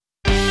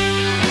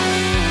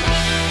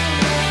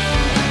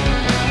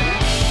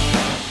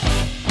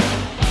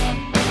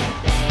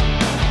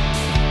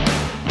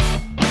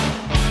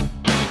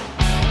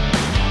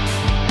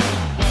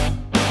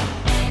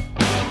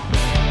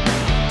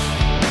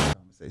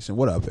generation.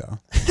 What up,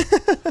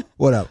 y'all?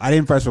 What up? I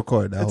didn't press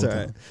record that That's whole all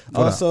right. time.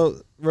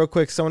 Also, real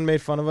quick, someone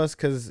made fun of us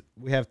because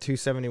we have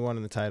 271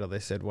 in the title. They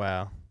said,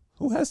 wow.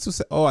 Who has to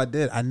say? Oh, I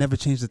did. I never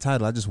changed the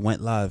title. I just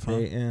went live, huh?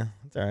 Yeah,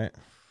 that's all right.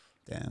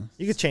 Damn.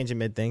 You could change it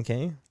mid-thing,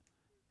 can't you?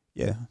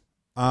 Yeah.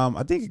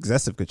 I think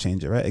Excessive could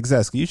change it, right?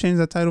 Excess, can you change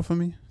that title for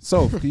me?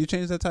 So, can you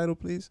change that title,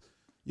 please?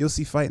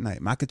 UFC Fight Night.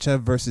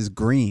 Makhachev versus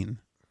Green.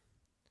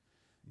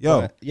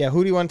 Yo. Yeah,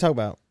 who do you want to talk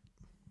about?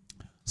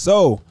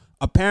 So,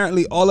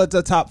 apparently, all of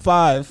the top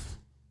 5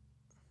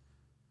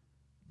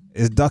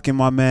 is ducking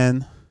my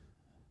man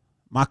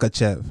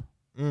Makhachev.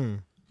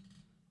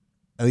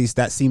 At least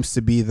that seems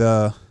to be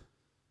the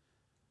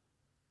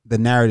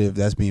narrative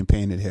that's being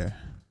painted here.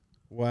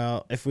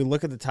 Well, if we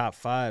look at the top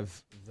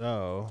 5,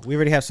 though, we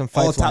already have some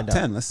fights all top lined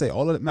 10. up. Let's say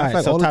all of the, All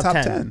the right,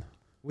 top 10.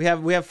 We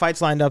have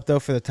fights lined up though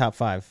for the top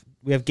 5.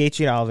 We have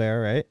Gaethje and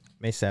Oliveira, right?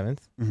 May 7th.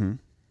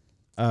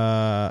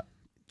 Mm-hmm.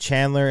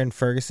 Chandler and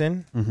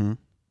Ferguson. Mm-hmm.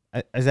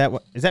 Is that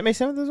May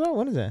 7th as well?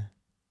 When is that?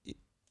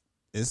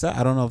 Is that?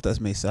 I don't know if that's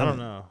May 7th. I don't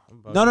know.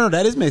 No,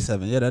 that is May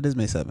 7th. Yeah, that is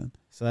May 7th.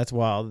 So that's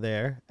wild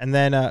there. And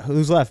then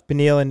who's left?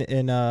 Beneil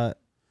and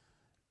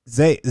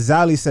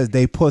Zali says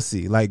they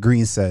pussy, like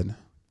Green said.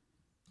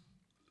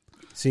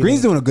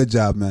 Green's doing a good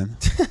job, man.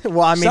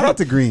 Well, I mean, shout out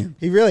to Green.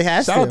 He really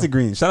has to. Shout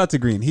out to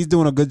Green. He's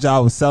doing a good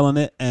job of selling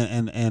it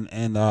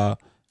and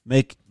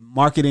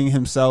marketing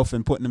himself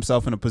and putting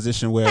himself in a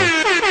position where,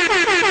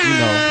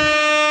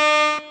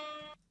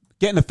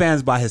 getting the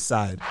fans by his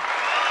side.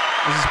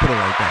 Let's just put it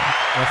like that.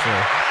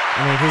 Definitely.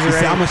 I mean, he's He already.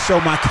 said, I'm gonna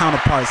show my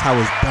counterparts how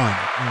it's done.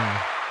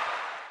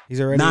 He's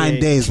already 9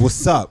 days.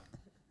 What's up?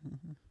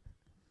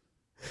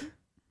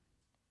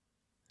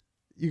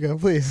 You go,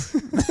 please.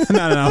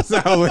 No.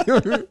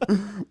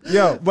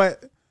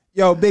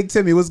 Yo, Big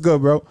Timmy, what's good,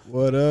 bro?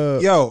 What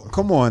up? Yo,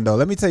 come on, though.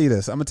 Let me tell you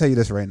this. I'm gonna tell you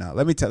this right now.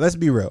 Let's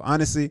be real.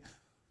 Honestly,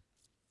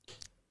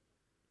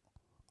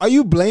 are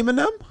you blaming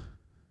them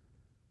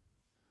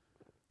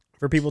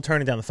For people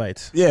turning down the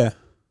fights. Yeah.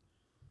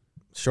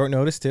 Short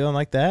notice too, and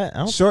like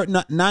that. Short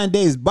 9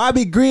 days.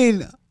 Bobby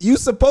Green, you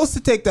supposed to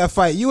take that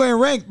fight. You ain't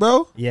ranked,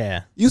 bro.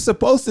 Yeah. You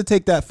supposed to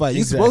take that fight.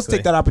 You supposed to Exactly.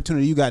 take that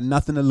opportunity. You got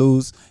nothing to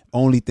lose,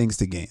 only things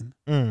to gain.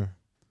 I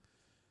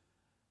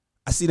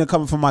see them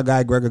coming from my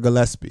guy Gregor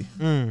Gillespie.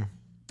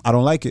 I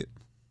don't like it.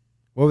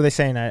 What were they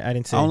saying? I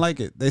didn't see. I don't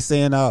like it. They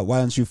saying, why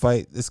don't you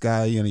fight this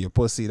guy? Your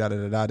pussy,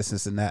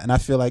 this and that. And I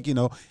feel like,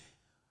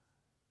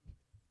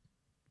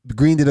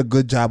 Green did a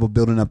good job of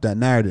building up that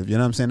narrative. You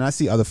know what I'm saying? And I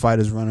see other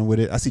fighters running with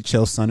it. I see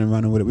Chael Sonnen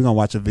running with it. We're going to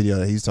watch a video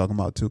that he's talking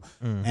about too.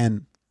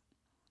 And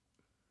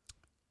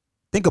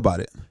think about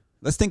it.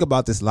 Let's think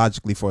about this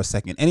logically for a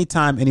second.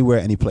 Anytime, anywhere,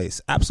 any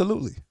place.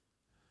 Absolutely.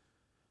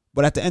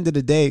 But at the end of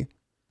the day,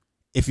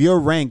 if you're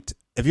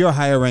a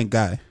higher ranked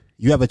guy,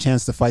 you have a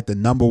chance to fight the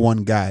number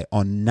 1 guy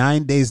on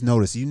 9 days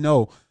notice.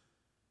 You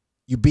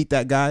beat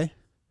that guy.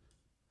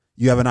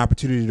 You have an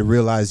opportunity to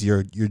realize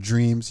your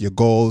dreams, your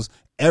goals,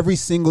 every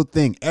single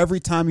thing. Every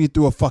time you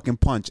threw a fucking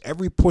punch,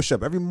 every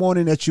push-up, every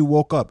morning that you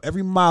woke up,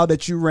 every mile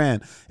that you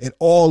ran, it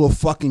all will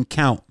fucking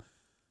count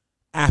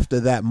after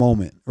that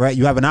moment, right?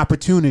 You have an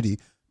opportunity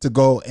to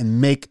go and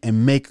make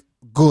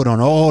good on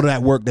all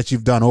that work that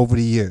you've done over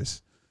the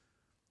years.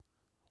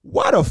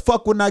 Why the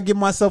fuck wouldn't I give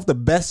myself the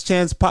best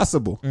chance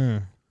possible?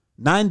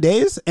 9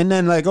 days? And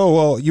then like, oh,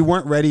 well, you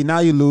weren't ready. Now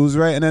you lose,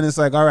 right? And then it's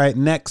like, all right,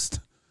 next.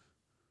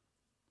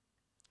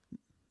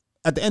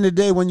 At the end of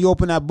the day, when you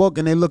open that book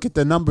and they look at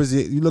the numbers,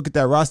 you look at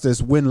that roster,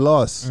 it's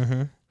win-loss.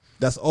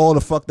 That's all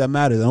the fuck that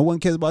matters. No one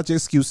cares about your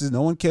excuses.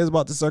 No one cares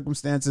about the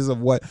circumstances of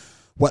what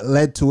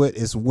led to it.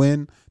 It's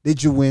win.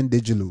 Did you win?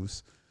 Did you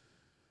lose?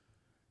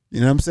 You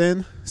know what I'm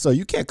saying? So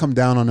you can't come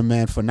down on a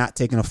man for not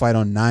taking a fight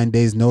on 9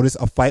 days notice,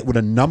 a fight with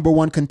a number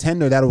 1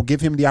 contender that will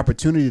give him the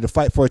opportunity to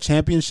fight for a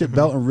championship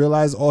belt and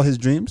realize all his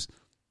dreams.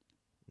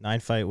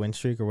 9-fight win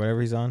streak or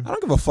whatever he's on. I don't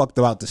give a fuck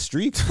about the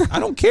streak. I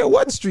don't care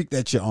what streak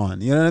that you're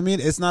on. You know what I mean?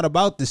 It's not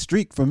about the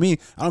streak for me.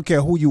 I don't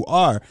care who you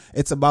are.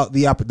 It's about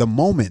the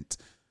moment,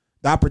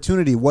 the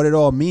opportunity, what it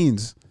all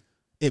means.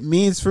 It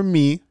means for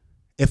me,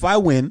 if I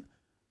win,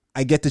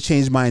 I get to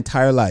change my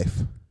entire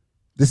life.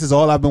 This is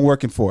all I've been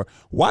working for.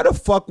 Why the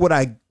fuck would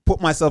I put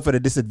myself at a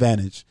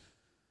disadvantage?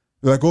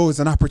 You're like, oh, it's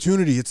an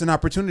opportunity. It's an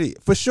opportunity.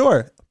 For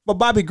sure. But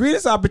Bobby Green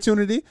is an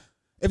opportunity.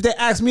 If they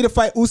ask me to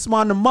fight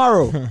Usman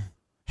tomorrow,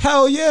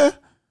 hell yeah,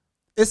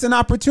 it's an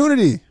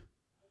opportunity,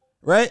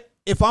 right?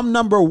 If I'm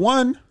number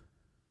 1,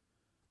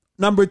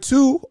 number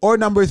 2, or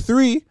number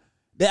 3,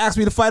 they ask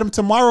me to fight him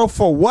tomorrow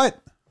for what?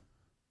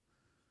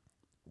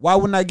 Why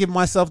wouldn't I give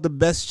myself the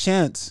best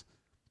chance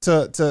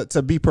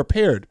to be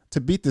prepared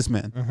to beat this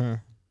man?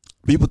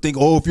 People think,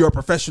 oh, if you're a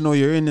professional,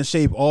 you're in the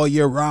shape all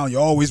year round.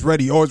 You're always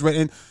ready.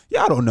 And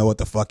y'all don't know what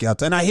the fuck y'all.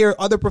 And I hear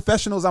other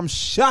professionals. I'm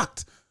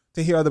shocked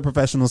to hear other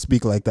professionals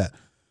speak like that.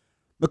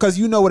 Because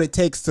you know what it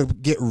takes to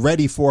get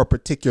ready for a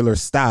particular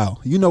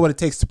style. You know what it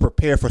takes to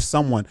prepare for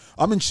someone.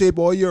 I'm in shape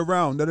all year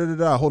round.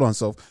 Hold on,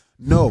 so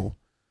no.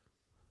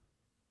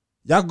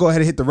 Y'all go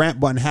ahead and hit the rant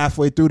button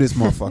halfway through this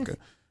motherfucker,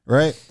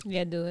 right?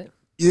 Yeah, do it.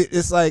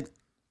 It's like,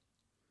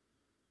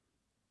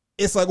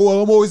 it's like,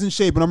 well, I'm always in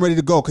shape and I'm ready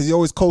to go because you're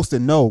always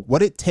coasting. No,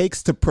 what it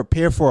takes to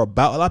prepare for a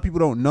bout, a lot of people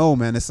don't know,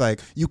 man. It's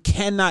like you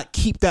cannot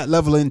keep that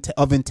level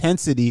of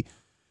intensity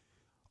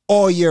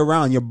all year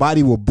round. Your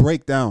body will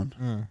break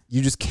down.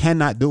 You just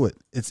cannot do it.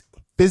 It's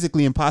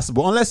physically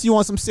impossible unless you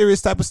want some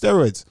serious type of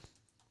steroids.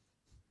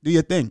 Do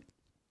your thing.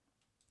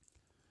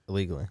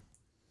 Illegally.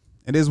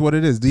 It is what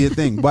it is. Do your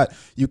thing. But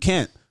you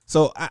can't.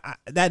 So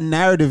that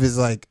narrative is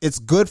like, it's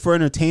good for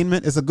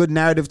entertainment. It's a good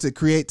narrative to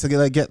create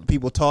to get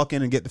people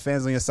talking and get the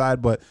fans on your side.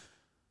 But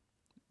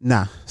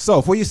nah.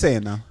 So what are you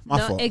saying now? My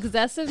fault.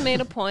 Excessive made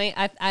a point.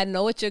 I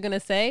know what you're going to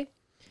say.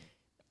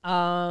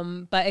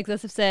 But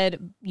Excessive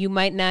said you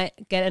might not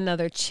get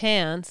another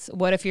chance.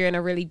 What if you're in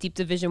a really deep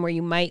division where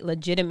you might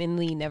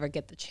legitimately never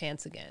get the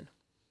chance again?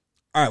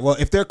 All right. Well,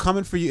 if they're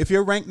coming for you, if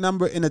you're ranked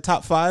number in the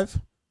top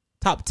 5,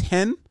 top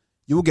 10,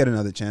 you will get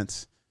another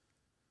chance.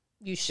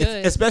 You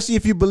should. Especially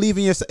if you believe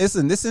in yourself.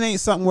 Listen, this ain't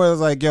something where it's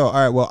like, yo, all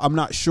right, well, I'm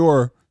not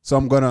sure. So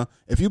I'm going to,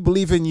 if you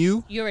believe in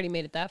you. You already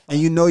made it that far.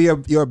 And you know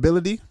your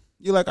ability.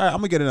 You're like, all right, I'm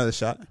going to get another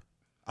shot.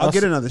 I'll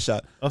get another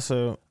shot.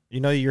 Also, you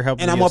know you're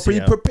helping. And I'm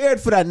already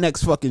prepared for that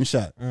next fucking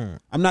shot.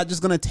 I'm not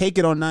just going to take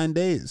it on 9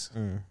 days.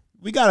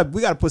 We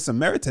gotta put some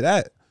merit to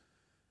that.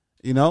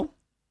 You know?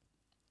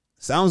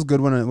 Sounds good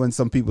when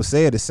some people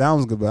say it. It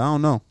sounds good, but I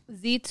don't know.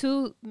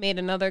 Z2 made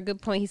another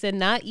good point. He said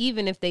not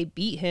even if they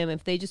beat him,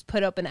 if they just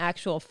put up an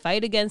actual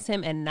fight against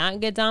him and not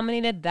get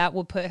dominated, that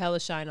would put hella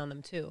shine on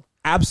them too.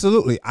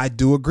 Absolutely. I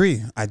do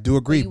agree.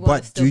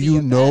 But do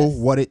you know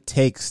what it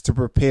takes to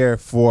prepare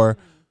for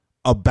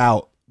a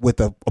bout with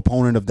an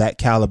opponent of that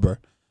caliber?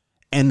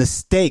 And the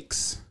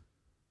stakes.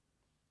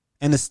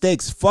 And at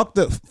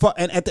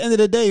the end of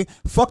the day,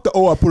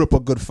 I put up a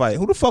good fight.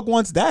 Who the fuck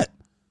wants that?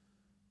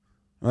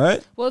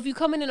 Right? Well, if you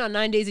coming in on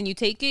 9 days and you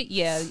take it,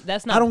 yeah,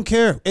 that's not. I don't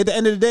care. At the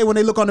end of the day, when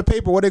they look on the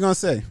paper, what are they going to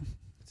say?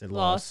 It's a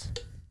loss.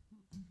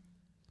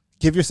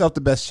 Give yourself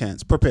the best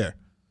chance. Prepare.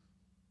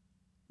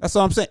 That's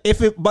all I'm saying.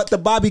 But the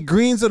Bobby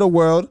Greens of the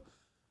world,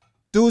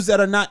 dudes that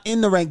are not in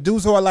the rank,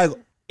 dudes who are like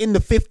in the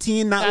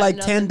 15, not like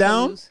 10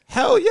 down,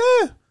 hell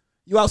yeah.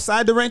 You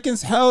outside the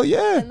rankings, hell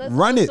yeah.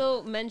 Run it.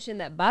 Also mention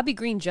that Bobby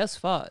Green just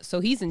fought,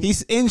 so he's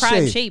in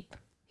prime shape.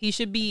 He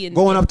should be in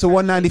going up to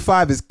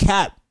 195 is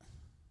cap.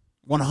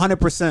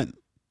 100%.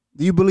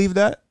 Do you believe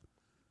that?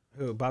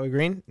 Who, Bobby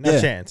Green?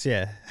 No chance,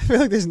 yeah. I feel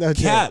like there's no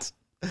chance.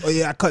 Oh,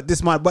 yeah, I cut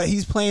this much. But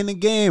he's playing the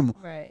game.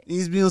 Right.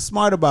 He's being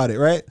smart about it,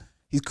 right?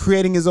 He's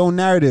creating his own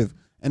narrative,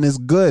 and it's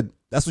good.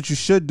 That's what you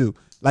should do.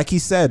 Like he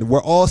said,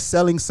 we're all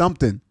selling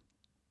something.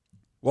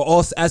 We're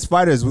all, as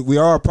fighters, we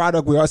are a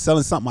product. We are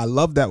selling something. I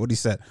love that, what he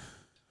said.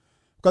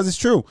 Because it's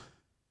true.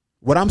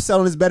 What I'm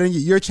selling is better than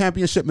your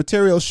championship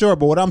material, sure.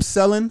 But what I'm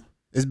selling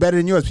is better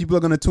than yours. People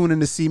are going to tune in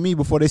to see me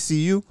before they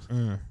see you.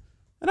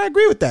 And I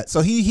agree with that.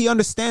 So he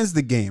understands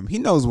the game. He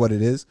knows what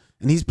it is.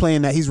 And he's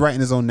playing that. He's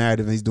writing his own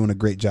narrative, and he's doing a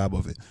great job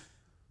of it.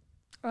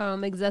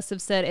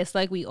 Excessive said, it's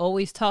like we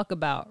always talk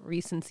about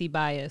recency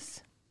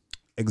bias.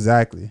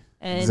 Exactly.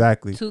 And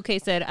exactly.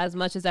 2K said, as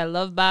much as I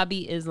love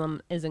Bobby,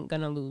 Islam isn't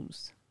going to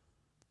lose.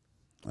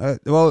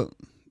 Well,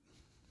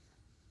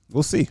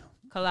 we'll see.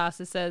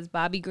 Colossus says,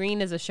 Bobby Green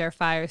is a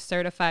surefire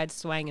certified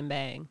swang and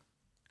bang.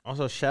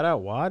 Also, shout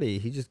out Wadi.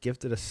 He just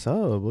gifted a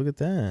sub. Look at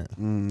that.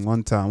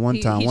 One time.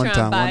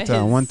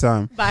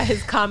 By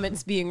his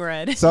comments being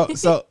read. So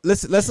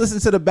let's listen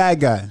to the bad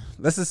guy.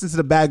 Let's listen to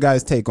the bad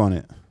guy's take on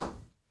it.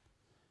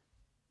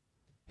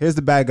 Here's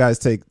the bad guy's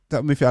take.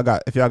 Tell me if y'all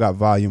got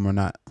volume or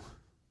not.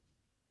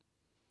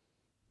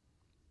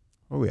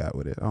 Where we at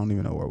with it? I don't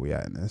even know where we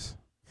at in this.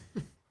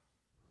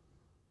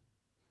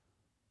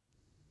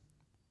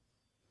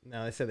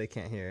 No, they said they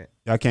can't hear it.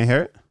 Y'all can't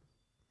hear it?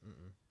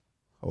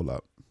 Hold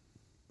up.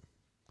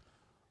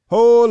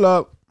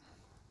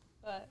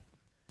 But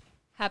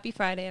happy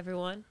Friday,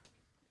 everyone.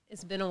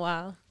 It's been a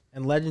while.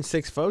 And Legend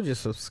 6 Foe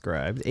just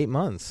subscribed. 8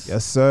 months.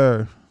 Yes,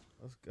 sir.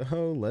 Let's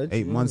go, Legend.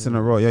 8 months in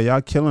a row. Yeah,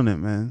 y'all killing it,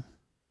 man.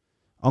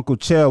 Uncle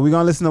Chill. We're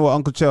going to listen to what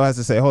Uncle Chill has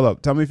to say. Hold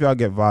up. Tell me if y'all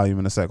get volume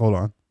in a sec. Hold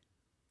on.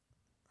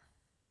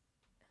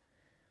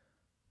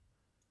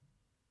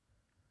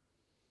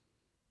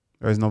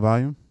 There is no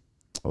volume?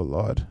 Oh,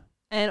 Lord.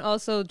 And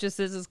also, just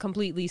this is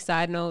completely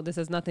side note. This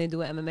has nothing to do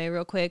with MMA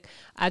real quick.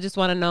 I just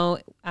want to know,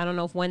 I don't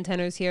know if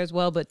Wentenner is here as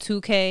well, but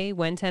 2K,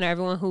 Wentenner,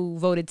 everyone who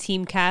voted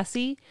Team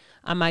Cassie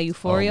on my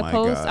Euphoria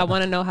post, God. I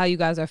want to know how you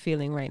guys are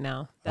feeling right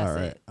now. That's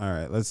it. All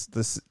right.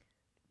 Let's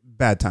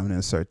bad time to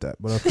insert that,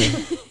 but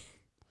okay.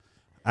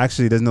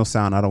 Actually, there's no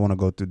sound. I don't want to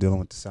go through dealing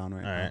with the sound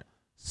right now. All right.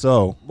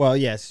 So. Well,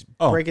 yes.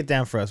 Break it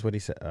down for us. What he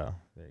said. Oh,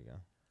 there you go.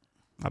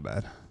 My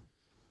bad.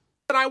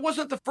 And I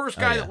wasn't the first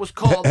guy that was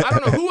called. I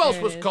don't know who else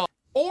was called.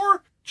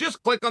 Or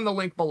just click on the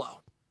link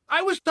below.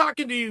 I was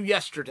talking to you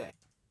yesterday,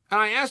 and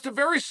I asked a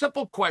very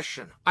simple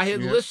question. I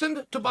had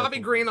listened to Bobby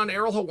Green on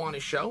Errol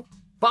Hawani's show.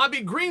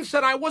 Bobby Green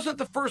said I wasn't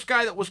the first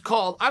guy that was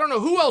called. I don't know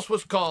who else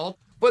was called,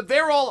 but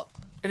they're all,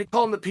 and he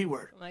called him the P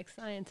word. Like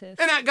scientists.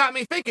 And that got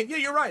me thinking, yeah,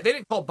 you're right. They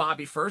didn't call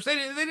Bobby first. They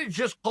didn't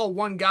just call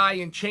one guy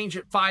and change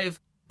it 5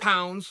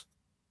 pounds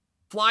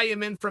fly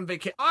him in from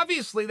vacation.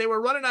 Obviously, they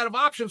were running out of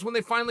options when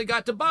they finally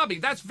got to Bobby.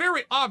 That's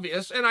very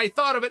obvious, and I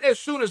thought of it as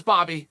soon as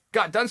Bobby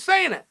got done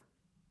saying it.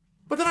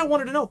 But then I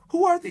wanted to know,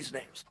 who are these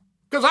names?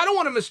 Because I don't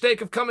want a mistake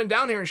of coming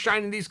down here and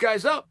shining these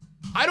guys up.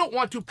 I don't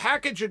want to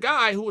package a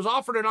guy who was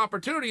offered an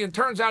opportunity and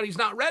turns out he's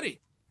not ready.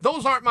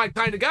 Those aren't my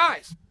kind of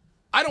guys.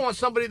 I don't want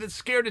somebody that's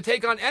scared to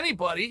take on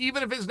anybody,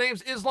 even if his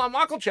name's Islam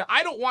Makhachev.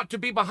 I don't want to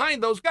be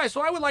behind those guys,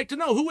 so I would like to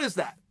know, who is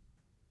that?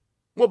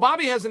 Well,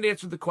 Bobby hasn't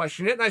answered the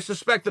question yet, and I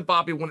suspect that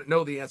Bobby wouldn't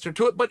know the answer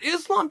to it, but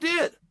Islam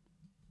did.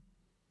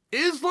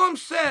 Islam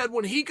said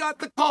when he got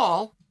the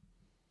call,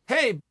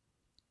 hey,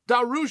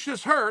 Darush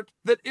is hurt,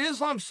 that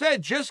Islam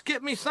said, just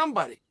get me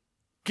somebody.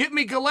 Get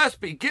me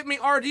Gillespie, get me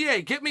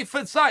RDA, get me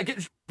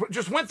Fitzai,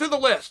 just went through the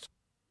list.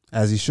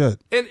 As he should.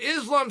 And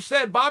Islam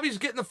said, Bobby's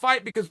getting the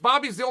fight because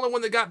Bobby's the only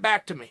one that got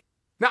back to me.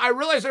 Now, I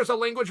realize there's a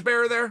language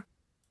barrier there.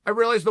 I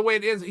realize the way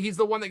it is, he's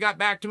the one that got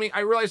back to me.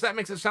 I realize that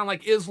makes it sound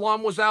like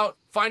Islam was out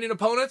finding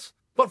opponents.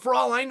 But for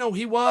all I know,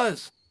 he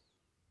was.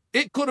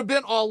 It could have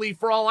been Ali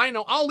for all I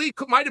know. Ali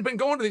might have been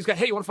going to these guys,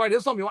 hey, you want to fight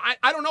Islam?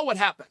 I don't know what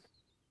happened.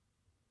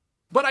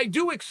 But I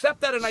do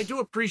accept that and I do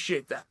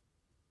appreciate that.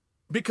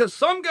 Because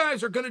some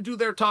guys are going to do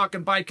their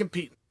talking by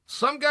competing.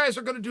 Some guys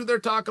are going to do their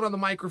talking on the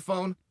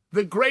microphone.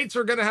 The greats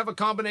are going to have a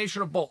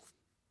combination of both.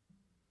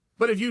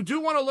 But if you do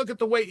want to look at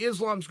the way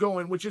Islam's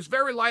going, which is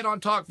very light on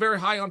talk,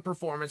 very high on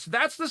performance,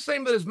 that's the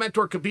same that his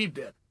mentor Khabib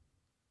did.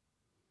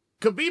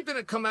 Khabib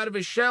didn't come out of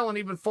his shell and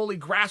even fully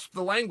grasp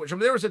the language. I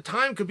mean, there was a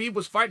time Khabib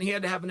was fighting, he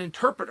had to have an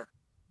interpreter.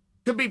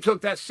 Khabib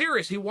took that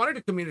serious. He wanted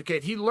to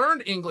communicate. He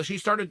learned English. He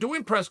started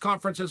doing press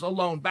conferences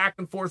alone, back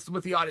and forth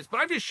with the audience.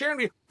 But I'm just sharing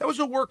with you, that was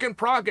a work in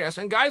progress.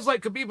 And guys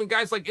like Khabib and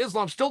guys like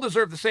Islam still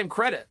deserve the same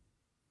credit.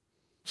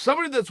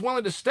 Somebody that's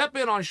willing to step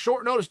in on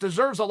short notice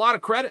deserves a lot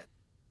of credit.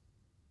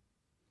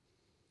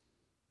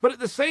 But at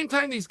the same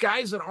time, these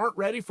guys that aren't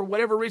ready for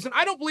whatever reason,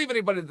 I don't believe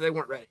anybody that they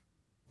weren't ready.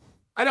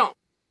 I don't.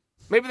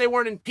 Maybe they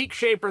weren't in peak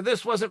shape or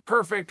this wasn't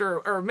perfect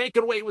or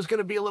making weight was going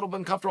to be a little bit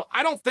uncomfortable.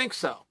 I don't think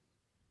so.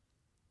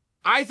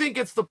 I think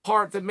it's the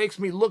part that makes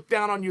me look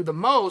down on you the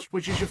most,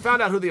 which is you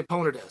found out who the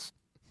opponent is.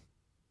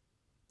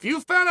 If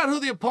you found out who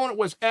the opponent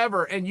was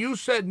ever and you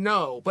said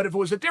no, but if it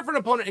was a different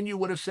opponent and you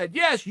would have said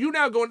yes, you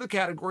now go into the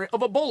category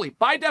of a bully,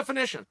 by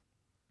definition.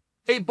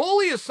 A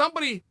bully is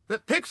somebody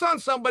that picks on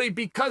somebody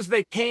because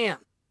they can.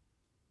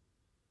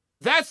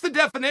 That's the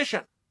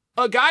definition.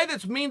 A guy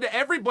that's mean to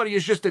everybody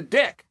is just a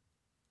dick,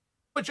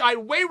 which I'd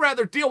way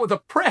rather deal with a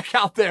prick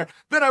out there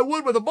than I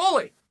would with a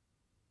bully.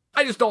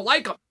 I just don't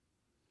like them.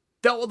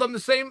 Dealt with them the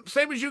same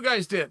as you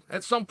guys did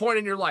at some point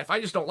in your life.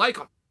 I just don't like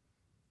them.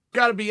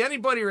 Got to be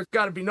anybody or it's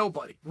got to be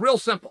nobody. Real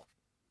simple.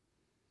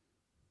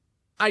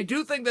 I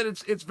do think that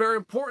it's very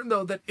important,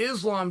 though, that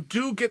Islam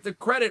do get the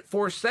credit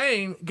for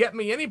saying, get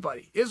me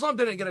anybody. Islam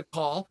didn't get a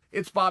call.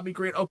 It's Bobby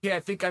Green. Okay, I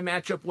think I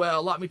match up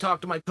well. Let me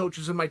talk to my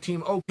coaches and my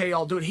team. Okay,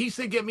 I'll do it. He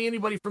said, get me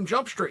anybody from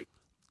Jump Street.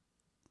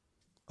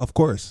 Of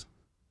course.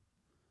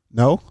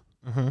 No.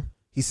 Mm-hmm.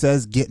 He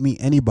says, get me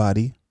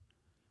anybody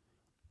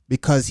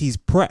because he's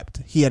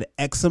prepped. He had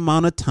X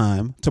amount of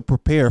time to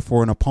prepare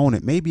for an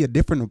opponent, maybe a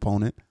different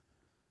opponent,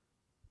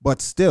 but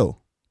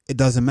still, it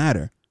doesn't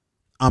matter.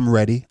 I'm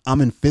ready.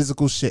 I'm in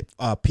physical shape,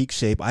 peak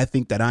shape. I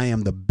think that I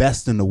am the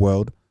best in the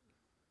world.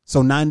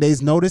 So 9 days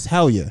notice,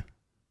 hell yeah.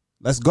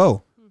 Let's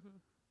go. Mm-hmm.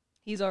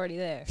 He's already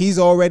there. He's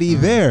already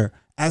there.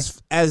 As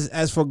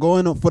for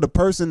going for the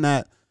person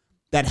that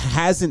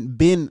hasn't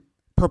been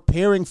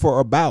preparing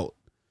for a bout.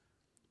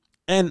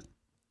 And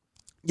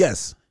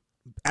yes,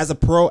 as a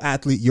pro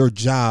athlete, your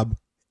job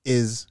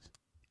is,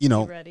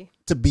 ready.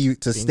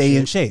 to stay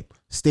in shape.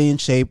 Stay in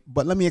shape.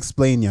 But let me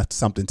explain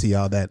something to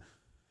y'all that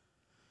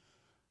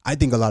I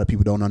think a lot of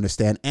people don't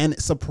understand.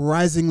 And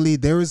surprisingly,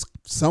 there is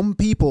some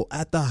people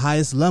at the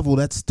highest level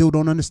that still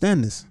don't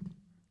understand this.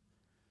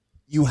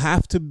 You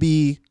have to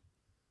be,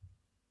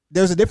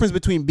 there's a difference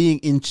between being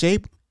in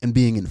shape and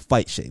being in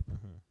fight shape.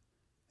 Mm-hmm.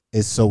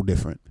 It's so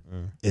different.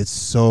 Mm. It's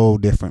so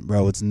different,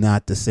 bro. It's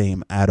not the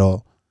same at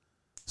all.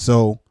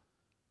 So.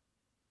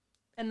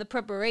 And the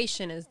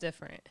preparation is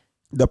different.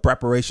 The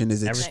preparation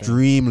is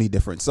extremely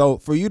different. So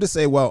for you to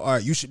say, well, all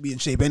right, you should be in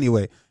shape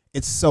anyway.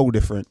 It's so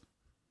different.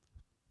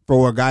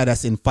 For a guy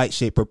that's in fight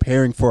shape,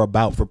 preparing for a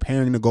bout,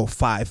 preparing to go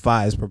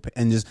 5-5s,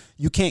 and just,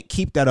 you can't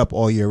keep that up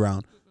all year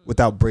round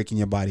without breaking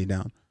your body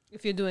down.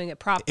 If you're doing it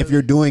properly. If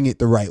you're doing it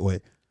the right way.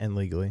 And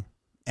legally.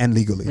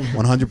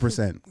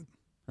 100%.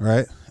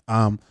 Right?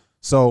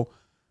 So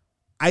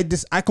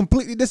I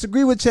completely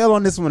disagree with Chael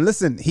on this one.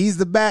 Listen, he's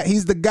the guy.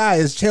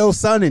 It's Chael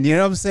Sonnen, you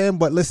know what I'm saying?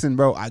 But listen,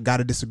 bro, I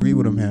gotta disagree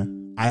with him here.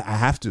 I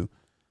have to,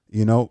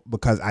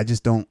 because I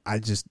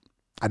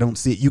don't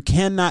see it. You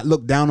cannot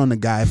look down on the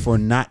guy for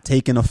not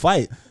taking a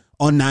fight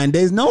on 9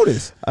 days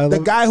notice.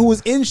 The guy who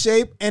was in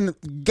shape and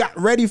got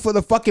ready for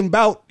the fucking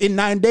bout in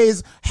 9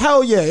 days,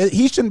 hell yeah.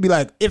 He shouldn't be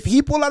like, if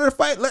he pull out of the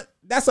fight,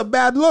 that's a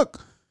bad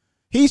look.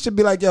 He should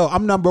be like, yo,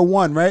 I'm number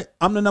one, right?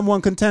 I'm the number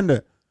one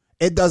contender.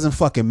 It doesn't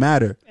fucking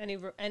matter.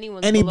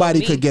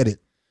 Anybody could get it.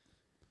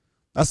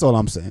 That's all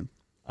I'm saying.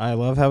 I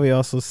love how he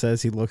also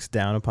says he looks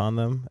down upon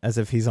them as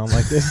if he's on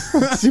like this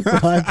super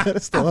high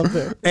pedestal up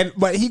there.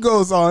 But he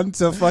goes on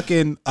to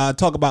fucking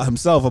talk about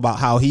himself, about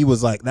how he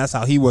was like, that's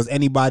how he was,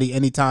 anybody,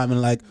 anytime,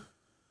 and like,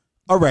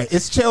 all right,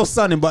 it's Chael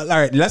Sonnen, but all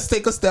right, let's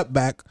take a step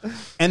back,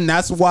 and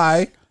that's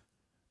why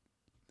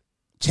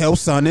Chael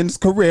Sonnen's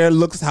career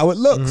looks how it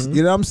looks.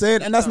 You know what I'm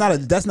saying? And that's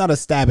not a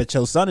stab at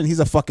Chael Sonnen. He's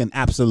a fucking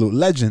absolute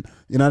legend.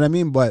 You know what I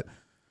mean? But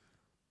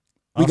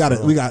we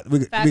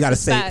gotta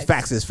say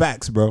facts is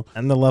facts, bro.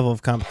 And the level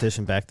of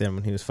competition back then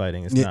when he was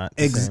fighting is not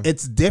the same.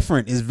 It's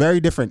different. It's very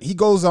different. He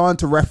goes on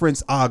to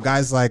reference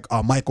guys like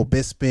Michael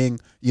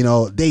Bisping. You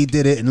know, they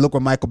did it, and look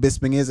where Michael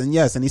Bisping is. And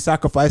yes, and he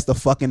sacrificed the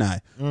fucking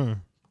eye.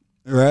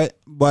 Right?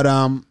 But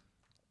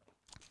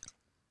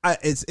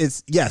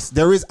it's yes,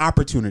 there is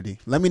opportunity.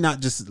 Let me not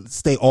just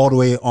stay all the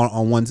way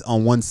on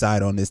one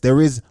side on this.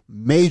 There is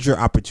major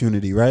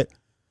opportunity, right?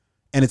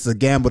 And it's a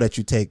gamble that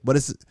you take, but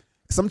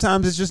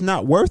sometimes it's just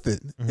not worth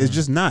it. It's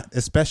just not,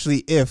 especially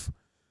if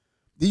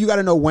you got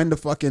to know when to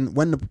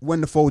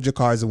fold your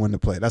cards and when to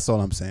play. That's all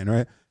I'm saying,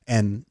 right?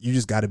 And you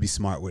just got to be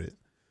smart with it.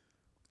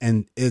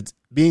 And it's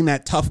being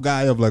that tough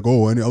guy of like,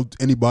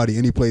 anybody,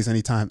 any place,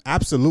 anytime.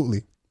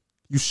 Absolutely,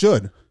 you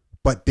should.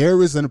 But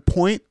there is a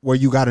point where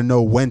you got to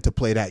know when to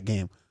play that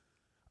game.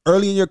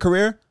 Early in your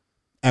career,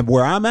 and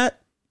where I'm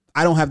at,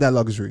 I don't have that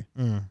luxury.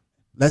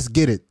 Let's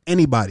get it.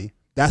 Anybody.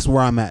 That's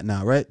where I'm at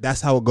now, right?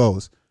 That's how it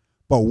goes.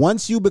 But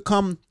once you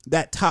become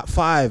that top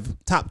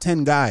 5, top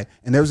 10 guy,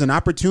 and there's an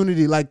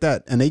opportunity like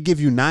that, and they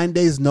give you 9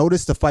 days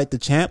notice to fight the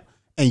champ,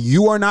 and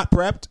you are not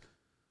prepped,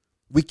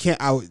 we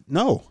can't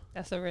no.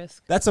 That's a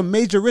risk. That's a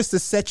major risk to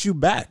set you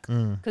back.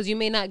 Because you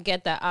may not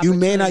get that opportunity. You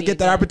may not get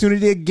that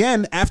opportunity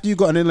again after you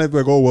go. And then like,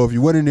 if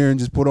you went in there and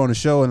just put on a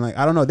show and like,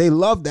 I don't know. They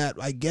love that.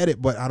 I get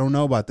it, but I don't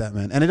know about that,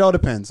 man. And it all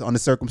depends on the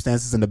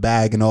circumstances and the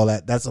bag and all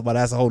that. That's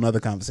a whole nother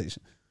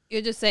conversation.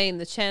 You're just saying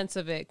the chance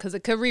of it, because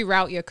it could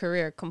reroute your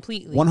career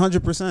completely.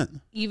 100%.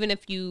 Even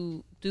if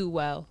you do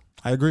well.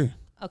 I agree.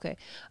 Okay.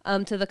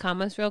 To the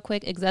comments real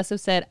quick.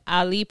 Excessive said,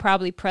 Ali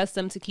probably pressed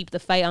them to keep the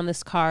fight on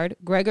this card.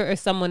 Gregor or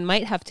someone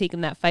might have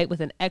taken that fight with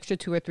an extra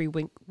 2 or 3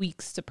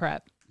 weeks to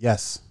prep.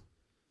 Yes.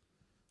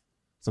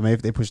 So maybe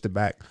if they pushed it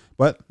back.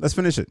 But let's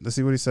finish it. Let's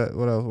see what he said.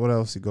 What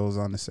else he goes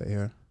on to say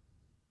here.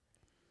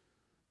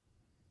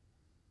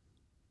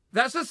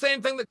 That's the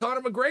same thing that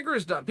Conor McGregor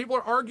has done. People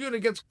are arguing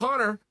against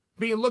Conor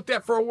being looked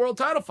at for a world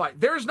title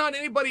fight. There's not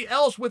anybody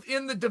else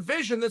within the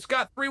division that's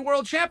got 3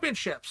 world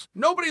championships.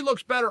 Nobody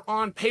looks better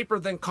on paper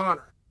than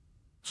Conor.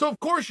 So of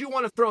course you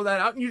want to throw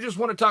that out and you just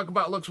want to talk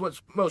about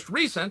what's most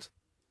recent.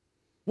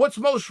 What's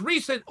most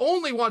recent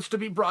only wants to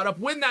be brought up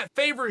when that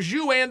favors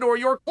you and or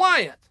your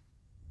client.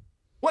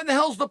 What in the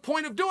hell's the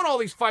point of doing all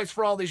these fights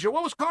for all these years?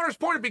 What was Conor's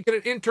point of being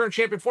an intern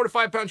champion,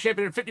 45-pound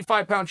champion, and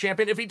 55-pound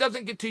champion if he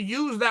doesn't get to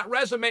use that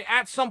resume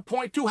at some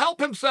point to help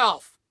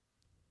himself?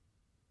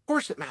 Of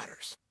course it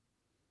matters.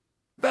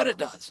 Bet it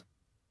does.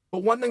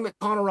 But one thing that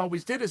Conor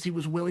always did is he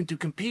was willing to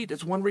compete.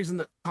 It's one reason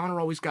that Conor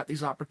always got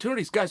these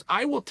opportunities. Guys,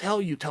 I will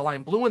tell you till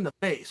I'm blue in the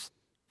face,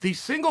 the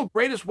single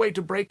greatest way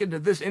to break into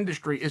this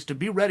industry is to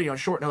be ready on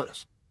short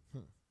notice.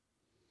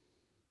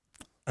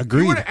 Agreed.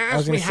 If you were to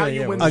ask me how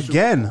you win the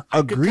Super Bowl,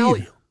 I could tell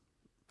you.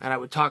 And I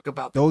would talk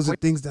about those are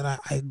things that I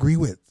agree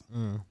with.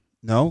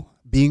 No,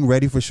 being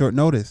ready for short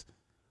notice.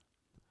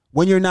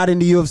 When you're not in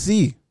the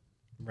UFC.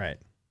 Right.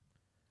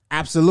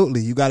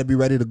 Absolutely. You got to be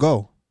ready to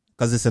go.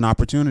 Because it's an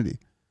opportunity.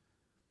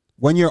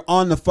 When you're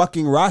on the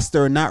fucking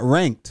roster and not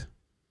ranked,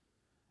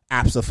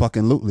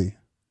 abso-fucking-lutely.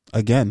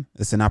 Again,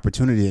 it's an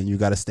opportunity and you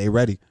got to stay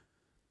ready.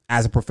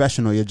 As a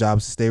professional, your job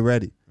is to stay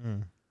ready.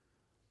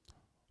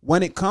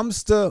 When it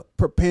comes to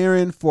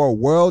preparing for a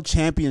world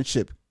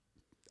championship,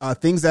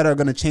 things that are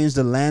going to change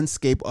the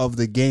landscape of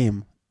the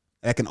game,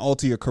 that can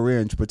alter your career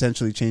and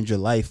potentially change your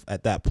life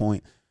at that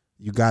point,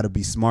 you got to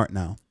be smart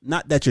now.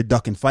 Not that you're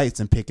ducking fights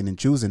and picking and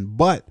choosing,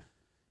 but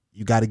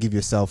you got to give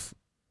yourself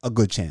a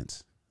good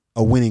chance,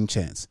 a winning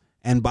chance.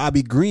 And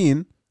Bobby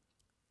Green,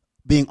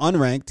 being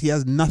unranked, he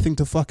has nothing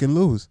to fucking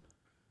lose.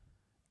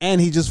 And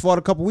he just fought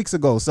a couple weeks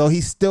ago, so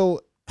he still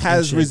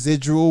has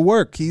residual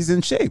work. He's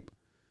in shape.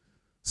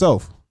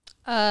 So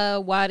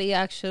Wadi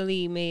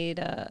actually made,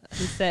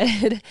 he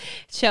said,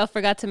 Chael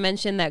forgot to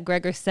mention that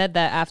Gregor said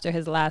that after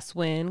his last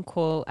win,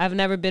 quote, I've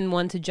never been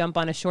one to jump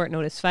on a short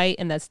notice fight,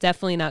 and that's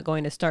definitely not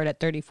going to start at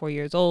 34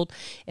 years old.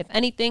 If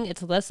anything,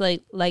 it's less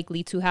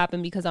likely to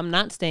happen because I'm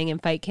not staying in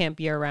fight camp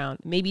year round.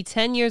 Maybe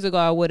 10 years ago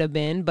I would have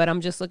been, but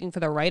I'm just looking for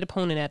the right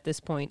opponent at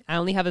this point. I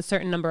only have a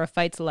certain number of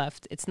fights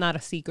left. It's not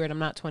a secret. I'm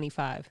not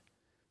 25.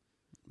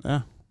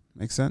 Yeah,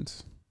 makes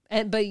sense.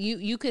 But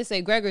you could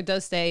say Gregor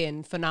does stay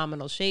in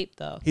phenomenal shape,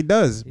 though. He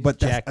does,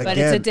 but again,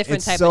 it's a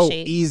different type of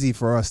shape. It's so easy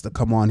for us to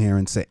come on here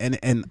and say,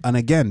 and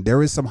again,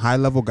 there is some high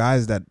level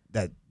guys that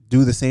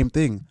do the same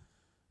thing,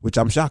 which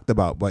I'm shocked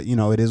about. But you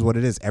know, it is what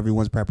it is.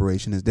 Everyone's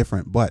preparation is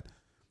different, but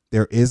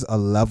there is a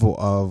level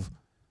of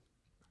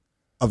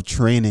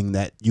training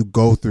that you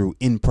go through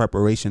in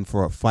preparation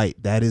for a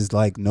fight that is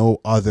like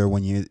no other.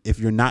 If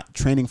you're not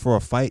training for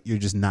a fight, you're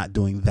just not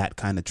doing that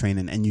kind of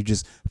training, and you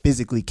just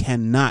physically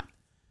cannot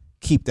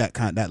keep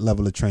that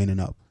level of training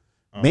up.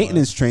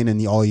 Maintenance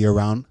training all year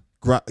round,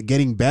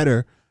 getting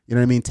better. You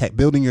know what I mean?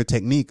 Building your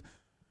technique.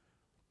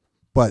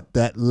 But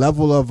that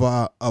level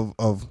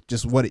of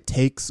just what it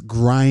takes,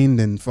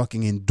 grind and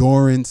fucking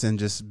endurance and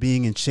just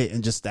being in shape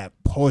and just that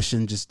push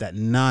and just that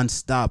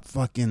nonstop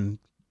fucking,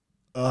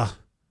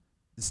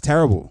 it's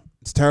terrible.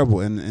 It's terrible.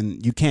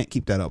 And you can't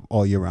keep that up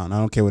all year round. I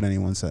don't care what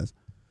anyone says.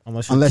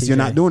 Unless you're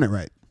not doing it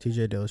right.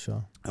 TJ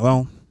Dillashaw.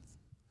 Well,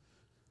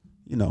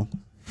 you know,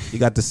 you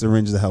got the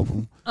syringe to help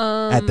him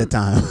at the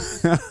time.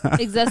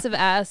 Excessive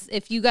asks,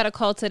 if you got a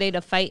call today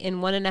to fight in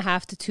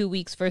 1.5 to 2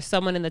 weeks for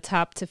someone in the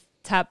top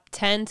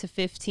 10 to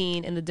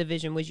 15 in the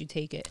division, would you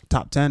take it?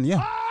 Top 10,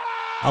 yeah.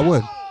 I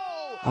would.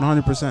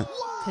 100%.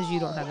 Because you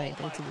don't have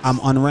anything to lose. I'm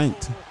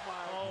unranked.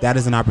 That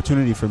is an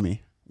opportunity for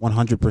me.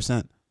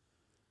 100%.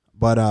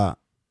 But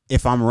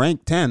if I'm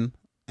ranked 10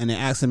 and they're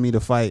asking me to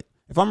fight,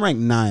 if I'm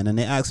ranked 9 and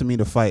they're asking me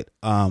to fight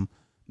the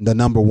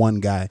number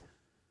 1 guy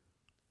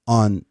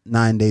on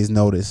 9 days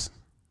notice,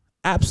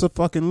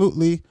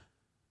 abso-fucking-lutely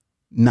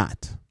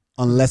not.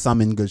 Unless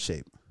I'm in good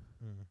shape.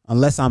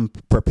 Unless I'm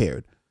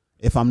prepared.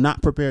 If I'm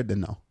not prepared,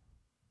 then no.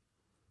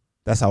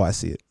 That's how I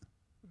see it.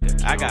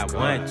 I got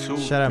 1, 2,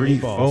 Shout out 3,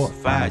 Meatballs. 4,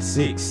 5,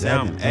 6,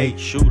 7, 8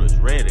 shooters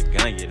ready to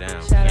gun you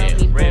down. Shout out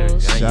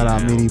Meatballs. Shout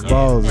out Meaty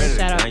Balls.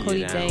 Shout out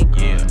Cody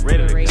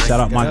Dank. Shout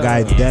out my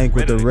guy Dank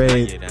with the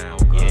raid.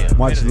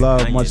 Much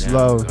love, much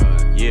love.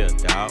 Yeah,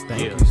 dog.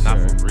 Thank Yeah, you, not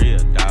sir. for real,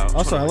 dog.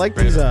 Also, I like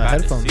these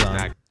headphones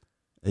on.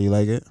 You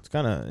like it? It's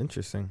kind of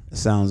interesting. It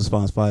sounds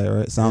fire, right?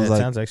 Yeah, it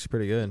sounds actually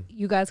pretty good.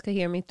 You guys could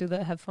hear me through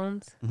the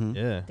headphones? Mhm.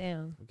 Yeah.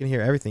 Damn. You can hear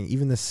everything,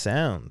 even the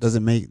sound. Does it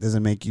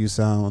make you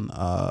sound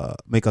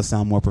make us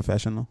sound more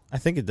professional? I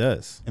think it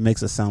does. It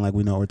makes us sound like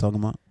we know what we're talking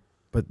about.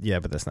 But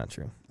that's not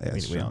true. Yeah,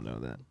 that's We true. all know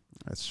that.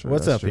 That's true.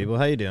 What's That's up, true. people?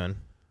 How you doing?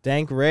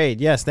 Dank Raid.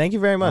 Yes, thank you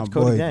very much, My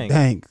Cody boy, Dank.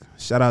 Dank.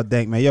 Shout out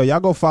Dank, man. Yo, y'all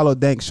go follow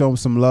Dank, show him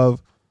some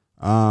love.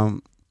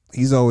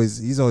 He's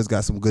always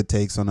got some good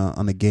takes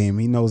on the game.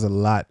 He knows a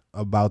lot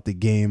about the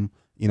game.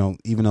 You know,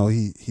 even though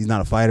he's not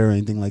a fighter or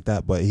anything like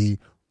that, but he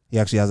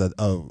actually has a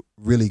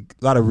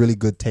lot of really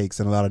good takes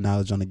and a lot of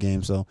knowledge on the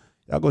game. So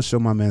y'all go show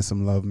my man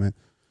some love, man.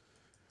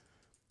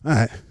 All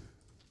right.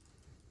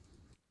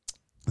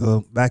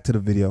 So back to the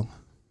video.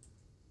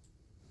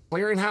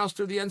 Clearinghouse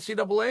through the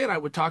NCAA, and I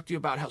would talk to you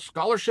about how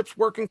scholarships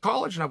work in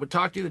college, and I would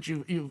talk to you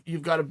that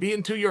you've got to be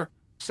into your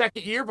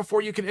second year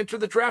before you can enter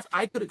the draft.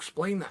 I could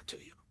explain that to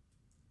you.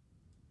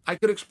 I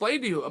could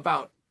explain to you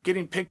about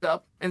getting picked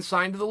up and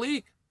signed to the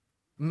league,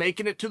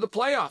 making it to the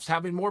playoffs,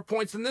 having more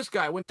points than this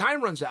guy when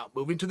time runs out,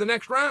 moving to the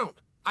next round.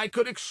 I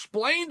could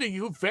explain to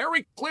you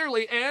very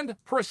clearly and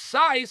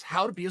precise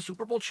how to be a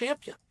Super Bowl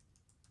champion.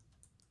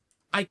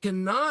 I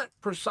cannot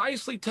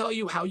precisely tell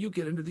you how you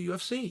get into the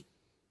UFC.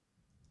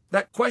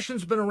 That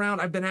question's been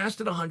around. I've been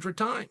asked it 100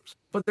 times,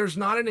 but there's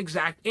not an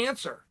exact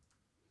answer.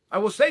 I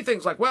will say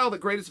things like, well, the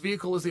greatest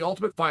vehicle is the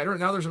Ultimate Fighter, and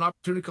now there's an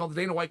opportunity called the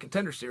Dana White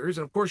Contender Series,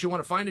 and of course you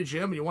want to find a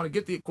gym, and you want to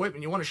get the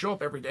equipment, you want to show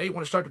up every day, you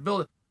want to start to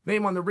build a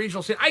name on the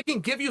regional scene. I can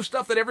give you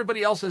stuff that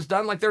everybody else has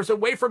done. Like, there's a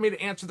way for me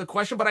to answer the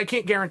question, but I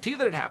can't guarantee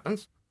that it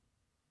happens.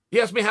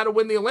 You asked me how to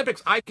win the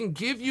Olympics. I can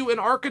give you an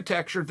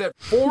architecture that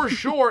for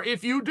sure,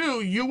 if you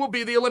do, you will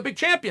be the Olympic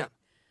champion.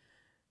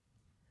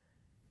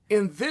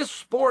 In this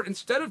sport,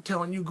 instead of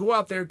telling you, go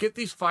out there, get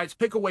these fights,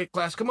 pick a weight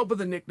class, come up with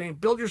a nickname,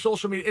 build your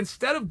social media,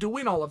 instead of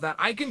doing all of that,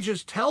 I can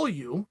just tell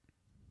you,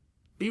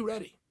 be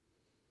ready.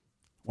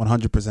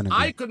 100% agree.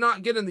 I could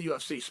not get in the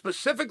UFC,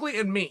 specifically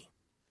in me.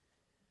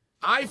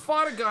 I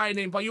fought a guy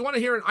named, you want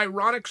to hear an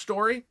ironic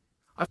story?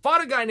 I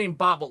fought a guy named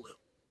Babalu.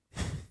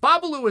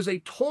 Babalu is a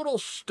total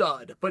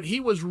stud, but he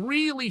was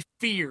really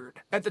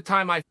feared at the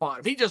time I fought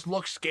him. He just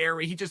looked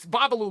scary.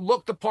 Babalu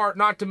looked the part,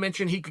 not to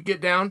mention he could get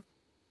down.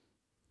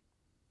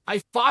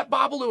 I fought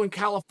Babalu in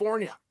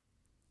California.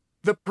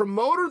 The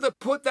promoter that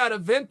put that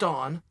event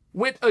on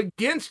went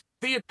against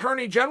the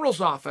Attorney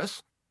General's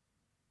office,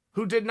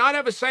 who did not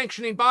have a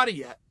sanctioning body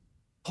yet.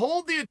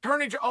 Told the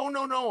Attorney General,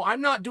 oh, no,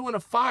 I'm not doing a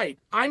fight.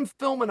 I'm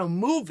filming a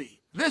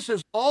movie. This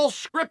is all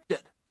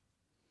scripted.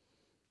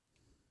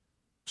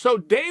 So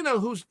Dana,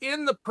 who's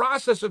in the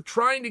process of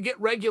trying to get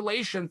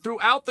regulation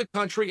throughout the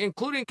country,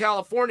 including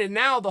California,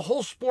 now the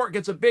whole sport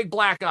gets a big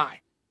black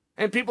eye.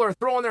 And people are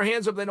throwing their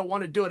hands up. They don't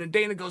want to do it. And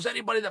Dana goes,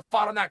 anybody that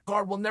fought on that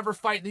card will never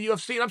fight in the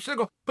UFC. And I'm sitting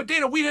there going, but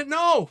Dana, we didn't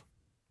know.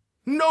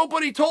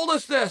 Nobody told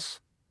us this.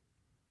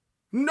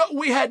 No,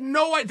 we had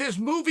no idea. This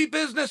movie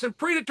business and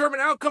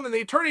predetermined outcome and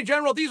the Attorney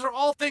General, these are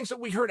all things that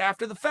we heard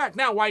after the fact.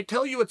 Now, why I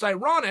tell you it's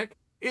ironic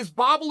is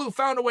Babalu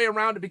found a way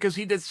around it because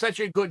he did such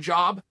a good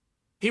job.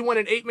 He won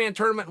an 8-man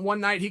tournament in one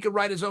night. He could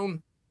write his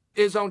own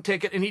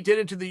ticket, and he did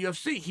it to the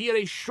UFC. He had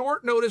a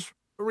short notice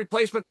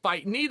replacement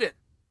fight needed.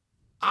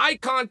 I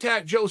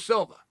contact Joe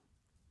Silva.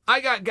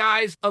 I got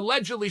guys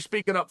allegedly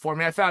speaking up for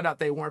me. I found out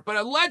they weren't, but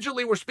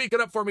allegedly were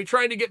speaking up for me,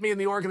 trying to get me in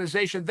the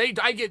organization.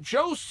 I get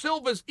Joe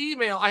Silva's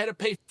email. I had to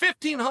pay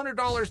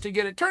 $1,500 to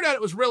get it. Turned out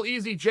it was real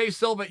easy,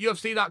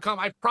 jsilva@ufc.com.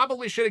 I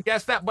probably should have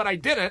guessed that, but I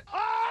didn't.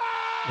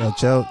 Yo,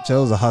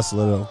 Chill's a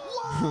hustler though.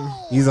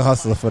 He's a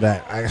hustler for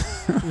that.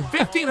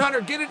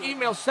 1,500, get an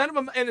email, send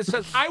him, and it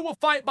says, I will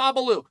fight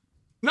Babalu.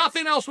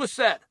 Nothing else was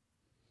said.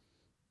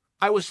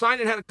 I was signed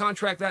and had a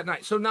contract that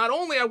night. So not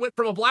only I went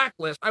from a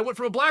blacklist, I went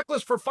from a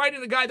blacklist for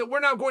fighting a guy that we're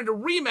now going to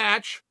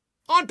rematch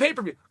on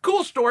pay-per-view.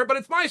 Cool story, but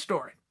it's my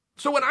story.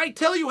 So when I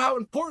tell you how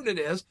important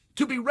it is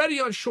to be ready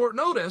on short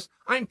notice,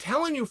 I'm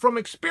telling you from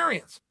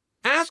experience.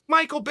 Ask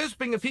Michael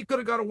Bisping if he could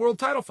have got a world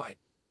title fight.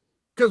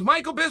 Because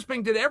Michael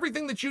Bisping did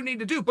everything that you need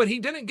to do, but he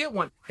didn't get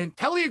one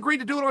until he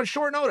agreed to do it on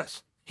short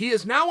notice. He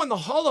is now in the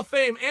Hall of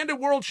Fame and a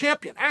world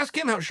champion. Ask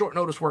him how short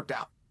notice worked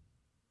out.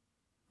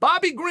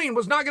 Bobby Green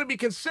was not going to be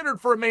considered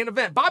for a main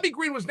event. Bobby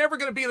Green was never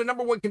going to be in a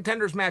number 1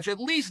 contenders match, at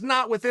least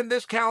not within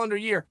this calendar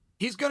year.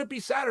 He's going to be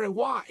Saturday.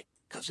 Why?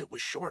 Because it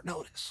was short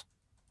notice.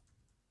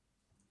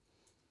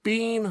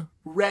 Being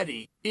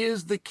ready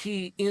is the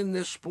key in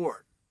this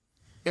sport.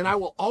 And I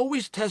will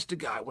always test a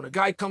guy when a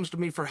guy comes to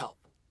me for help.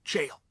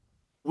 Chael,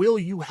 will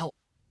you help?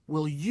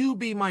 Will you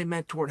be my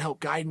mentor and help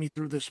guide me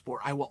through this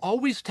sport? I will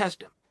always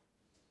test him.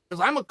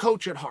 Because I'm a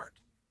coach at heart.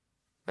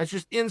 That's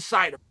just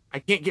inside of me. I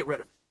can't get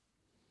rid of it.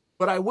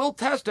 But I will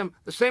test him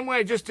the same way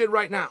I just did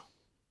right now.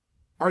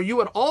 Are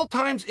you at all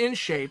times in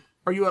shape?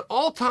 Are you at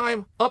all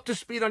time up to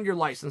speed on your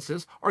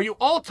licenses? Are you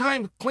all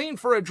time clean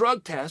for a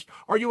drug test?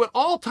 Are you at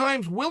all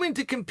times willing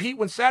to compete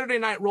when Saturday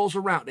night rolls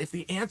around? If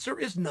the answer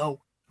is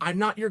no, I'm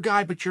not your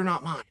guy, but you're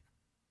not mine.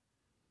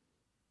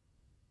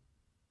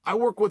 I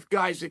work with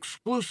guys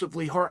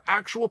exclusively who are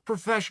actual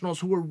professionals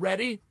who are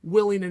ready,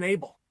 willing, and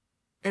able.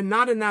 And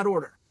not in that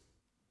order.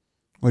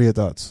 What are your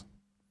thoughts?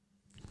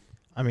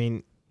 I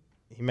mean,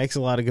 he makes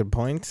a lot of good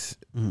points.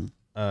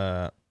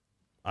 Mm-hmm.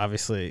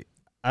 Obviously,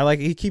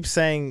 he keeps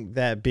saying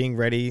that being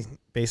ready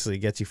basically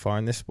gets you far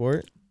in this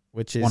sport,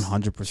 which is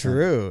 100%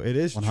 true. It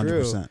is 100%.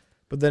 True. 100%.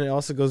 But then it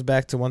also goes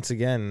back to, once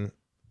again,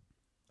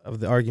 of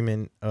the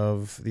argument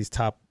of these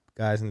top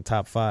guys in the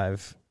top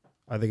 5.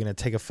 Are they going to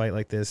take a fight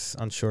like this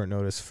on short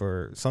notice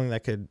for something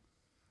that could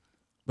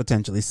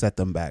potentially set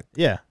them back?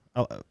 Yeah,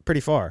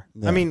 pretty far.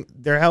 Yeah. I mean,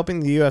 they're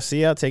helping the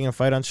UFC out, taking a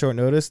fight on short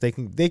notice. They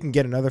can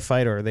get another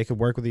fight, or they could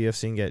work with the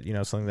UFC and get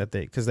something that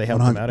because they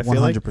helped them out. I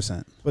feel 100%.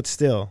 Like, but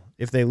still,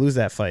 if they lose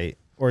that fight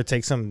or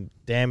take some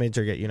damage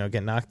or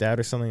get knocked out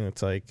or something,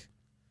 it's like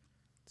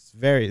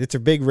it's a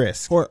big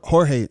risk.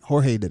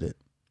 Jorge did it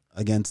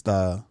against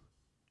Usman.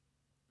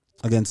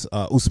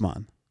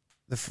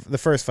 The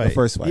first fight.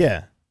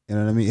 Yeah. You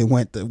know what I mean? It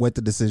went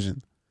the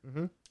decision.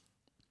 Mm-hmm.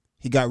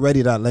 He got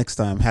ready that next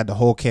time, had the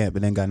whole camp,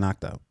 and then got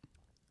knocked out.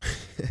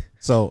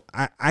 So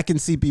I can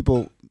see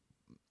people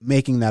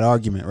making that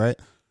argument, right?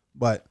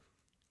 But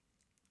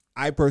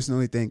I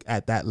personally think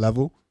at that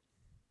level,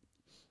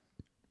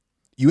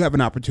 you have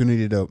an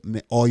opportunity to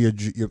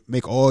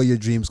make all your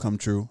dreams come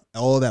true.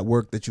 All that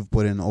work that you've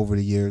put in over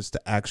the years to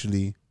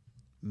actually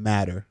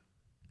matter.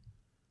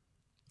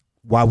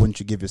 Why wouldn't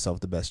you give yourself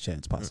the best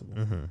chance possible?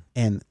 Mm-hmm.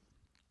 And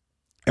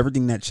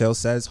everything that Chael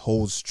says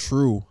holds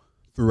true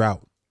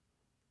throughout.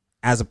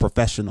 As a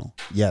professional,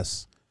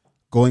 yes.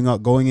 Going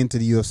into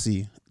the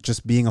UFC,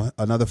 just being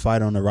another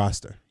fighter on the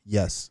roster,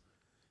 yes.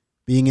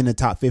 Being in the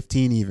top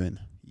 15 even,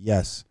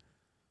 yes.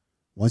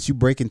 Once you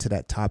break into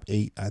that top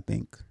 8, I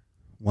think,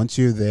 once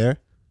you're there,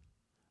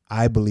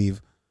 I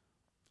believe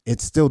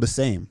it's still the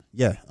same.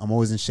 Yeah, I'm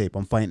always in shape.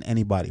 I'm fighting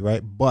anybody,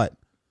 right? But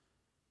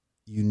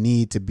you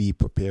need to be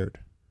prepared.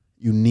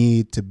 You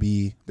need to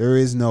be, there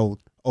is no,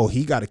 oh,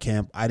 he got a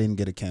camp, I didn't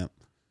get a camp.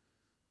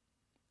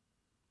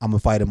 I'm going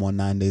to fight him on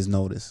 9 days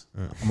notice.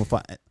 I'm going to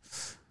fight.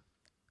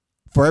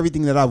 For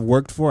everything that I've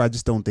worked for, I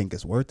just don't think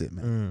it's worth it,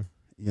 man.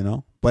 You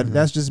know? But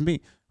that's just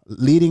me.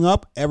 Leading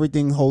up,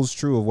 everything holds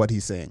true of what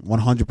he's saying.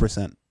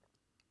 100%.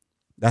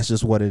 That's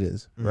just what it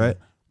is, right?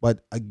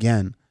 But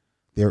again,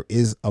 there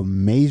is a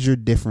major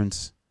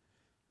difference.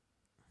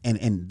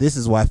 And this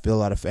is why I feel a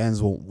lot of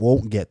fans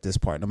won't get this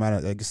part. No matter,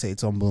 like I say,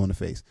 it's on blue in the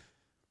face.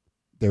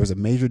 There is a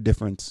major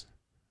difference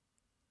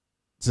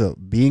to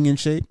being in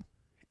shape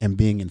and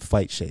being in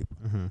fight shape.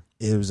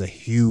 It was a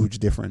huge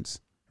difference,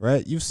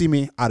 right? You see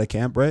me out of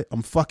camp, right?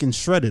 I'm fucking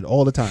shredded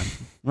all the time,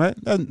 right?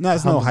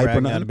 That's no hype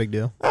or nothing. Not a big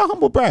deal.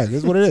 Humble brag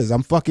is what it is.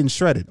 I'm fucking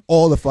shredded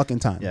all the fucking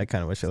time. Yeah, I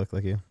kind of wish I looked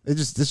like you.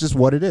 It's just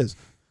what it is.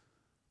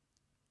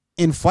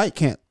 In fight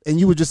camp, and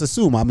you would just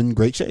assume I'm in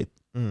great shape,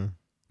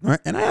 right?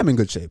 And I am in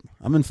good shape.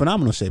 I'm in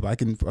phenomenal shape. I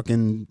can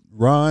fucking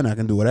run. I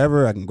can do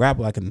whatever. I can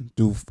grapple. I can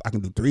do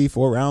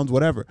 3-4 rounds,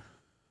 whatever.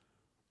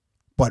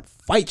 But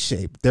fight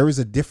shape, there is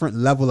a different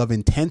level of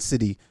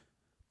intensity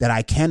that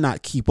I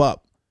cannot keep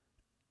up,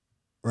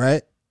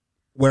 right?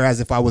 Whereas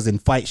if I was in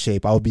fight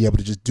shape, I would be able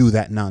to just do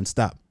that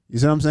nonstop. You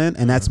see what I'm saying?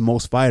 And that's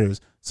most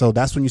fighters. So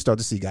that's when you start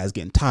to see guys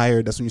getting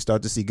tired. That's when you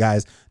start to see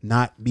guys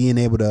not being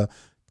able to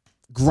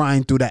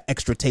grind through that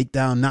extra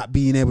takedown, not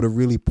being able to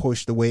really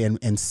push the way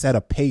and set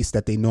a pace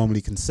that they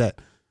normally can set.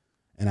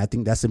 And I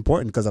think that's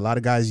important because a lot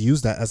of guys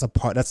use that as a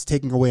part. That's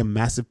taking away a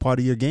massive part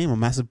of your game, a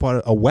massive part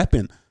of a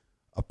weapon,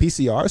 a piece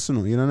of your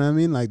arsenal. You know what I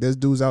mean? Like there's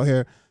dudes out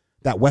here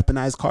that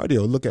weaponized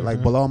cardio. Look at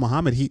like Bilal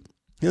Muhammad. He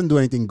doesn't do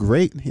anything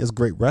great. He has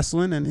great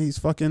wrestling and he's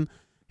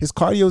his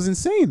cardio is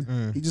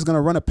insane. He's just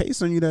gonna run a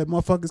pace on you that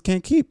motherfuckers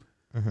can't keep,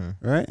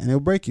 right? And he'll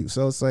break you.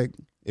 So it's like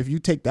if you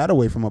take that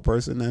away from a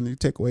person, then you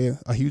take away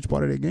a huge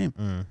part of their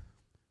game.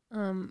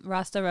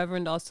 Rasta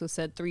Reverend also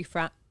said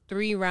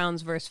 3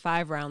 rounds versus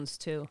 5 rounds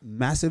too.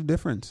 Massive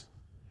difference.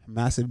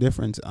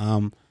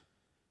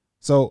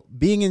 So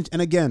being in,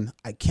 and again,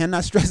 I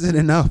cannot stress it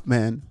enough,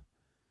 man.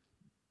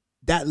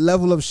 That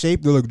level of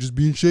shape, they're like, just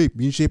be in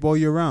shape all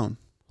year round.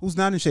 Who's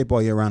not in shape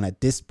all year round at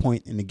this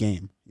point in the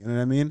game? You know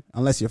what I mean?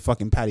 Unless you're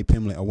fucking Patty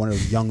Pimlet or one of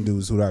those young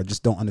dudes who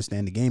just don't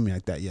understand the game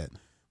like that yet.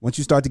 Once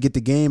you start to get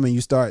the game and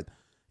you start,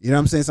 you know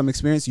what I'm saying, some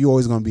experience, you're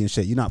always going to be in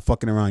shape. You're not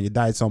fucking around. Your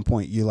diet's on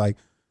point. You're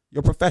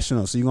a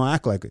professional, so you're going to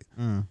act like it.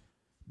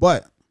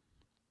 But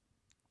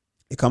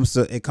it comes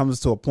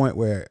to a point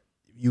where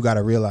you got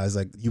to realize,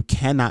 like, you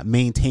cannot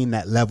maintain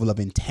that level of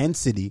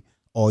intensity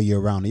all year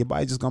round. Your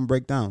body's just going to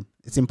break down.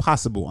 It's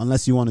impossible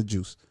unless you want to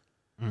juice.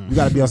 You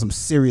got to be on some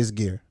serious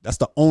gear. That's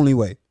the only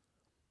way.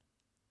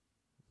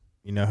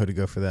 You know who to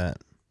go for that?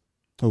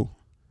 Who?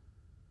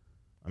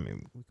 I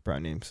mean, we could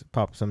probably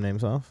pop some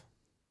names off.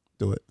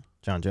 Do it.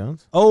 John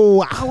Jones.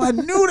 Oh, I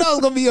knew that was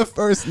going to be your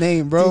first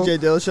name, bro. DJ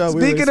Dillashaw.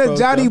 Speaking of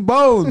Johnny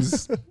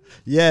Bones.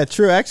 Yeah,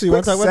 true. Actually, you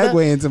want to talk about that?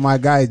 Segue into my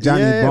guy,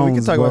 Johnny Bones. We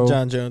can talk bro. about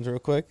John Jones real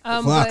quick.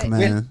 Fuck,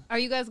 man. Are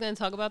you guys going to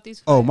talk about these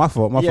fights? Oh, my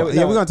fault. Yeah, we're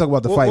going to talk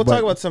about the fight. We'll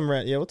talk about some.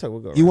 We'll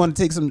go. You want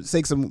to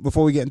take some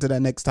before we get into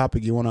that next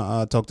topic? You want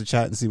to talk to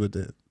chat and see what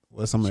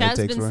some of their Chat's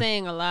takes been were?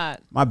 saying a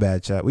lot. My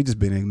bad, chat. We just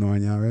been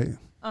ignoring y'all, right?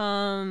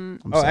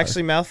 Sorry.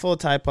 Actually, Mouthful of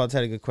Tide Pods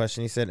had a good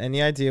question. He said,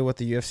 "Any idea what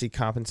the UFC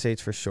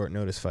compensates for short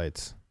notice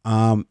fights?"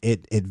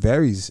 It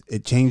varies.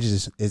 It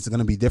changes. It's going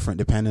to be different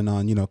depending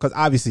on, because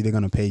obviously they're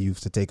going to pay you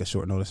to take a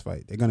short notice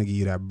fight. They're going to give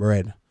you that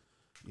bread.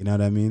 You know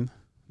what I mean?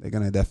 They're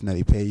going to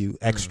definitely pay you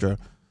extra.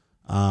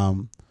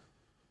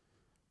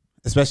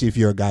 Especially if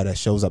you're a guy that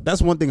shows up.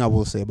 That's one thing I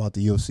will say about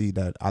the UFC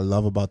that I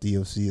love about the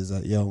UFC is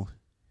that,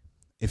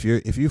 if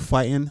you're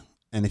fighting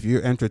and if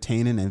you're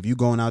entertaining and if you're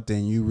going out there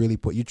and you really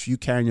you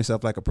carrying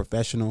yourself like a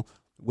professional,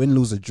 win,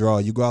 lose, or draw,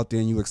 you go out there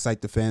and you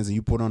excite the fans and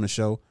you put on a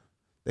show,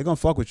 they're going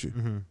to fuck with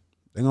you.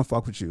 They're going to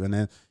fuck with you, and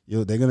then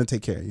they're going to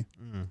take care of you.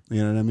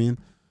 You know what I mean?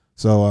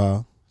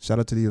 So, shout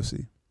out to the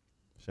UFC.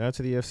 Shout out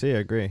to the UFC. I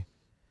agree.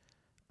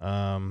 Do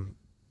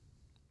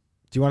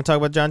you want to talk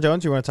about John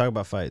Jones or you want to talk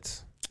about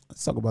fights?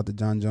 Let's talk about the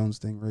John Jones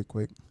thing real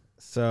quick.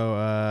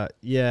 So,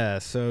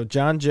 so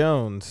John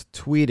Jones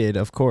tweeted,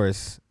 of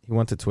course, he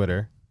went to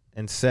Twitter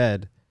and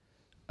said,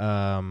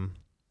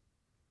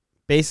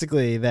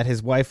 basically that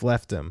his wife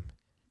left him.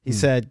 He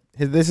said,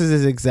 this is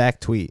his exact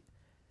tweet.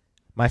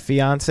 "My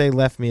fiance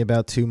left me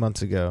about 2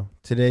 months ago.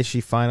 Today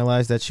she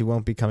finalized that she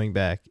won't be coming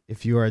back.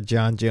 If you are a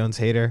John Jones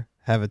hater,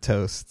 have a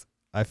toast.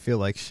 I feel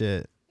like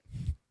shit."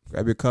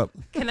 Grab your cup.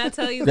 Can I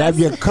tell you? Grab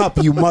your cup,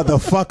 you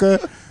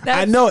motherfucker.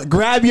 I know it.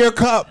 Grab your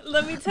cup.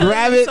 Let me tell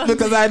Grab you it something.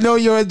 because I know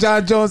you're a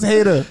John Jones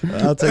hater.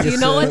 I'll take You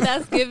know what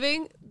that's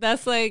giving?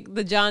 That's like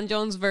the John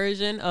Jones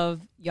version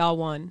of "Y'all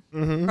won"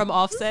 from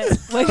Offset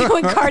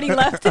when Cardi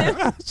left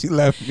him. She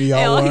left me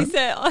And all all he one.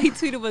 said, all he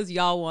tweeted was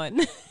 "Y'all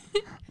won."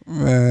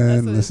 Man,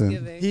 That's what listen.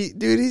 it's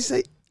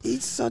giving.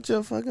 He's such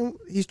a fucking.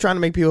 He's trying to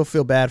make people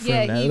feel bad for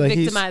Yeah, him. Now. he Like,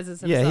 victimizes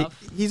himself.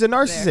 Yeah, he's a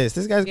narcissist. There.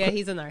 This guy's. Yeah,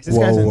 he's a narcissist. This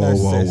guy's a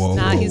narcissist.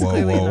 Nah, he's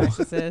clearly whoa. a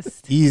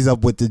narcissist. Ease up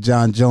with the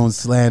John Jones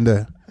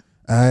slander.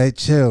 All right,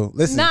 chill.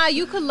 Listen, Nah,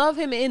 you could love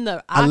him in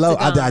the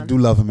octagon. I do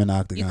love him in the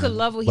octagon. You could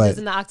love what he does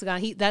in the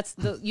octagon. That's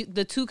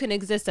the two can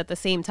exist at the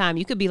same time.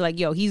 You could be like,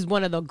 yo, he's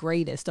one of the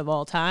greatest of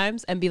all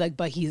times, and be like,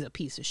 but he's a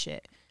piece of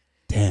shit.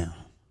 Damn.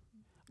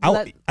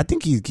 I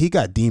think he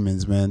got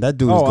demons, man. That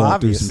dude is going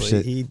through some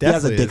shit. He has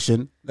definitely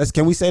addiction.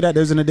 Can we say that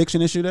there's an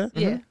addiction issue there?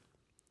 Yeah.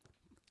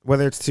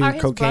 Whether it's to Are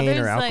his cocaine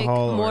brothers or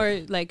alcohol, like or more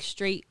like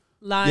straight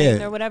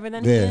line or whatever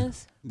than he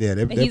is? Yeah,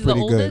 they're And he's pretty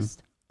the good.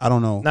 oldest? I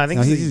don't know. no, I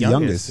think he's the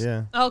youngest.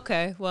 Yeah.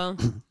 Okay, well,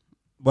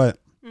 But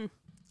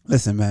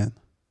listen, man,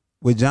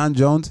 with John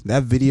Jones,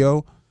 that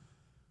video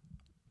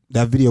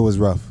was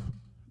rough.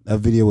 That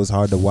video was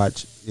hard to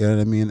watch. You know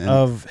what I mean? And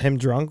Of him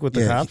drunk with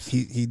the cops.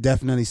 He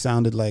definitely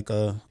sounded like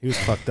He was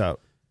fucked up.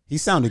 he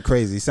sounded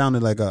crazy. He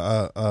sounded like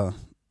a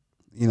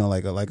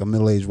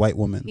middle-aged white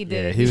woman. he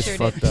did. Yeah, he was sure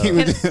fucked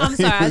did. up. I'm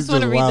sorry, I just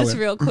want to read this wildin'.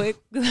 real quick.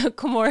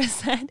 Kimura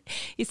said,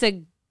 he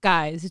said,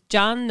 guys,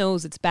 John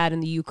knows it's bad in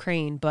the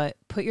Ukraine, but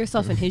put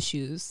yourself in his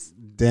shoes.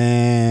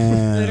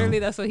 Damn. Literally,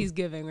 that's what he's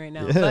giving right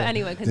now. Yeah. But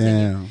anyway,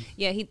 continue. Damn.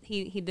 Yeah,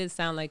 he did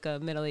sound like a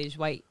middle-aged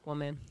white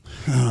woman.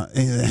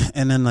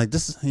 And then like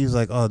this, he was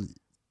like, "Oh,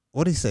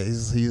 what did he say?"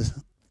 He's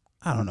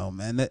I don't know,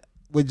 man.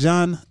 With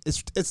John,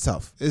 it's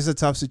tough. It's a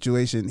tough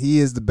situation. He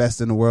is the best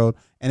in the world,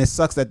 and it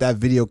sucks that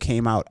video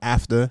came out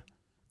after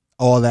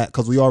all that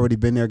because we already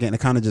been there again. It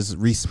kind of just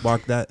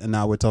re-sparked that, and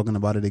now we're talking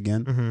about it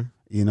again.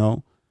 You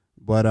know,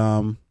 but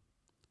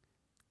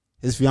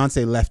his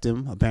fiance left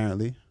him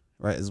apparently,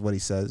 right? Is what he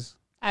says.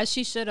 As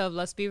she should have.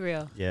 Let's be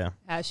real. Yeah.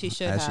 As she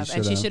should As she have, should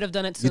and she have. should have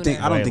done it You sooner.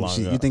 think? I don't Way think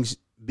longer. you think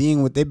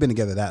they've been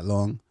together that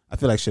long. I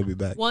feel like she'll be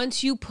back.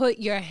 Once you put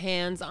your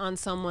hands on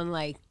someone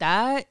like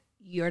that,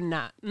 you're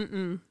not.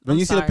 When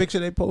you see the picture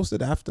they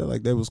posted after,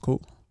 like that was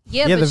cool.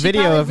 Yeah, Yeah, but the she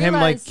video probably of him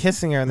like realized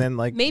kissing her and then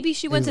like maybe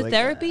she went he's to like,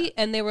 therapy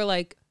and they were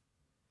like,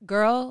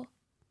 "Girl,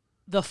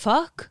 the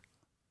fuck,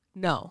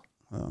 no."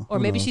 Or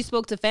maybe she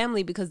spoke to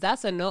family because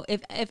that's a no.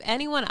 If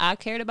anyone I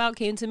cared about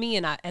came to me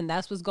and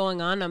that's what's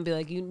going on, I'd be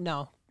like, you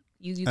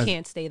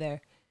can't stay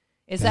there.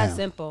 It's that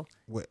simple.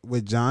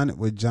 With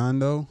John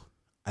though,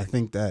 I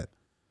think that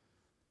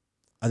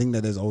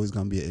there's always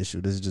gonna be an issue.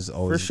 This is just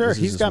always for sure.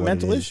 He's got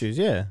mental issues.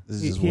 Yeah,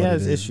 he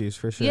has issues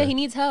for sure. Yeah, he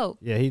needs help.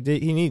 Yeah, he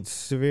needs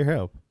severe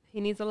help.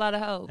 He needs a lot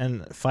of help.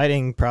 And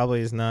fighting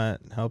probably is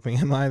not helping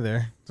him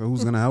either. So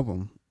who's gonna help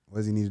him? What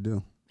does he need to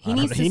do? He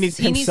needs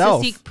to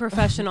seek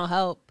professional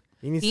help.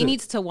 He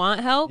needs to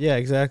want help. Yeah,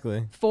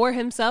 exactly. For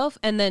himself,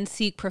 and then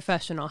seek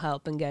professional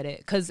help and get it.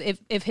 Because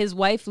if his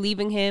wife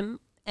leaving him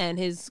and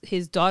his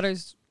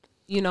daughters,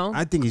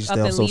 I think he should stay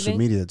on social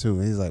media too.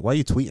 He's like, why are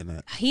you tweeting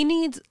that? He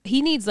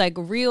needs like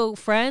real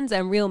friends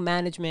and real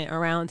management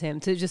around him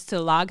to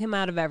log him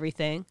out of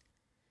everything,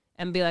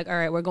 and be like, all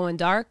right, we're going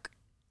dark.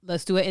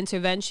 Let's do an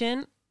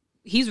intervention.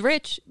 He's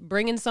rich.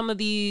 Bring in some of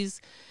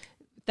these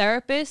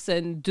therapists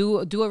and do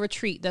a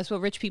retreat. That's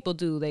what rich people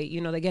do. They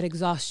they get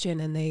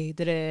exhaustion and they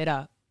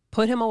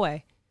put him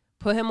away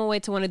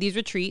to one of these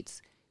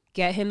retreats.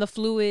 Get him the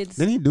fluids.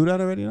 Didn't he do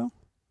that already though?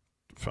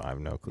 I have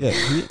no clue. Yeah,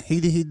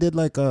 he did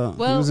like he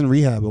was in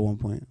rehab at one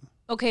point.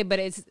 Okay, but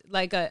it's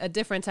like a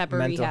different type of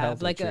Mental rehab,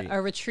 health like retreat.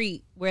 a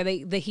retreat where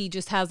he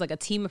just has like a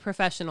team of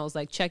professionals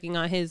like checking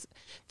on his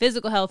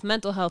physical health,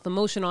 mental health,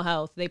 emotional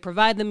health. They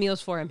provide the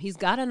meals for him. He's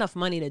got enough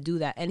money to do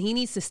that, and he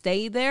needs to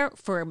stay there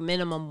for a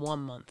minimum 1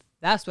 month.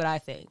 That's what I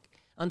think.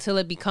 Until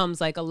it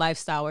becomes like a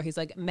lifestyle where he's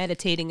like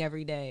meditating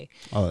every day.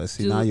 Oh,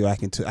 see, now you're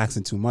asking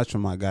too much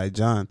from my guy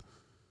John.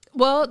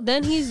 Well,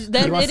 then he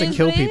wants to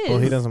kill people.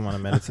 He doesn't want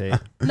to meditate.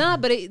 Nah,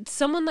 but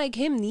someone like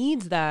him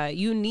needs that.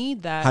 You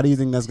need that. How do you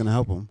think that's gonna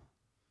help him?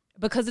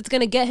 Because it's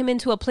gonna get him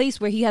into a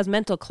place where he has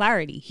mental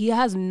clarity. He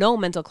has no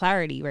mental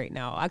clarity right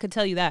now. I could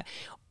tell you that.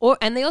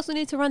 And they also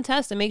need to run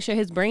tests and make sure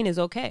his brain is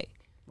okay.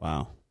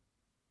 Wow.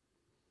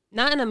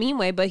 Not in a mean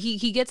way, but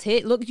he gets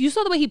hit. Look, you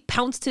saw the way he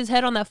pounced his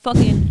head on that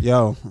fucking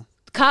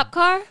cop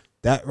car.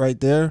 That right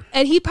there.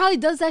 And he probably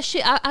does that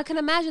shit. I can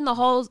imagine the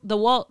holes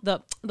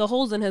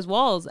in his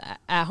walls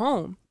at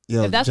home.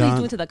 Yo, if that's what he's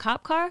doing to the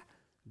cop car.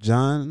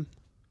 John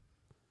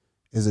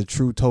is a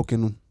true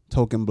token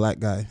black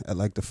guy at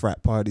like the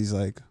frat parties.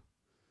 Like,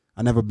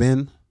 I never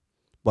been,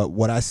 but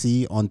what I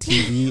see on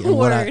TV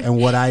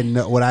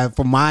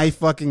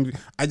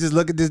I just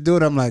look at this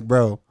dude. I'm like,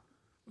 bro,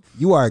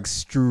 you are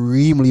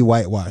extremely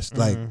whitewashed,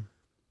 like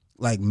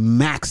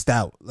maxed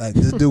out. Like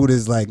this dude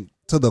is like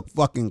to the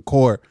fucking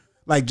core.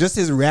 Like just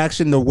his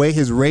reaction, the way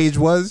his rage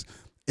was,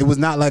 it was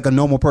not like a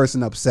normal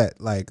person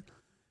upset. Like,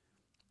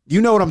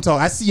 you know what I'm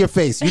talking. I see your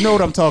face. You know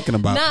what I'm talking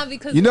about. Nah,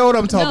 because you know what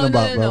I'm talking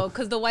about, bro.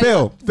 Because the white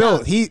Phil, you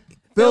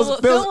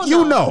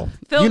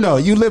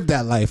lived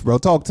that life, bro.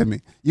 Talk to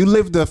me. You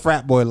lived the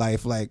frat boy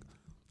life. Like,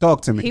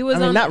 talk to me. He was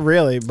not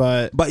really,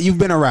 but you've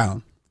been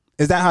around.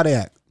 Is that how they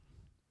act?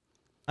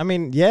 I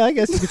mean, yeah, I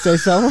guess you could say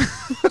so.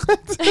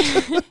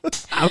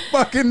 I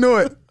fucking knew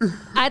it.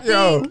 I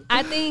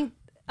think.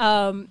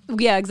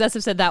 Yeah,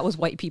 Excessive said that was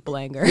white people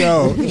anger.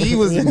 Yo, he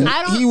was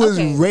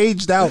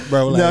raged out,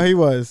 bro. Like, no, he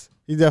was.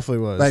 He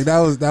definitely was. Like that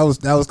was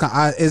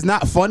kind of, it's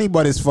not funny,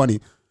 but it's funny.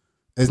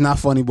 It's not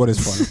funny, but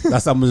it's funny.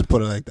 That's how I'm just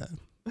put it like that.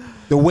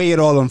 The way it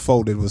all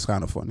unfolded was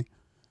kind of funny.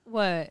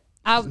 What?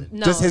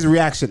 Just his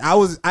reaction. I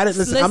didn't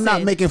listen. I'm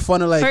not making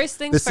fun of like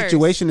the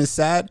situation is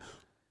sad,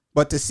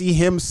 but to see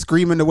him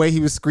screaming the way he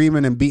was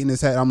screaming and beating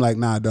his head, I'm like,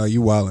 nah, dog,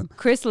 you wildin'.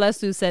 Chris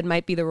Lesu said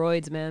might be the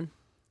roids, man.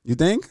 You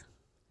think?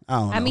 I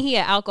don't know. I mean, he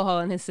had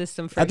alcohol in his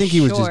system for sure. I think he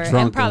was just drunk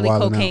and probably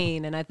and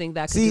cocaine, and I think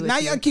that could see, do it now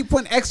too. y'all keep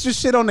putting extra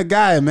shit on the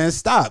guy, man.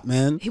 Stop,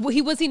 man.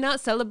 Was he not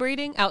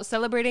celebrating,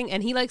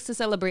 and he likes to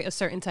celebrate a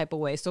certain type of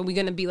way. So we're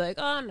gonna be like,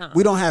 oh no.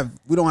 We don't have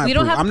proof.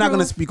 I'm not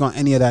gonna speak on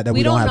any of that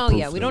we don't have know proof.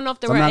 Yeah, we don't know if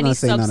there were any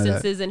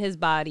substances in his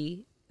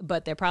body,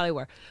 but there probably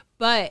were.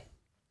 But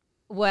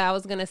what I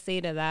was gonna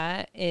say to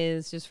that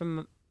is just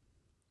from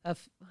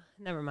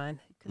never mind.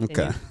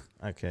 Continue.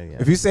 Okay, yeah.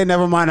 If you say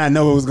never mind, I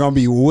know it was gonna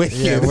be wicked.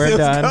 Yeah, we're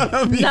done. It's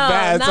gonna be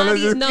bad. So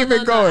let's just keep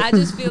it going. I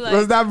just feel like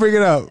let's not bring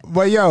it up.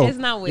 But yo, it's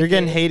not wicked. You're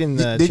getting hate in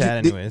the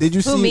chat anyways. Did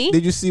you see?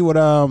 Did you see what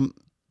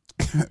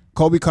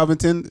Kobe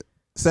Covington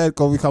said?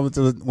 Kobe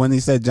Covington, when he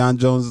said John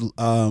Jones,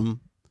 when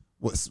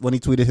he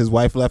tweeted his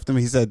wife left him,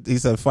 he said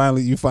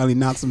finally you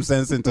knocked some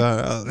sense into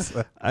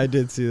her. I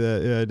did see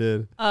that. Yeah, I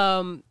did.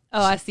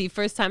 Oh, I see.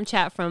 First time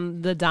chat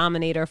from the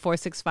Dominator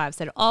 465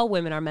 said all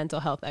women are mental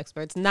health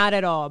experts. Not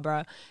at all,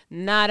 bruh.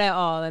 Not at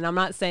all. And I'm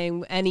not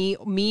saying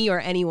me or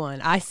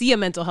anyone. I see a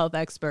mental health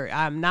expert.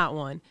 I'm not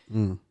one.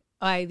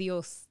 Ay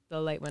Dios,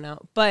 the light went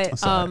out. But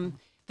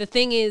the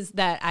thing is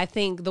that I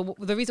think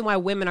the reason why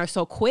women are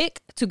so quick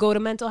to go to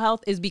mental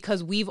health is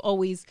because we've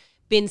always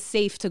been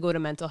safe to go to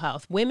mental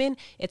health. Women,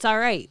 it's all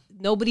right.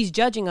 Nobody's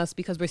judging us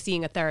because we're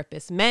seeing a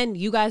therapist. Men,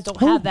 you guys don't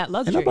have that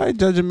luxury. Ain't nobody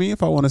judging me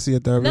if I want to see a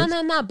therapist.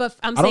 No. But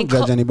I don't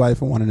judge anybody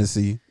for wanting to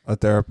see a a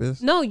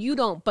therapist. No, you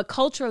don't. But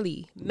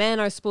culturally, men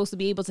are supposed to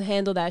be able to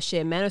handle that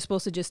shit. Men are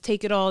supposed to just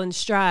take it all in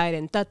stride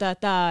and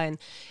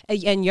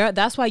and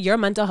that's why your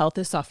mental health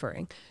is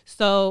suffering.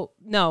 So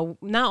no,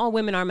 not all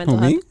women are mental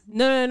health. Me?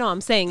 No.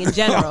 I'm saying in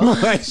general. Oh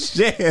my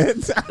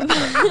shit.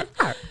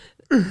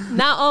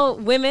 Not all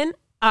women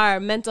are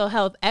mental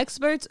health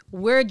experts.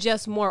 We're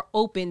just more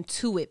open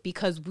to it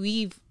because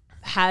we've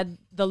had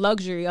the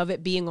luxury of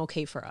it being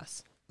okay for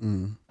us.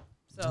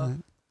 So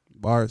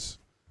Bars.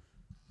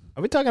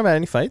 Are we talking about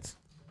any fights?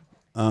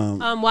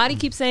 why do you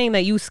keep saying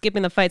that you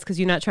skipping the fights because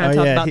you're not trying to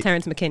talk about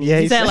Terrence McKinney? Yeah,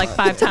 he said it like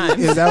 5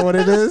 times. Is that what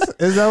it is?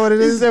 Is that what it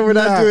is? He said we're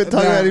not talking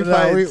about any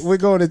fights. We're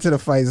going into the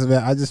fights,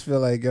 man. I just feel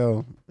like,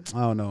 I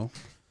don't know.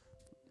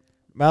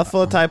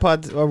 Mouthful of Tide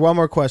Pods. Or one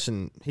more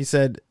question. He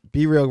said,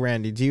 "Be real,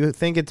 Randy. Do you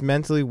think it's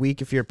mentally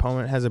weak if your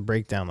opponent has a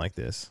breakdown like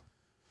this?"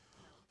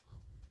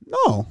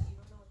 No,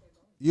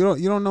 you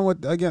don't know what.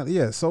 Again,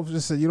 yeah. So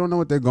just said you don't know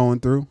what they're going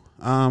through.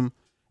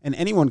 And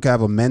anyone can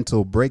have a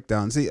mental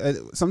breakdown. See,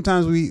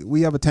 sometimes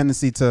we have a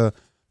tendency to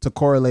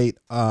correlate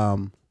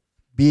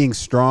being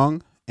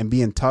strong and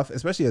being tough,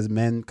 especially as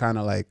men. Kind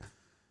of like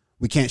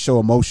we can't show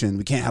emotion.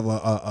 We can't have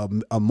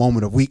a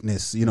moment of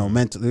weakness.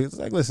 Mentally. It's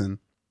like, listen,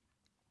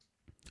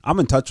 I'm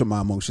in touch with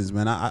my emotions,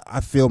 man. I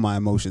feel my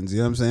emotions. You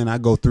know what I'm saying? I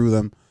go through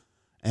them,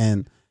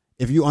 and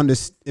if you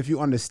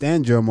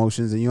understand your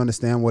emotions and you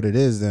understand what it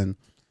is, then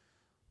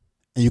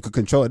and you can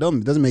control it.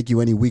 It doesn't make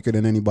you any weaker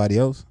than anybody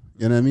else.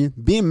 You know what I mean?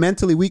 Being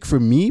mentally weak for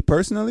me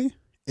personally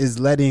is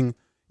letting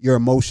your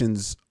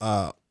emotions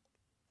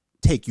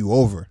take you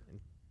over.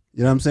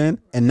 You know what I'm saying?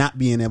 And not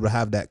being able to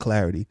have that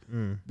clarity.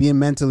 Being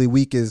mentally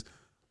weak is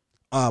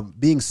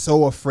being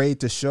so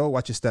afraid to show.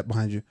 Watch your step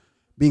behind you.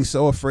 Being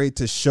so afraid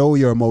to show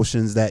your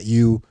emotions that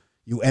you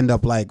end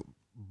up like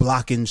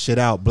blocking shit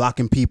out,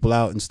 blocking people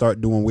out, and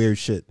start doing weird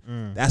shit.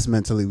 That's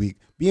mentally weak.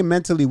 Being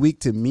mentally weak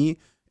to me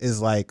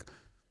is like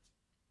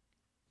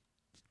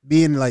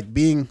being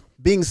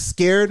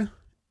scared.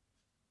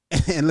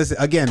 And listen,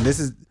 again, this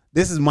is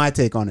my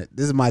take on it.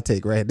 This is my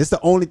take right here. This is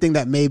the only thing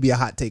that may be a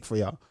hot take for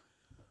y'all.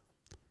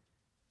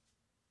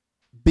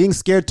 Being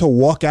scared to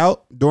walk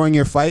out during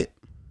your fight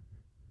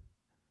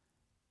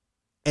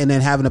and then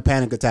having a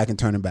panic attack and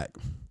turning back.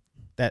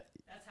 That's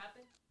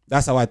happened?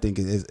 That's how I think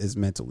it is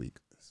mental weak.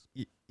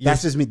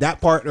 That's just me.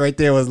 That part right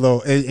there was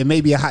low. It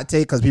may be a hot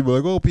take because people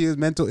are like, P is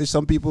mental.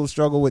 Some people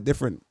struggle with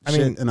different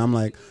shit. And I'm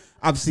like,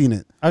 I've seen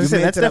it. I was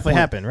saying that's definitely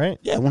happened, right?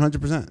 Yeah,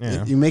 100%.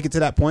 Yeah. You make it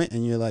to that point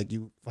and you're like,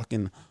 you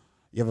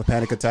have a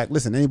panic attack.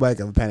 Listen, anybody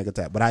can have a panic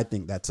attack, but I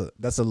think that's a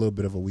little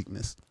bit of a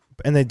weakness.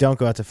 And they don't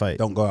go out to fight.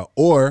 Don't go out.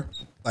 Or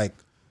like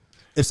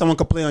if someone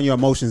can play on your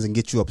emotions and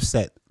get you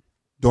upset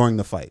during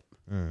the fight.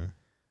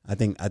 I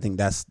think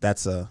that's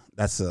a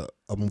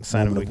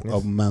sign of weakness.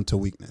 Of mental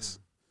weakness.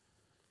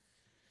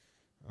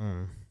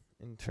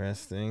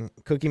 Interesting.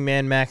 Cookie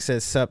Man Max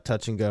says, "Sup,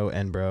 touch and go,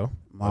 and bro."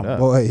 My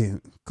boy,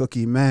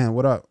 Cookie Man,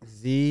 what up?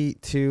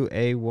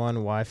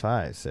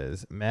 Z2A1Y5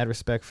 says, "Mad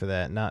respect for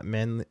that. Not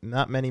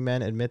many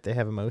men admit they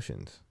have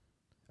emotions.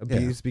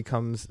 Abuse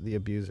becomes the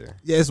abuser."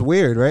 Yeah, it's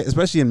weird, right?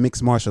 Especially in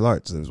mixed martial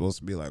arts, it's supposed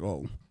to be like,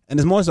 oh, and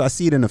it's more so. I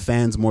see it in the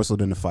fans more so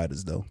than the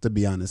fighters, though. To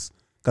be honest,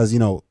 because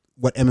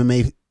what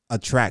MMA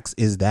attracts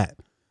is that.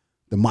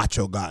 The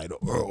macho guy,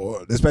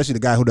 or especially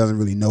the guy who doesn't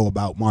really know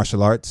about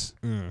martial arts.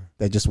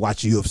 They just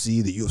watch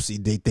UFC. The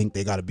UFC, they think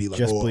they got to be like,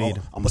 bleed.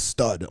 I'm a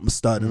stud.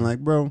 And like,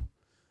 bro,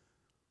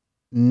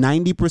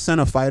 90%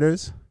 of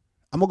fighters,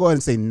 I'm going to go ahead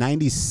and say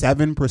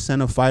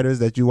 97% of fighters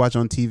that you watch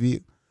on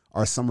TV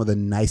are some of the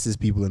nicest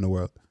people in the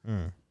world.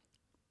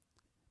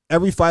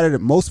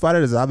 Most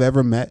fighters I've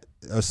ever met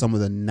are some of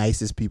the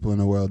nicest people in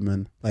the world,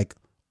 man. Like,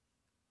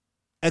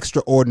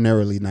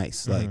 extraordinarily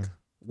nice. Like,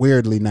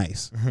 weirdly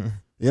nice.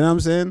 You know what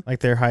I'm saying? Like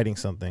they're hiding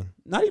something.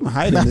 Not even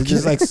hiding. It's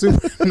just like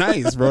super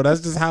nice, bro.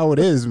 That's just how it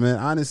is, man.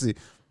 Honestly,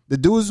 the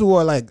dudes who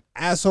are like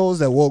assholes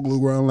that walk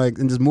around like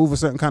and just move a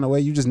certain kind of way,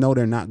 you just know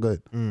they're not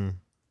good.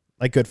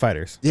 Like good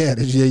fighters. Yeah,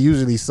 they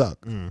usually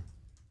suck.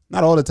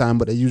 Not all the time,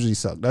 but they usually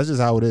suck. That's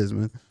just how it is,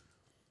 man.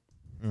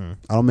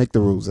 I don't make the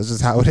rules. That's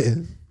just how it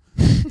is.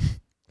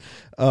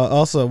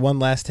 Also, one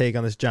last take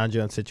on this John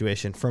Jones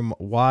situation from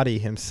Waddy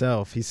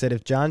himself. He said,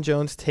 if John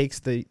Jones takes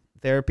the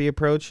therapy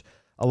approach,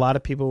 a lot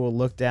of people will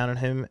look down on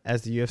him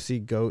as the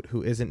UFC GOAT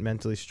who isn't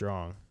mentally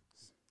strong.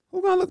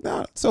 Who gonna look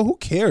down? So who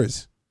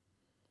cares?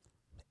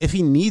 If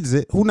he needs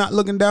it, who not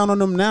looking down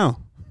on him now?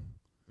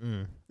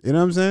 You know what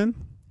I'm saying?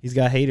 He's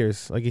got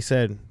haters, like he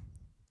said.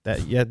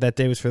 That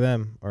day was for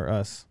them or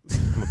us.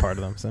 I'm a part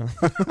of them, so.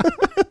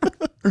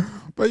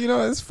 But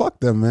it's fuck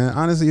them, man.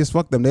 Honestly, it's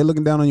fuck them. They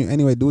looking down on you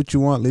anyway. Do what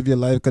you want. Live your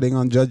life because they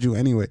gonna judge you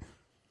anyway.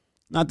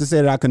 Not to say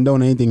that I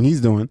condone anything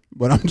he's doing,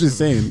 but I'm just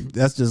saying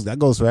that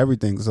goes for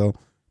everything. So.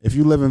 If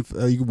you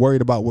you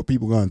worried about what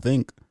people gonna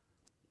think,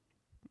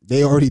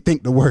 they already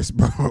think the worst,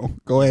 bro.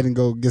 Go ahead and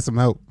go get some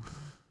help.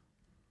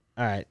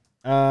 All right.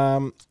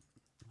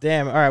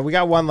 Damn. All right. We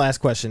got one last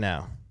question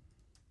now.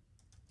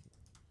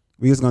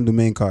 We just gonna do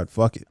main card.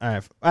 Fuck it. All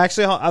right.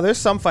 Actually, there's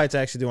some fights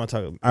I actually do want to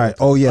talk about. All right.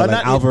 Oh yeah, like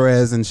not-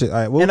 Alvarez and shit. All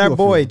right. We'll and do our a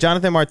boy few.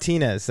 Jonathan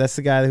Martinez. That's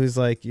the guy who's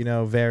like,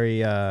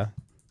 very to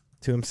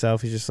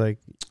himself. He's just like,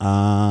 they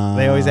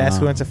always ask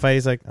who wants to fight.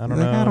 He's like, I don't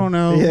know. I don't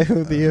know. Yeah,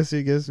 who the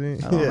UFC gives me.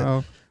 I don't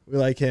know. We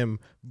like him.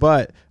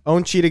 But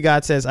Own Cheetah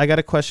God says, I got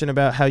a question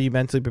about how you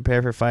mentally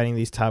prepare for fighting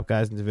these top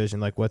guys in the division.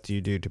 Like, what do you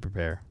do to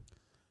prepare?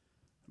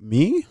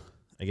 Me?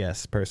 I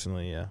guess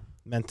personally, yeah.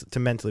 To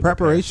mentally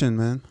Preparation,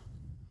 man.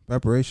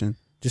 Preparation.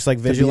 Just like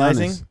To be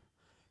visualizing. honest.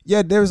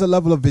 Yeah, there's a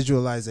level of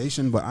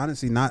visualization, but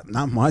honestly, not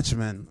much,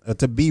 man.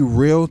 To be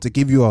real, to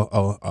give you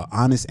a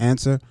honest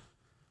answer,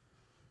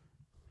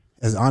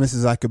 as honest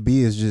as I could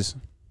be, is just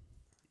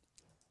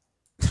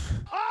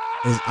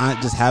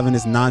just having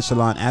this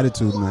nonchalant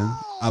attitude, man.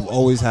 I've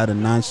always had a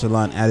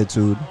nonchalant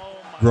attitude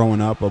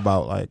growing up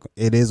about like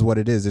it is what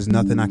it is. There's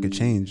nothing I could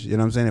change. You know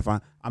what I'm saying? If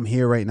I'm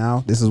here right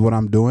now, this is what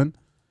I'm doing.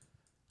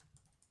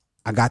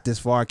 I got this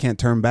far. I can't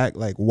turn back.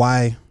 Like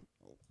why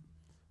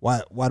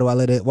do I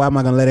let it? Why am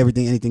I gonna let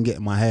anything get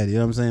in my head? You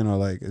know what I'm saying? Or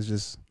like it's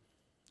just,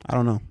 I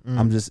don't know.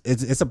 I'm just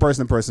it's a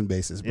person to person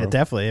basis, bro. Yeah,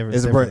 definitely.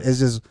 It's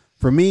just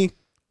for me.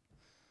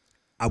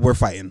 We're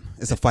fighting.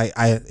 It's a fight.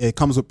 It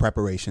comes with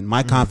preparation.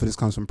 My confidence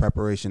comes from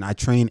preparation. I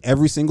train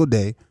every single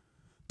day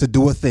to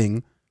do a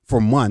thing for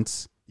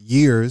months,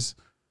 years.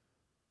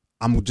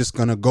 I'm just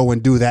gonna go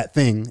and do that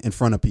thing in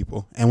front of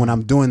people. And when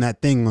I'm doing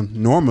that thing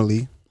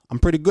normally, I'm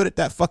pretty good at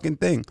that fucking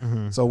thing.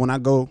 So when I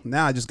go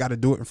now, I just got to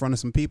do it in front of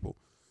some people.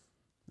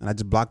 And I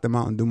just block them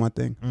out and do my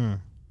thing.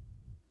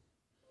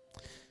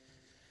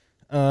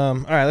 All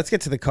right, let's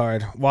get to the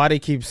card. Waddy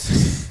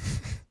keeps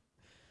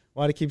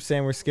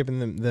saying we're skipping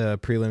the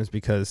prelims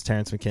because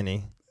Terrence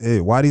McKinney. Hey,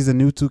 Waddy's a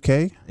new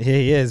 2K?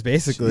 He is,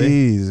 basically.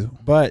 Jeez.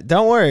 But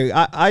don't worry.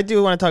 I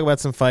do want to talk about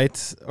some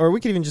fights, or we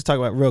could even just talk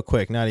about real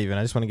quick. Not even.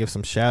 I just want to give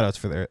some shout outs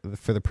for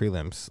the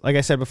prelims. Like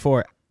I said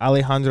before,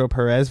 Alejandro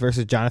Perez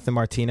versus Jonathan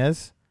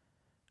Martinez.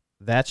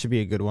 That should be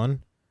a good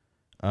one.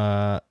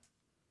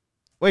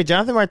 Wait,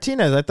 Jonathan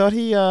Martinez. I thought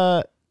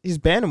he's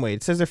bantamweight.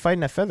 It says they're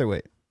fighting at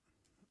featherweight.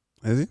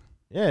 Is he?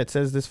 Yeah, it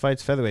says this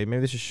fight's featherweight.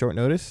 Maybe this is short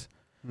notice.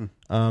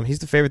 He's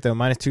the favorite though,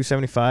 minus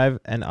 275,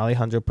 and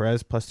Alejandro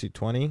Perez plus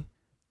 220.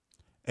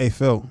 Hey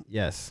Phil.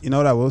 Yes. You know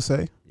what I will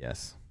say?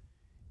 Yes.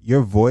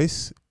 Your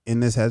voice in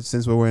this head,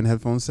 since we're wearing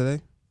headphones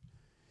today,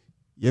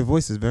 your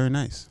voice is very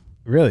nice.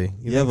 Really?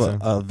 You have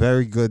a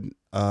very good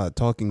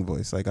talking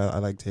voice. Like I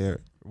like to hear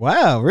it.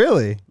 Wow,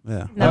 really?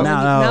 Yeah.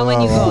 Now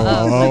when you go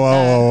up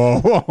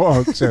like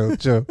whoa,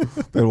 chill.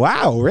 But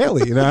wow,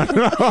 really? You know?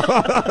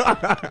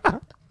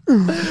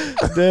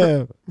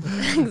 Damn.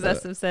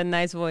 Excessive said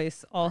nice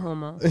voice, all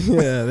homo.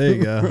 Yeah, there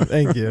you go.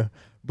 Thank you.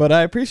 But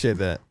I appreciate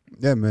that.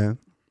 Yeah, man.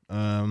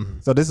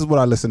 So this is what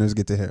our listeners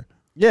get to hear.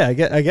 Yeah,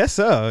 I guess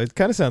so. It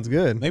kind of sounds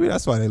good. Maybe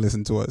that's why they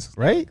listen to us.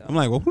 Right? I'm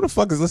like, well, who the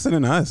fuck is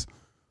listening to us?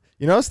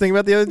 You know, I was thinking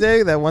about the other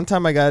day that one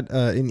time I got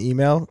an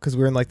email because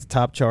we were in like the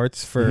top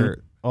charts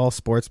for all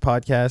sports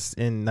podcasts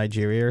in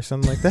Nigeria or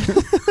something like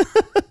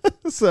that.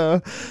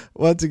 So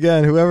once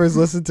again, whoever's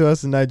listened to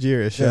us in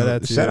Nigeria, shout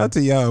out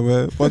to y'all,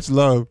 man. Much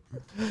love.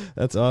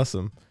 That's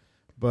awesome.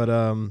 But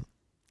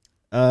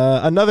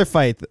another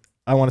fight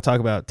I want to talk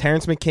about: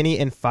 Terrence McKinney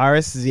and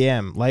Faris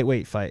Ziem,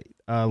 lightweight fight,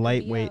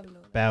 lightweight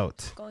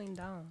bout. Going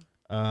down.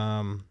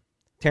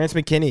 Terrence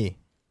McKinney,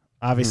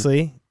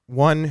 obviously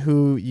one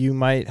who you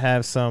might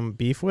have some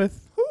beef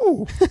with.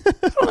 Who?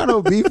 I don't got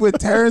no beef with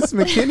Terrence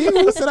McKinney.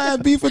 Who said I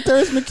had beef with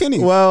Terrence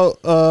McKinney? Well,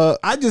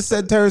 I just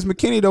said Terrence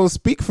McKinney don't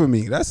speak for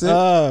me. That's it.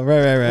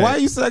 Right. Why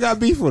you said I got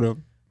beef with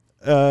him?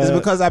 Is it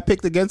because I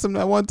picked against him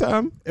that one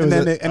time? And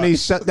then they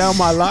shut down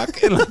my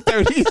lock in like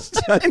 30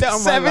 shut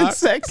down my lock. 7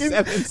 seconds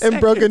seconds. and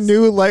broke a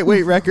new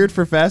lightweight record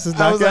for fastest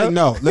knockout? I was like,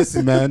 no,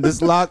 listen, man,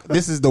 this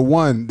is the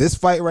one. This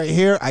fight right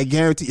here, I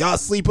guarantee y'all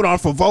sleeping on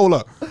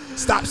Favola.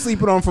 Stop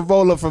sleeping on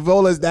Favola.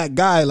 Favola's that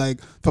guy.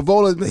 Like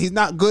Favola, he's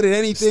not good at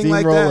anything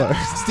like that.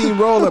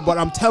 Steamroller. But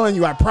I'm telling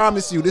you, I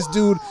promise you, this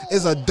dude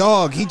is a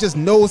dog. He just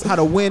knows how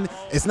to win.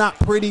 It's not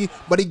pretty,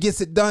 but he gets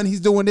it done.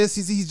 He's doing this.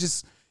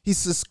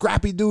 He's a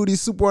scrappy dude.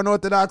 He's super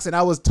unorthodox. And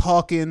I was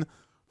talking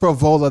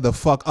Favola the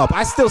fuck up.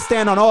 I still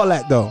stand on all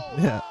that, though.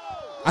 Yeah.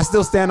 I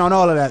still stand on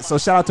all of that. So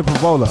shout out to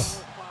Favola.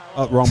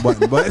 Wrong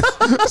button. But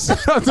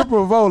shout out to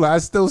Favola. I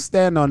still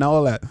stand on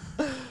all that.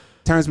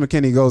 Terrence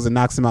McKinney goes and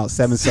knocks him out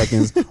 7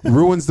 seconds.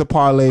 Ruins the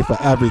parlay for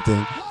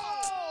everything.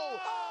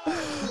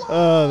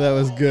 Oh, that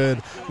was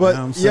good.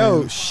 But,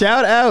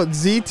 shout out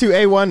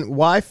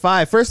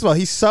Z2A1Y5. First of all,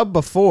 he subbed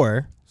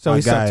before. So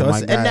he subbed to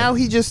us. And now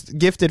he just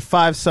gifted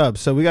 5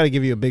 subs. So we got to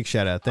give you a big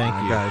shout out. Thank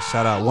you. Guys,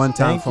 shout out one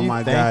time for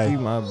my guy. Thank you,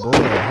 my boy.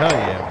 Hell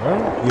yeah,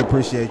 bro. We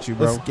appreciate you,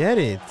 bro. Let's get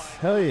it.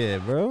 Hell yeah,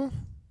 bro.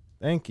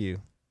 Thank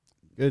you.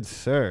 Good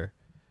sir.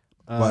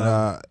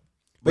 But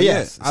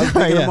yes, I was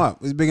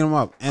bigging him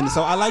up. And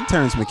so I like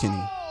Terrence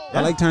McKinney.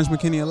 I like Terrence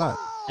McKinney a lot.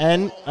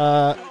 And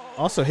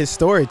Also, his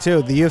story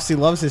too. The UFC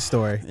loves his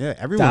story. Yeah,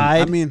 everyone.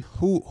 Died. I mean,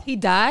 who? He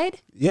died?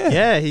 Yeah,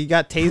 Yeah, he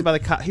got tased by the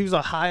cop. He was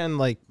high on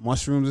like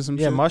mushrooms or some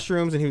shit.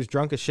 mushrooms, and he was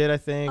drunk as shit. I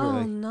think. Oh, or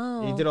like,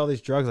 no. He did all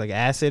these drugs like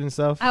acid and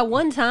stuff. At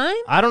one time?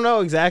 I don't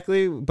know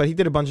exactly, but he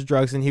did a bunch of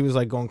drugs, and he was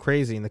like going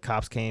crazy, and the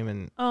cops came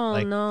and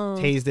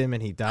tased him,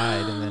 and he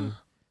died, and then.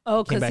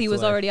 Oh, came because back he to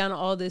was life. already on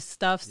all this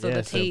stuff, so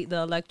Yeah,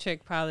 the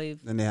electric probably.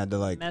 Then they had to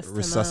like messed him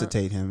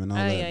resuscitate him and all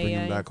that, bring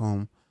him back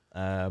home.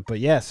 But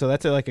yeah, so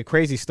that's like a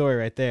crazy story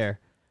right there.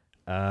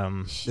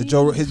 He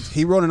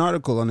wrote an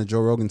article on the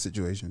Joe Rogan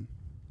situation.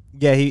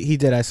 Yeah, he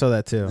did. I saw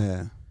that too.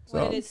 Yeah.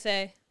 What did it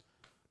say?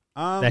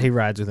 That he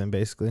rides with him,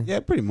 basically. Yeah,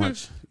 pretty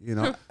much. You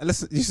know,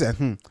 listen. You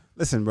said,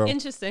 listen, bro.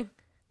 Interesting.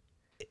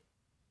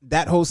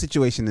 That whole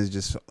situation is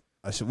just.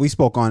 We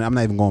spoke on it. I'm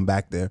not even going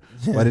back there,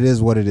 but it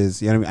is what it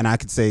is. You know what I mean? And I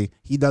could say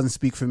he doesn't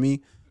speak for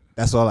me.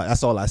 That's all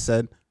I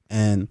said.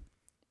 And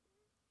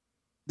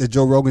the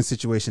Joe Rogan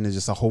situation is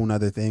just a whole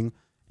nother thing.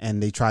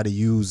 And they try to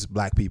use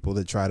black people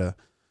to try to,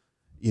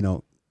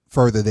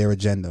 further their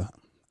agenda.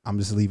 I'm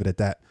just leave it at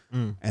that.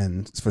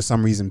 And for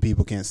some reason,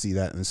 people can't see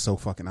that, and it's so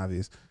fucking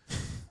obvious.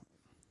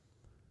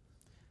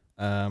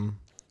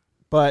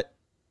 But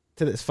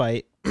to this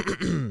fight,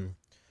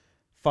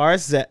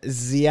 Fares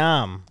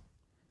Ziam.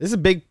 This is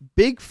a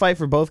big fight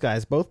for both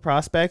guys, both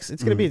prospects.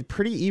 It's going to be a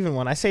pretty even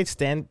one. I say it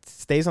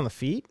stays on the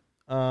feet.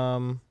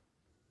 But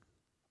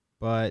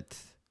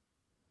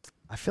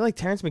I feel like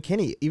Terrence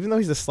McKinney, even though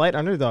he's a slight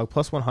underdog,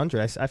 plus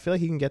 100, I feel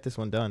like he can get this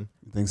one done.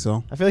 You think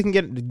so? I feel like he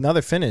can get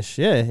another finish.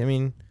 Yeah, I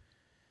mean,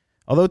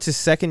 although it's his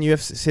second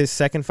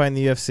fight in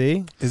the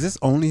UFC. Is this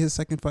only his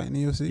second fight in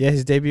the UFC? Yeah,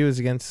 his debut was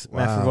against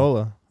Matt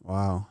Favola.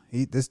 Wow.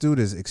 This dude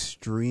is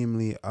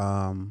extremely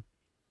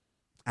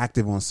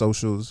active on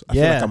socials. I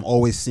feel like I'm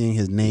always seeing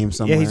his name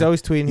somewhere. Yeah, he's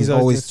always tweeting. He's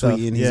always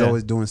tweeting. He's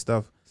always doing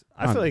stuff.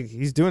 I feel like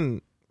he's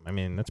doing. I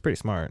mean, that's pretty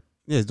smart.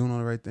 Yeah, he's doing all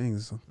the right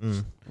things. So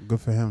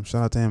good for him.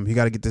 Shout out to him. He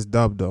got to get this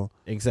dub though.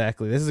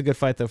 Exactly. This is a good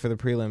fight though for the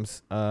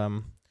prelims.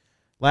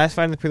 Last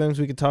fight in the prelims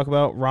we could talk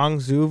about: Rong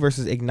Zhu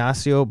versus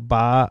Ignacio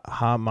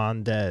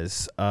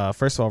Bahamondes.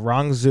 First of all,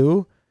 Rong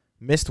Zhu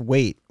missed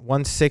weight,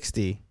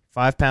 160,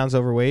 5 pounds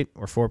overweight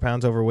or 4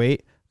 pounds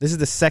overweight. This is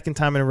the second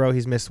time in a row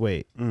he's missed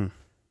weight.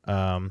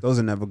 Those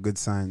are never good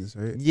signs,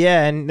 right?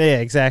 Yeah,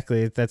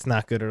 exactly. That's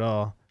not good at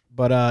all.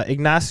 But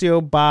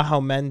Ignacio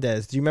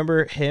Bahamondes, do you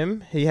remember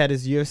him? He had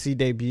his UFC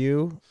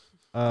debut.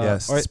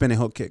 Yes, spinning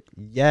hook kick.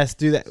 Yes,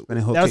 dude. That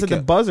Spinning hook was kick at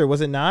the buzzer,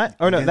 was it not?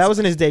 Oh, no, that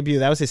wasn't his debut.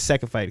 That was his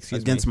second fight, excuse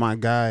me. Against my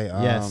guy.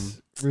 Yes,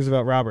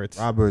 Roosevelt Roberts.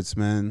 Roberts,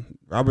 man.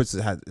 Roberts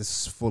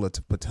is full of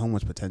so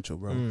much potential,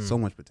 bro. So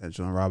much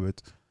potential in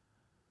Roberts.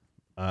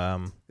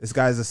 This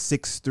guy's a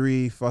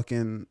 6'3",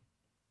 fucking...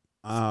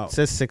 It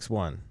says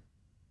 6'1".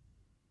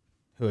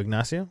 Who,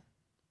 Ignacio?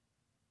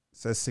 It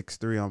says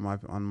 6'3"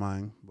 on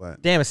mine,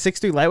 but damn, a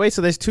 6'3" lightweight.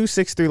 So there's two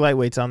 6'3"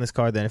 lightweights on this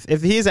card. Then,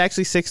 if he is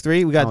actually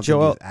 6'3", we got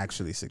Joel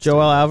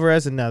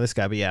Alvarez, and now this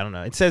guy. But yeah, I don't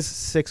know. It says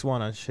 6'1"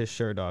 on his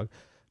shirt, dog.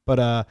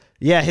 But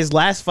yeah, his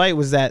last fight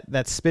was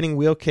that spinning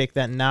wheel kick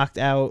that knocked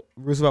out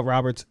Roosevelt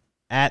Roberts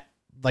at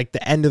like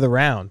the end of the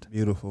round.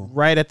 Beautiful,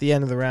 right at the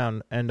end of the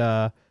round, and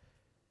that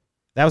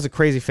was a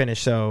crazy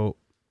finish. So,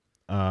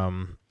 I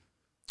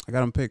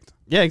got him picked.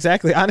 Yeah,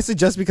 exactly. Honestly,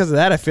 just because of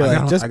that, I feel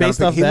like just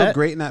based off that, he looked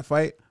great in that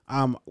fight.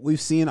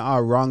 We've seen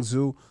Rong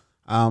Zhu.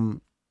 I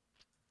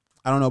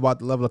don't know about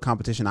the level of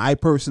competition. I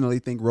personally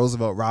think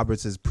Roosevelt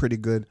Roberts is pretty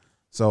good,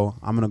 so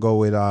I'm gonna go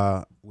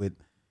with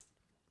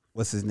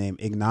what's his name,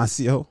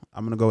 Ignacio.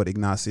 I'm gonna go with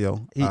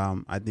Ignacio.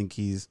 I think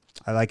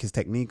I like his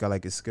technique. I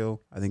like his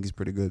skill. I think he's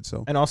pretty good.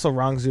 So, and also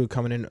Rong Zhu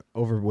coming in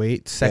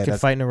overweight, second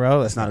fight in a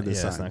row. That's not a good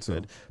sign. That's not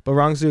good. But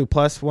Rong Zhu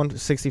plus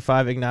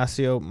 165,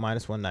 Ignacio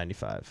minus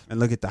 195. And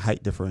look at the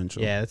height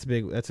differential. Yeah, that's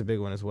big. That's a big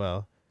one as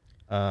well.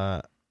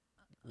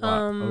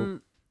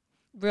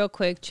 Real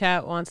quick,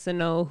 chat wants to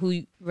know who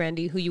you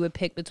would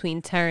pick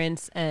between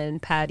Terrence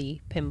and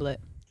Patty Pimblett.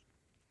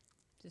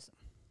 Just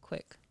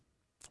quick.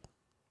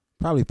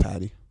 Probably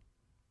Patty.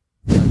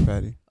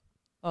 Patty.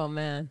 Oh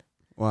man.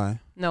 Why?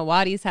 No,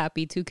 Waddy's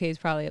happy. 2K's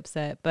probably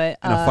upset. But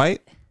in a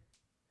fight?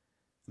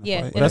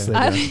 Yeah.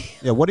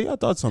 Yeah. What are your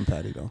thoughts on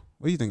Patty though?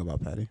 What do you think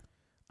about Patty?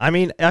 I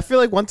mean, I feel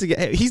like once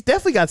again, he's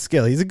definitely got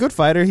skill. He's a good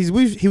fighter. He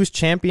was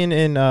champion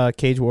in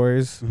Cage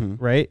Warriors,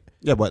 right?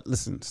 Yeah, but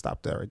listen,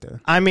 stop that right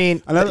there. I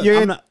mean,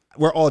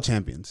 we're all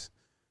champions.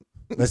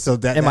 So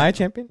am I a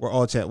champion? We're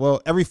all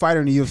Well, every fighter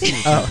in the UFC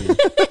is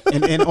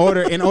champion. in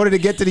order to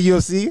get to the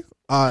UFC,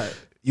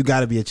 you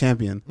got to be a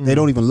champion. They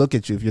don't even look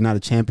at you if you're not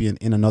a champion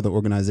in another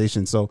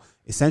organization. So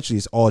essentially,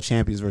 it's all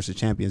champions versus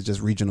champions,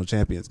 just regional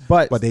champions.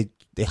 But they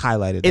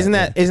highlighted.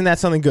 Isn't that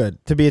something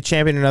good to be a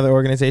champion in another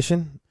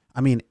organization?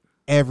 I mean,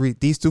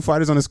 these two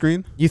fighters on the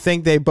screen. You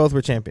think they both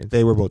were champions?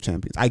 They were both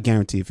champions. I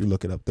guarantee. If you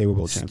look it up, they were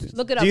both champions.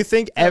 Look it up. Do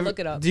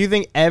you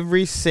think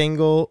every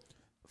single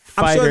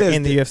fighter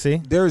in the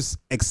UFC? There's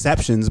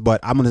exceptions, but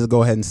I'm going to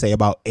go ahead and say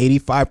about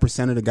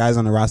 85% of the guys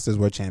on the rosters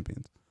were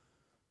champions.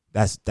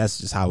 That's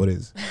just how it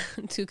is.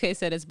 2K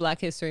said it's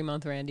Black History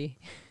Month, Randy.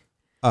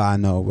 I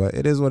know, but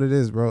it is what it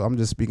is, bro. I'm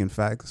just speaking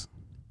facts.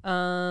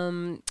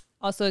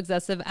 Also,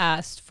 Excessive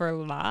asked for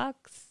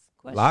locks.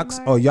 Locks?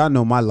 Oh, y'all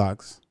know my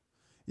locks.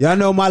 Y'all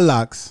know my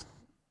locks.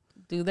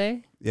 Do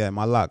they? Yeah,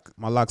 my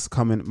locks are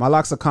coming. My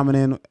locks are coming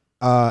in.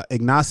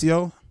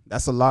 Ignacio,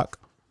 that's a lock.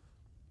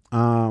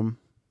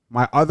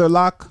 My other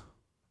lock.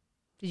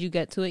 Did you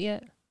get to it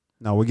yet?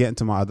 No, we're getting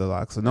to my other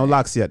lock. So no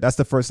locks yet. That's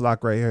the first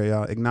lock right here,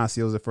 y'all.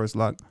 Ignacio's the first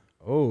lock.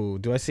 Oh,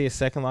 do I see a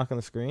second lock on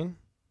the screen?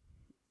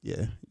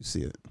 Yeah, you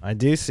see it. I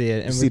do see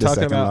it. And see we're the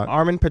talking second about lock.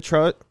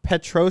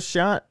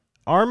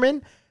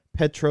 Armin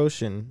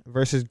Petrosyan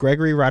versus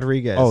Gregory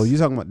Rodriguez. Oh, you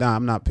talking about? Nah,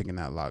 I'm not picking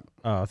that lock.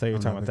 Oh, I thought you were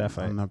talking about that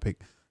fight. I'm not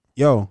picking.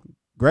 Yo,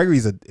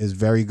 Gregory's is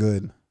very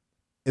good.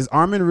 Is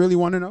Armin really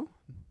 1-0?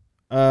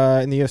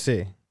 In the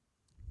UFC.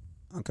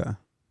 Okay.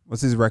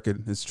 What's his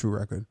record? His true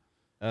record?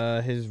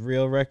 His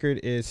real record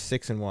is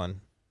 6-1.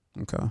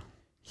 Okay.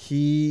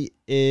 He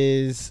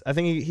is. I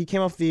think he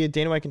came off the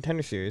Dana White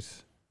Contender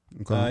Series.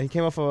 Okay. He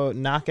came off a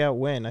knockout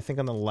win. I think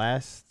on the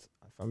last,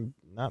 if I'm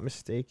not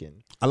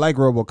mistaken. I like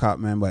RoboCop,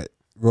 man, but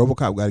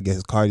RoboCop got to get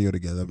his cardio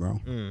together,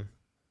 bro.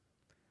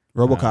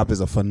 RoboCop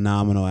is a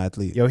phenomenal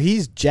athlete. Yo,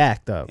 he's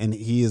jacked up, and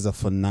he is a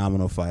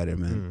phenomenal fighter,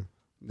 man.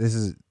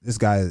 This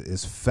guy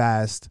is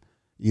fast.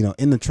 You know,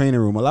 in the training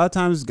room, a lot of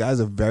times guys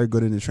are very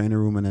good in the training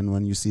room, and then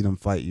when you see them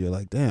fight, you're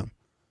like, damn,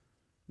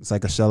 it's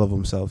like a shell of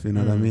himself. You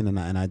know what I mean?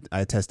 And I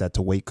attest that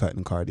to weight cut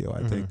and cardio.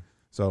 I think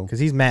so because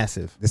he's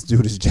massive. This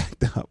dude is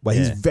jacked up, but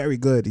he's very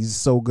good. He's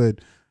so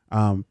good.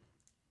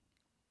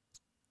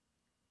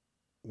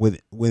 With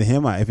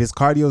him, if his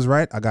cardio's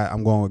right,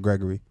 I'm going with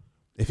Gregory.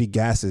 If he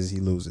gasses, he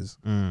loses.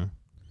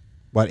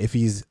 But if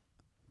he's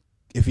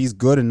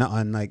good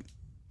and like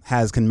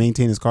can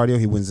maintain his cardio,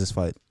 he wins this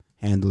fight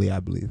handily, I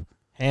believe.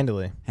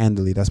 Handily,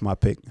 that's my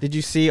pick. Did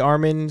you see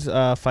Armin's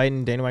fight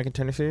in Dana White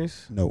Contender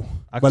Series? No.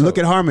 But look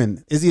at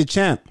Harmon. Is he a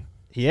champ?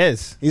 He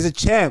is. He's a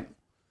champ.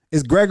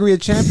 Is Gregory a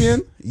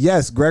champion?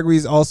 Yes,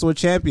 Gregory's also a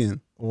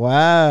champion.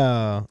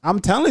 Wow. I'm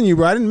telling you,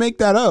 bro. I didn't make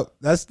that up.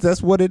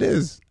 That's what it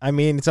is. I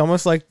mean, it's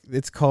almost like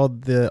it's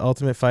called the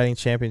Ultimate Fighting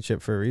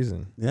Championship for a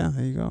reason. Yeah,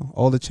 there you go.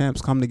 All the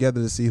champs come together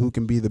to see who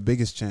can be the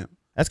biggest champ.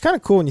 That's kind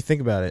of cool when you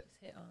think about it.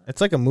 It's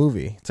like a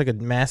movie. It's like a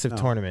massive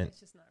tournament.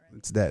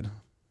 It's dead.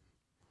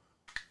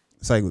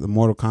 It's like the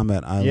Mortal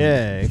Kombat Island.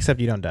 Yeah, except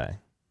you don't die.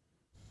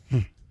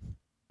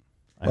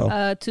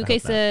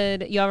 2K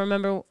said, y'all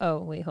remember?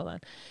 Oh, wait, hold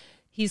on.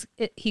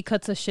 He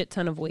cuts a shit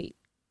ton of weight.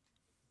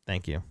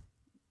 Thank you.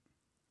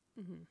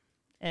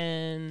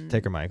 And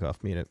take her mic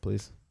off. Mute it,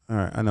 please. All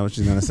right, I know what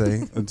she's gonna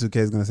say. 2K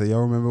is gonna say,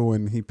 y'all remember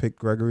when he picked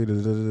Gregory?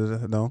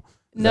 No.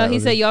 No, he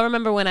said, y'all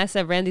remember when I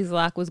said Randy's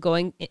lock was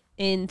going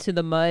into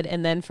the mud,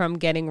 and then from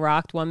getting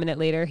rocked 1 minute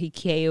later, he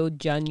KO'd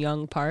Jun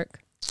Young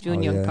Park.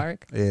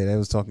 Park. Yeah, they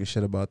was talking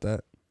shit about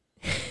that.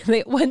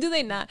 When do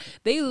they not?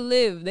 They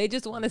live. They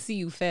just want to see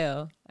you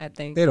fail, I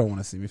think. They don't want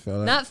to see me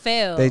fail. Not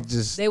fail. They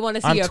want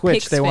to see on your Twitch,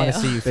 picks they want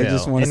fail. to see you fail. They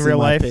just want to see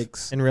my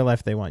picks. In real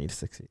life, they want you to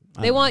succeed.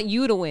 They want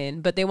you to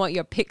win, but they want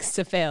your picks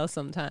to fail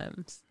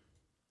sometimes.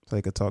 So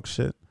they could talk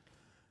shit.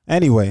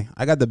 Anyway,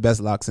 I got the best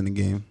locks in the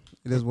game.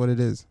 It is what it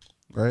is,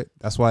 right?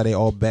 That's why they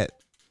all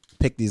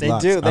pick these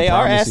locks. They do. They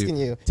are asking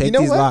you. Take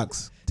these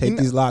locks. Take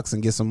these locks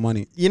and get some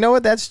money. You know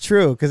what? That's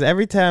true. Because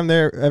every time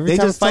a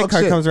fight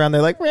card comes around,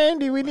 they're like,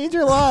 Randy, we need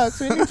your locks.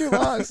 We need your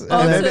locks.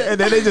 and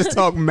then they just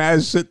talk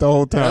mad shit the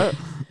whole time.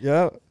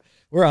 Yep.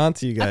 We're on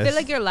to you guys. I feel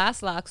like your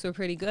last locks were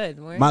pretty good.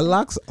 My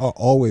locks are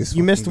always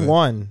You missed good.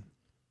 one.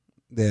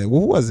 Yeah,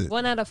 what was it?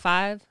 1 out of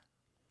 5.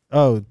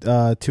 Oh,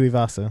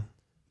 Tuivasa.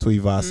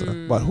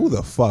 But who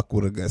the fuck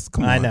would have guessed?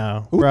 Come on. I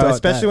know. Who bro, thought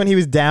especially that? when he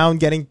was down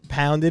getting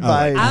pounded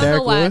by I don't Derek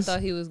know why Lewis. I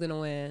thought he was going to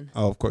win.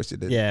 Oh, of course you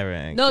did. Yeah,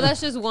 right. No,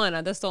 that's just one.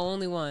 That's the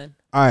only one.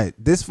 All right,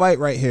 this fight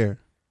right here,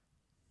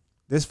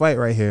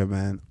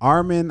 man.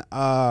 Armin,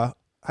 how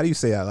do you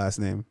say that last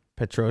name?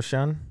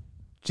 Petrosyan.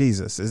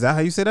 Jesus, is that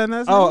how you say that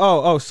last name?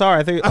 Oh,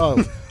 sorry. I think.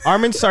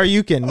 Armin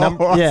Saryukin. I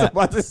was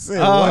about to say.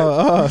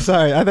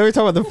 Sorry. I thought we were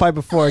talking about the fight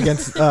before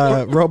against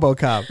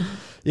RoboCop.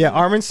 Yeah,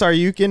 Armin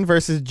Saryukin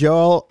versus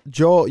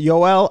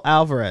Yoel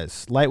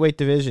Alvarez, lightweight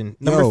division,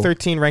 number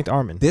 13 ranked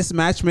Armin. This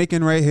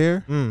matchmaking right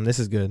here, this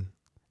is good.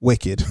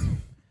 wicked.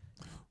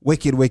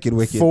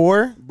 Wicked.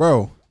 4,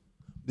 Bro,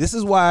 this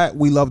is why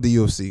we love the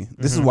UFC.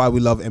 This is why we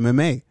love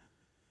MMA.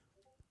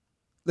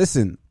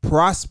 Listen,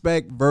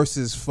 prospect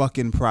versus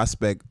fucking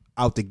prospect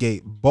out the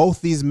gate.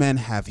 Both these men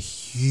have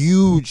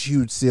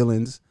huge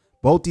ceilings.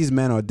 Both these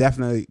men are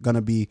definitely going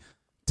to be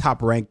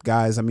top ranked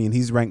guys. I mean,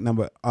 he's ranked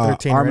number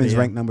 13. Armin's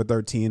ranked number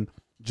 13.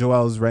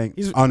 Joel's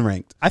he's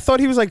unranked. I thought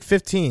he was like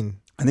 15.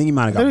 I think he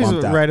might have got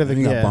bumped out. Right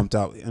He got bumped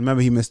out. I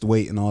remember he missed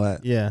weight and all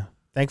that. Yeah.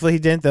 Thankfully he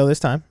didn't though this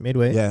time. Made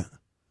weight. Yeah.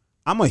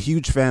 I'm a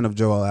huge fan of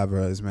Joel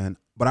Alvarez, man.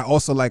 But I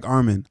also like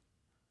Armin.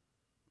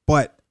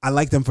 But I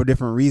like them for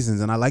different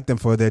reasons, and I like them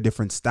for their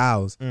different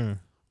styles.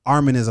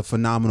 Armin is a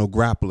phenomenal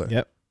grappler.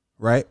 Yep.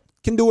 Right?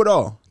 Can do it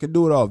all.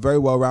 Very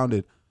well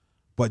rounded.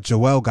 But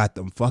Joel got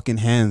them fucking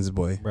hands,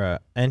 boy. Bruh.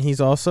 And he's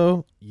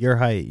also your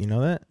height. You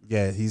know that?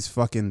 Yeah, he's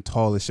fucking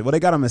tall as shit. Well, they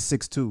got him at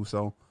 6'2",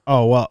 so.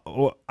 Oh,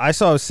 well I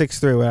saw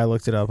 6'3" when I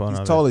looked it up on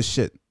He's tall as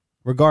shit.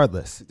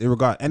 regardless.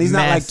 And he's not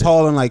like Massive.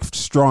 tall and like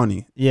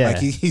scrawny. Yeah. Like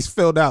he's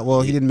filled out.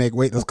 Well, he didn't make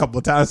weight those couple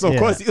of times, so of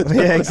course he was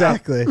yeah,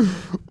 exactly.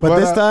 But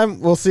this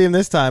time, we'll see him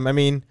this time. I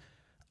mean,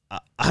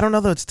 I don't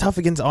know though. It's tough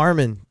against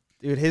Armin.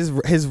 Dude, his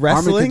wrestling.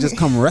 Armin could just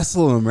come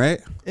wrestle him,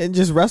 right? And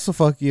just wrestle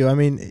fuck you. I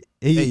mean,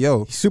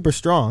 he's super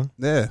strong.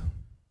 Yeah.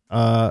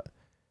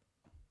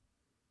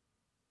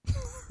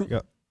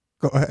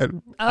 Go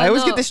ahead. I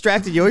always get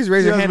distracted. You always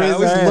raise your hand. I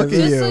always look at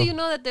you. Just so you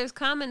know that there's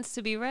comments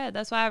to be read.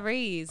 That's why I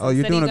raised. Oh,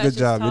 you're doing a good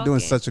job. You're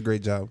doing such a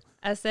great job.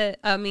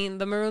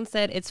 The Maroon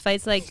said it's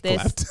fights like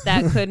this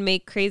that could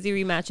make crazy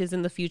rematches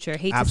in the future.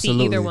 Hate to see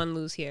either one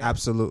lose here.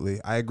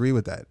 Absolutely. I agree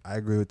with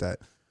that.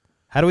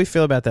 How do we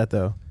feel about that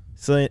though?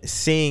 So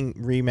seeing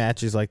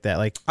rematches like that,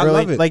 like I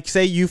love it. Like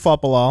say you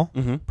fought Bilal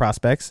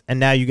prospects, and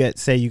now you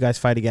you guys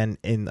fight again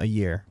in a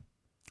year.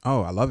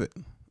 Oh, I love it.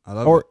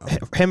 Or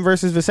him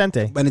versus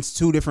Vicente. But it's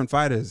two different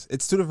fighters.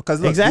 It's two different because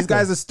look, these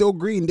guys are still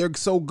green. They're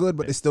so good,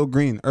 but they're still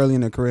green early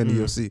in their career in the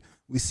UFC.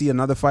 We see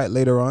another fight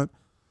later on.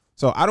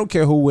 So I don't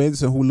care who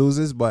wins and who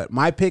loses, but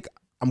my pick,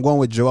 I'm going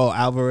with Joel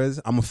Alvarez.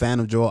 I'm a fan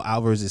of Joel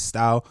Alvarez's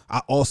style. I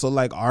also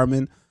like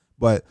Armin,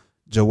 but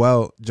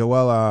Joel,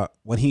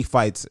 when he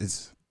fights,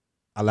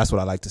 that's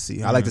what I like to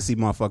see. I like to see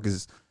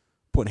motherfuckers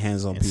putting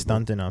hands on people.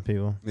 Stunting on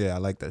people. Yeah, I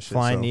like that shit.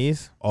 Flying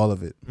knees. All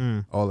of it.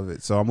 All of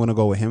it. So I'm going to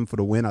go with him for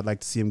the win. I'd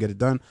like to see him get it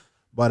done.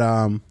 But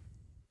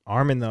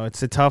Armin, though,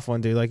 it's a tough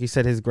one, dude. Like you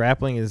said, his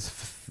grappling is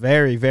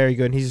very, very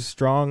good. And he's a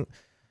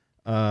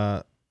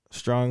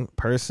strong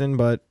person,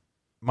 but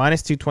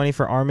minus 220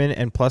 for Armin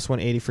and plus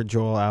 180 for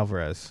Joel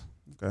Alvarez.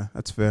 Okay,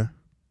 that's fair.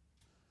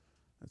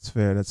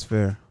 That's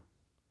fair.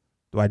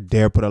 Do I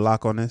dare put a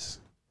lock on this?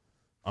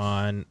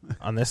 On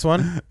this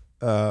one?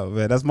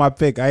 Man, that's my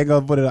pick. I ain't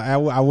gonna put it. I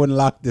wouldn't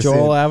lock this.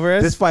 Joel in.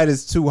 This This fight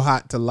is too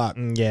hot to lock.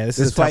 Yeah,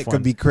 this fight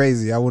could be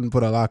crazy. I wouldn't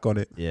put a lock on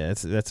it. Yeah,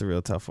 that's a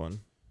real tough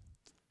one.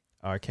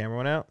 Our camera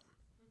went out.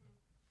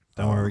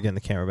 Don't worry, we're getting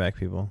the camera back,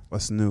 people.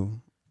 What's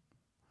new?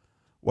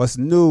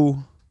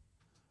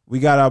 We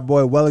got our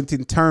boy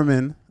Wellington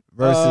Turman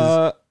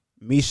versus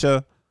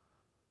Misha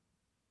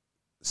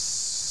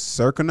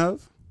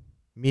Serkinov.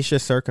 Misha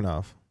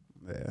Serkinov.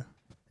 Yeah.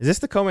 Is this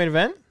the co-main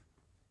event?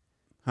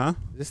 Huh?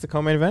 Is this the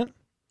co-main event?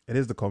 It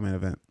is the co-main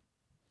event.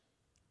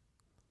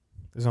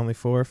 There's only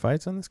 4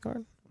 fights on this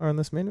card or on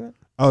this main event.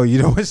 Oh,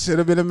 you know what should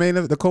have been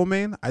the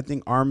co-main? I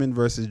think Armin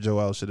versus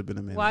Joel should have been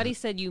the main. Wadi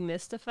said you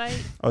missed a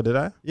fight. Oh, did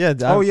I? Yeah.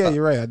 Yeah,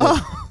 you're right. I did.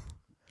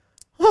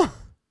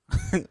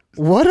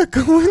 What a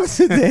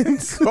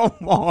coincidence!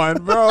 Come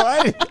on, bro.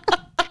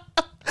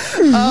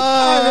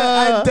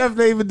 I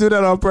definitely even do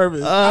that on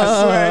purpose.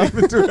 I swear I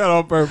even do that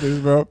on purpose,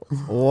 bro.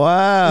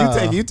 Wow.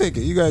 You take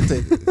it. You gotta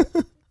take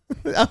it.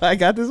 I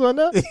got this one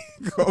now.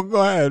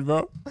 Go ahead,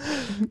 bro.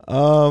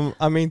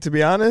 I mean, to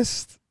be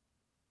honest,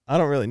 I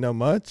don't really know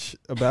much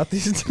about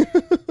these two.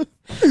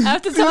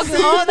 After talking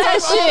all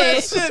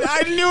that shit.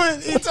 I knew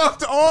it. He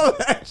talked all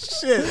that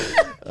shit.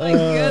 Like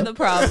you're the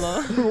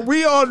problem.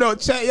 We all know,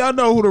 chat. Y'all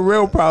know who the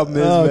real problem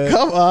is, man.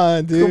 Come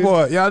on, dude. Come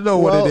on. Y'all know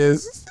what it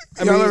is.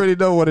 Y'all already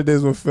know what it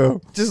is with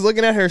Phil. Just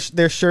looking at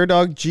their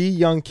Sherdog Ji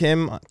Young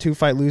Kim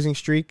 2-fight losing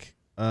streak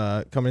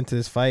coming into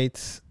this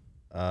fight.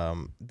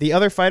 The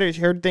other fighter,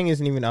 her thing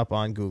isn't even up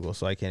on Google,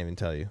 so I can't even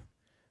tell you.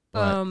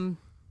 But,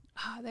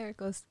 there it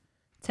goes.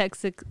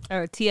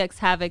 TX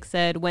Havoc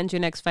said, "When's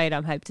your next fight?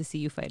 I'm hyped to see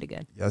you fight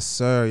again." Yes,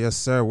 sir. Yes,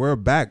 sir. We're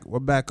back.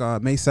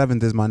 May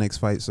 7th is my next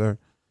fight, sir.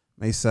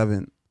 May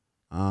 7th.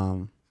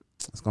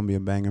 It's gonna be a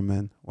banger,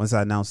 man. Once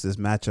I announce this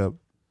matchup.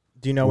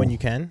 Do you know when you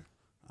can?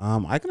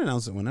 I can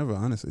announce it whenever,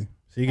 honestly.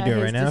 So you can do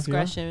it right now.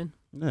 Discretion.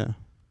 If you want? Yeah,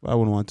 but I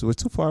wouldn't want to.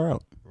 It's too far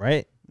out.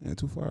 Right? Yeah,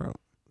 too far out.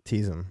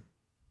 Tease him.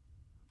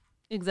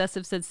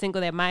 Excessive said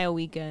Cinco de Mayo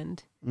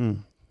weekend.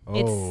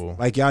 Oh,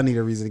 like y'all need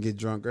a reason to get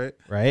drunk, right?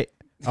 Right.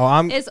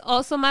 Oh, It's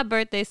also my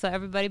birthday, so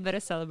everybody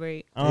better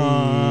celebrate.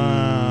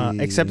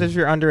 Except if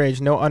you're underage.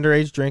 No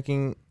underage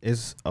drinking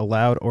is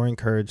allowed or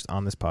encouraged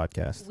on this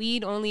podcast.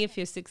 Weed only if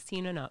you're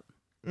 16 and up.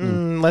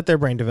 Let their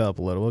brain develop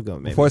a little. We'll go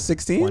maybe before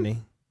 16. 20.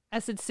 I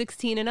said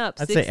 16 and up.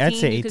 I'd say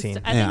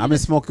 18. Yeah, I've been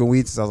smoking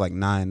weed since I was like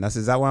 9.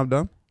 Is that why I'm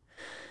done?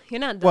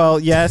 You're not done.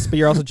 Well, yes, but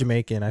you're also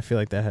Jamaican. I feel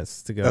like that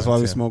has to go. That's why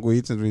we smoke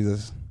weed since we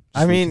just.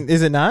 I mean,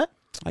 is it not?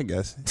 I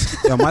guess.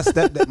 Yo, my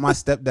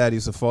stepdad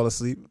used to fall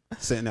asleep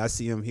sitting there. I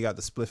see him. He got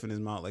the spliff in his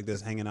mouth like this,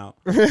 hanging out.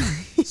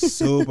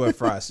 Super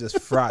frost,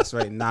 just frost,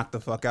 right? Knock the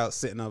fuck out,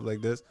 sitting up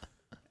like this,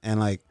 and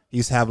like he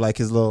used to have like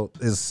his little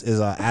his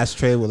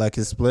ashtray with like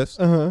his spliffs.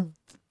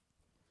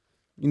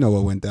 You know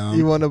what went down?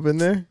 You went up in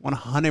there?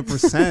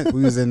 100%.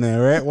 We was in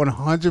there, right?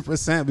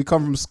 100%. We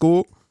come from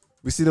school.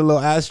 We see the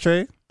little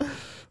ashtray.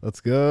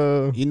 Let's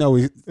go. You know,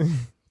 we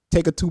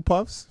take 2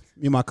 puffs.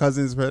 Me and my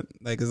cousins, but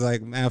like it's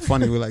like man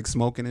funny. We're like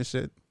smoking and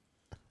shit.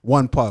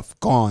 1 puff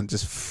gone,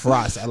 just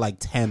frost at like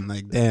 10.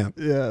 Like damn,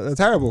 yeah, that's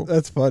terrible.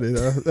 That's funny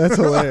though. That's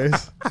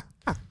hilarious.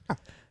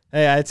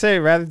 Hey, I'd say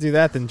rather do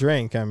that than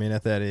drink. I mean,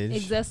 at that age.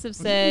 Excessive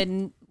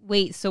said,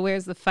 "Wait, so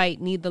where's the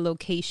fight? Need the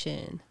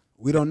location."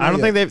 We don't know. I don't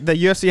think the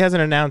UFC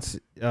hasn't announced.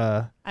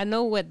 I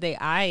know what they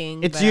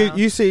eyeing. It's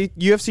UFC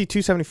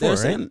 274,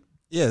 right?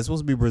 Yeah, it's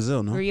supposed to be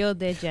Brazil, no? Rio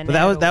de Janeiro.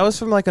 But that was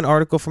from like an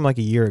article from like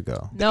a year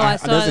ago. No, I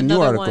saw there's a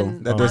new another article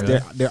one.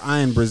 that they're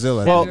eyeing Brazil.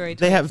 I Well, February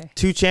they have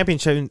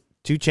 23rd.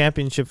 two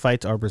championship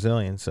fights are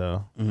Brazilian,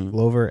 so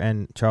Glover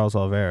and Charles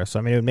Oliveira. So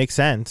I mean, it would make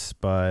sense,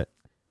 but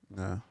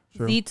yeah,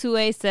 sure.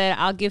 Z2A said,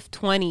 "I'll give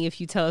 20 if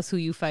you tell us who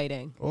you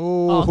fighting."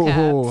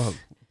 Oh,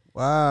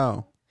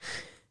 wow.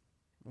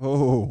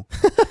 Oh.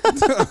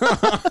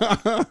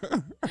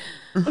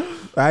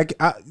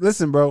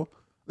 Listen, bro.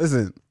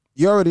 Listen,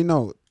 you already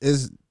know.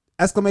 Is !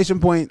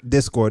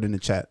 Discord in the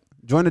chat.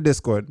 Join the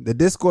Discord. The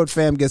Discord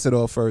fam gets it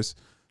all first.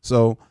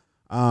 So,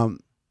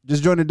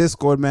 just join the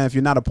Discord, man. If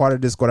you're not a part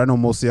of Discord, I know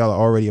most of y'all are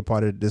already a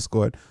part of the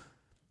Discord.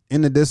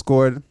 In the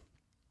Discord,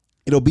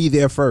 it'll be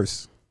there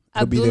first.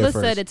 Abdullah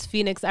said it's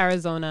Phoenix,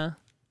 Arizona.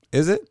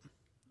 Is it?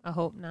 I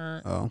hope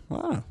not. Oh,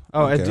 wow.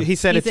 Oh, Okay. he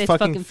said He it's said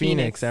fucking fucking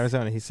Phoenix, Phoenix.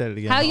 Arizona. He said it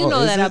again. How you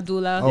know is that, it?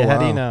 Abdullah? Oh, yeah, how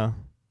do you wow. know?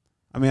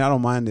 I mean, I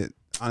don't mind it,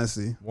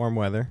 honestly. Warm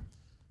weather.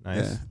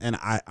 Nice. Yeah. And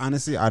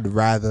I'd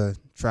rather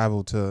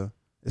travel to,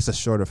 it's a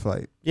shorter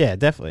flight. Yeah,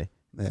 definitely.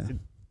 Yeah.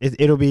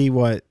 It'll be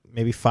what,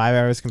 maybe 5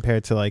 hours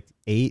compared to like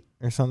 8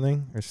 or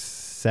something, or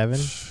 7.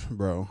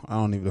 Bro, I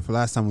don't even, the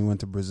last time we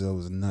went to Brazil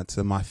was nuts.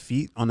 So my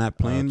feet on that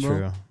plane, bro,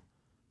 True.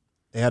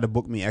 they had to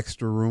book me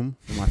extra room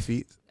for my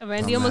feet.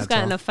 Randy almost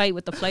got in a fight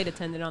with the flight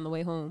attendant on the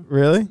way home.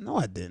 Really? No,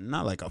 I didn't.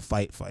 Not like a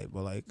fight,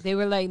 but like, They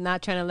were like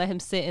not trying to let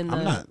him sit in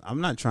the I'm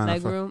not trying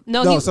leg to room.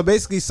 No, so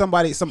basically some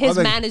his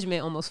other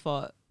management almost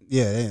fought.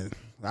 yeah,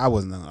 I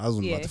wasn't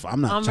about to fight.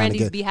 I'm not On trying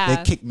Randy's to get behalf.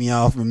 they kicked me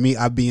off and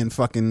I be in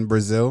fucking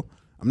Brazil.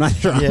 I'm not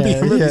trying to be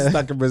really Yeah.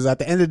 stuck in Brazil. At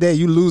the end of the day,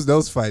 you lose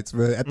those fights,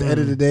 bro. At the end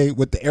of the day,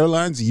 with the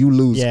airlines, you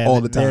lose Yeah, all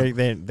the time.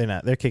 They're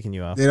not. They're kicking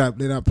you off. They're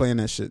not playing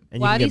that shit.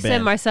 And you can Wadi get said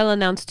banned. Marcel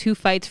announced 2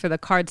 fights for the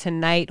card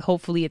tonight.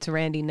 Hopefully it's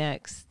Randy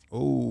next.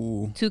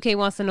 Oh, 2K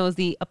wants to know, is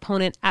the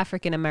opponent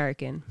African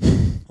American?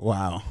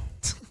 wow.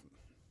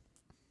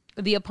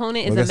 The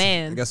opponent Well, is a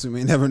man. I guess we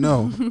may never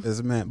know. It's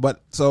a man.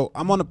 But so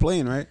I'm on the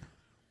plane, right?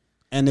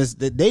 And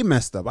they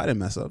messed up. I didn't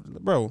mess up,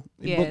 bro.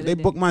 They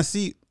booked my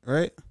seat,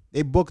 right?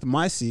 They booked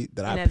my seat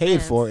that I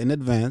paid for in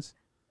advance.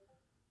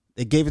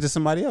 They gave it to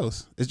somebody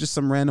else. It's just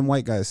some random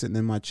white guy sitting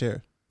in my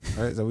chair,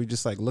 right? So we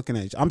just like looking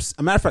at each.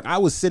 A matter of fact, I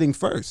was sitting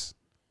first,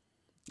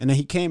 and then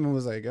he came and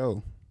was like,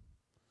 "Yo,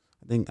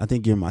 I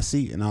think you're in my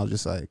seat," and I was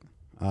just like,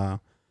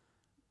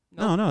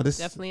 "No, this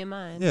definitely in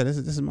mine." Yeah, this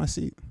is my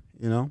seat,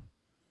 you know."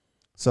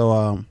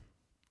 So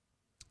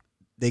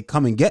they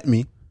come and get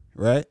me,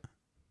 right?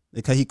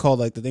 Because he called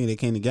like the thing, they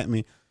came to get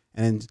me,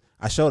 and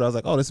I showed her. I was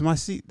like, "Oh, this is my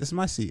seat. This is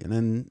my seat." And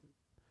then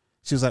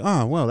she was like,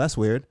 "Oh, well, that's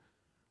weird."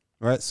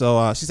 Right?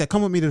 So she said,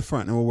 "Come with me to the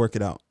front and we'll work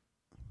it out."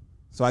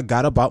 So I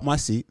got up out my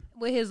seat.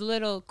 With his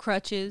little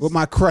crutches. With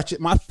my crutches.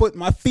 My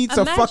feet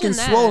are fucking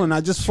swollen. I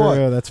just True,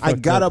 fought. that's I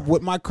fucked got up. up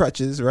with my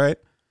crutches, right?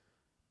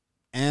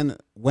 And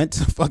went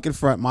to the fucking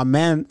front. My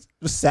man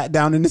just sat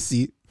down in the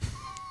seat.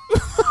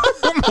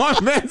 My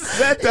man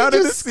sat down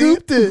in the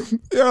seat.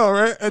 Yo,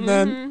 right? And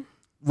then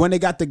when they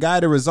got the guy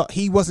to resolve,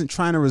 he wasn't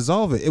trying to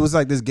resolve it. It was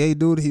like this gay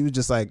dude. He was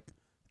just like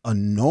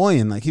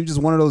annoying. Like he was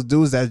just one of those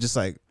dudes that just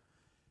like,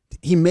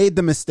 he made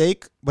the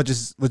mistake, but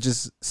was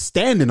just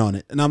standing on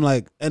it. And I'm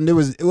like, and it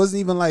wasn't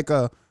even like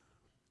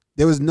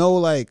there was no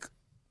like,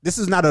 this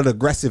is not an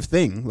aggressive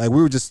thing. Like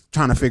we were just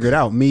trying to figure it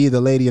out, me,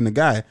 the lady, and the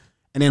guy.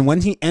 And then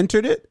when he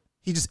entered it,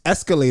 he just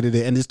escalated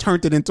it and just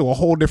turned it into a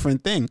whole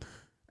different thing.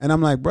 And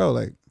I'm like, bro,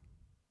 like,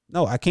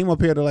 no, I came up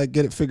here to like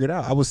get it figured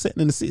out. I was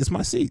sitting in the seat. It's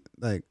my seat.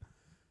 Like,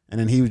 and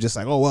then he was just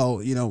like, oh,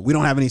 well, you know, we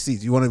don't have any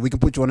seats. We can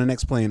put you on the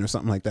next plane or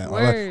something like that.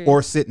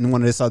 Or sit in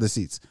one of this other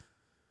seats.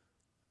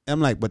 I'm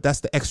like, but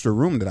that's the extra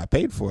room that I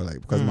paid for,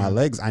 like, because my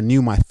legs, I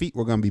knew my feet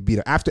were gonna be beat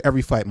up. After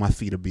every fight, my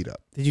feet are beat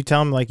up. Did you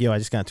tell him like, yo, I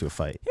just got into a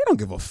fight? They don't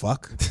give a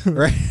fuck,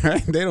 right?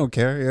 They don't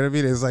care. You know what I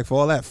mean? It's like,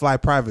 for all that, fly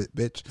private,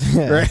 bitch.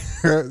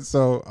 Right?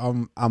 So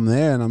I'm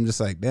there, and I'm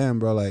just like, damn,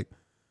 bro. Like,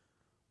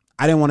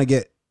 I didn't want to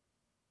get.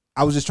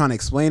 I was just trying to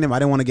explain him. I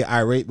didn't want to get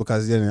irate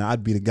because then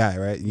I'd be the guy,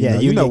 right?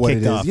 You know what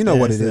it is. You know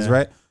what it is,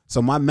 right?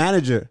 So my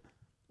manager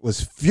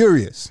was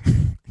furious.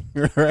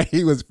 Right,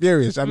 he was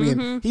furious. I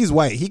mean, he's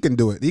white. He can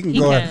do it. He can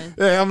go.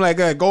 Yeah, I'm like,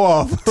 go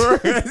off.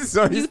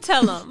 So you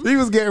tell him. He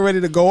was getting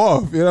ready to go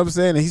off. You know what I'm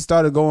saying? And he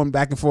started going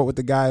back and forth with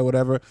the guy or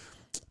whatever.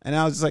 And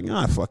I was just like,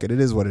 nah, fuck it. It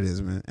is what it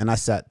is, man. And I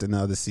sat in the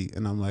other seat.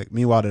 And I'm like,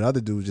 meanwhile, the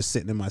other dude was just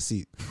sitting in my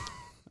seat.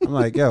 I'm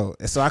like, yo.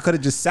 So I could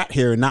have just sat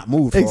here and not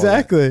moved.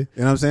 Exactly. You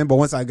know what I'm saying? But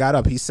once I got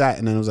up, he sat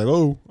and then I was like,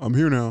 oh, I'm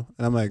here now.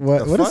 And I'm like,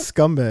 what a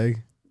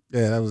scumbag.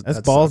 Yeah,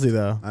 that's ballsy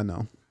though. I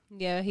know.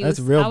 Yeah, that's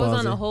real. I was ballsy.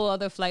 on a whole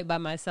other flight by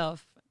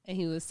myself, and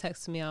he was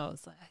texting me. I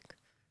was like,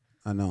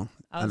 I know.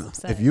 I was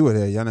upset. If you were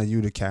there, Yana,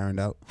 you'd have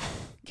Karen'd out.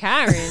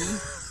 Karen.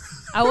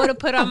 I would have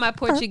put on my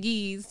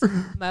Portuguese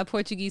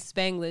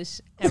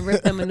Spanglish, and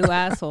ripped them a new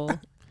asshole,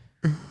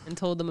 and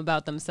told them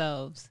about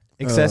themselves.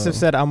 Excessive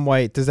said, I'm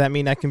white. Does that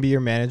mean I can be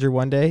your manager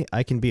one day?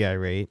 I can be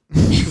irate.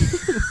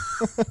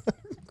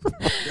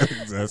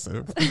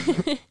 Excessive.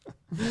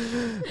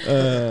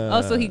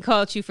 Also, he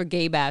called you for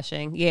gay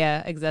bashing.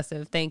 Yeah,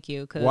 excessive. Thank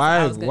you.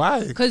 Why?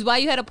 Why? Because why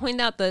you had to point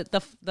out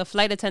the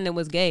flight attendant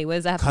was gay? What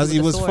does that have to do Because with he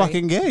the was story?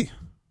 fucking gay.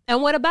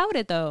 And what about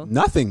it though?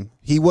 Nothing.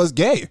 He was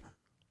gay.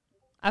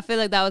 I feel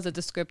like that was a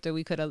descriptor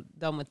we could have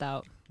done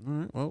without.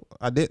 Well,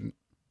 I didn't.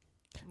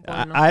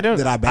 I don't.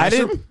 Did I bash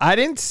him? I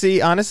didn't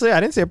see. Honestly, I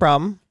didn't see a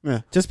problem.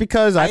 Yeah. Just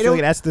because I feel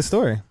like that's the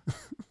story.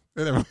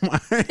 Never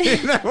mind.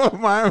 Never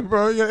mind,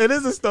 bro. It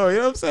is a story. You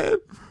know what I'm saying?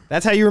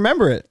 That's how you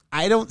remember it.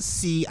 I don't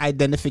see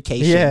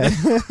identification. Yeah.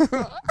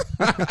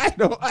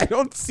 I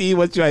don't see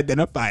what you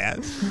identify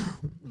as.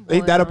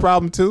 Ain't that a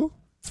problem too?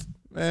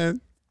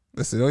 Man,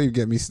 listen, don't even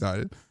get me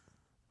started.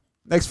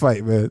 Next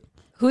fight, man.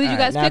 Who did you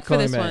guys now pick for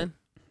Conor this Mac. one?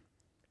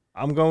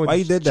 I'm going with Why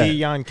you did that? Ji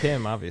Yeon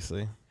Kim,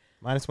 obviously.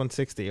 Minus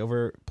 160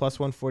 over plus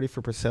 140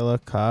 for Priscilla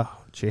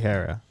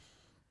Chihara.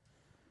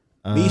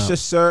 Misha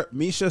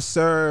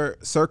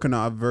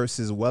Serkinov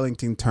versus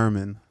Wellington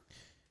Turman.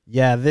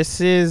 Yeah, this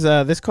is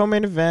this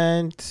co-main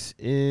event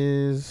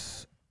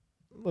is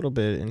a little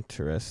bit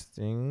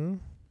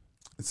interesting.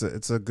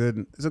 It's a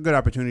good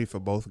opportunity for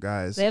both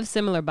guys. They have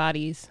similar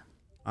bodies.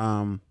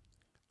 I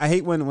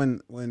hate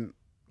when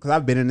because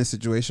I've been in a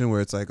situation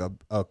where it's like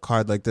a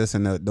card like this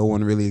and no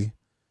one really,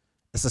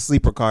 it's a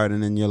sleeper card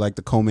and then you're like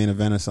the co-main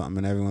event or something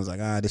and everyone's like,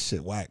 this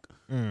shit whack.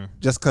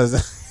 Just because,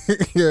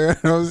 you know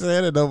what I'm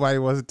saying, and nobody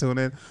wants to tune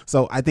in.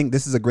 So I think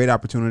this is a great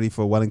opportunity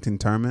for Wellington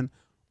Turman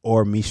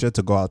or Misha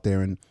to go out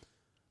there and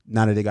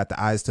now that they got the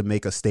eyes to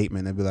make a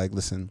statement and be like,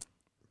 listen,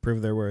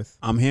 Prove their worth.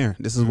 I'm here.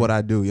 This is what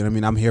I do. You know what I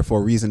mean? I'm here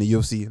for a reason. The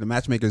UFC, the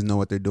matchmakers know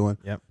what they're doing.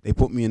 Yep. They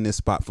put me in this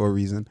spot for a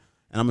reason,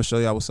 and I'm gonna show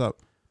y'all what's up.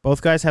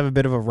 Both guys have a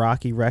bit of a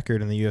rocky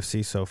record in the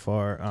UFC so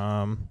far.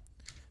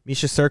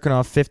 Misha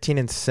Serkinov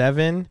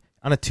 15-7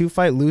 on a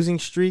 2-fight losing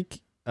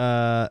streak.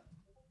 When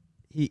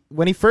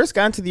he first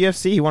got into the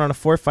UFC, he went on a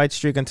 4-fight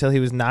streak until he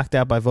was knocked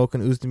out by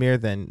Volkan Oezdemir,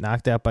 then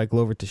knocked out by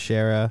Glover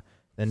Teixeira,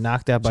 then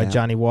knocked out by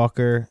Johnny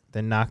Walker,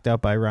 then knocked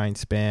out by Ryan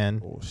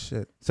Spann. Oh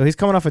shit! So he's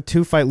coming off a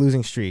 2-fight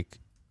losing streak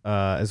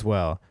as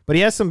well. But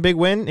he has some big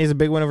win. He has a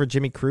big win over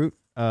Jimmy Crute,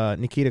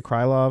 Nikita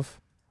Krylov,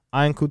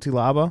 Ion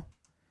Cutelaba.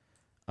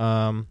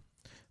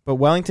 But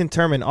Wellington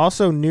Turman,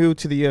 also new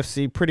to the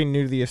UFC, pretty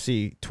new to the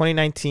UFC.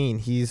 2019,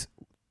 he's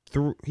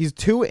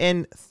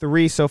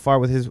 2-3 so far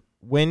with his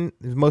win.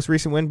 His most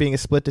recent win being a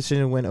split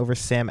decision win over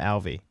Sam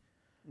Alvey.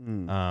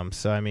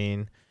 So I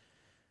mean,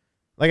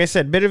 like I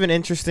said, bit of an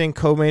interesting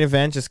co-main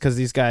event just because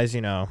these guys,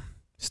 you know,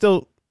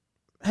 still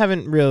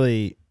haven't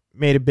really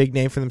made a big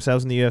name for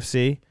themselves in the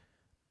UFC.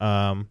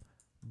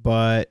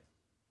 But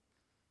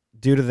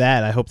due to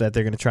that, I hope that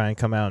they're going to try and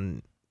come out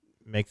and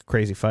make a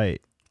crazy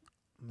fight.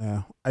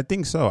 Yeah, I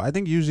think so. I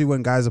think usually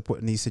when guys are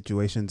put in these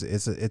situations,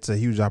 it's a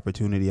huge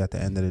opportunity at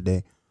the end of the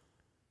day.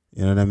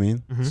 You know what I mean?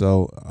 Mm-hmm.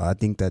 So I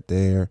think that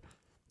they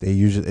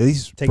usually, at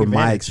least Take from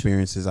my advantage.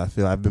 experiences, I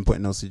feel I've been put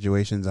in those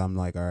situations. I'm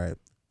like, all right,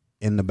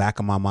 in the back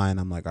of my mind,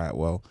 I'm like, all right,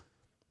 well,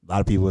 a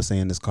lot of people are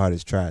saying this card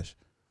is trash,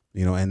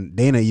 you know. And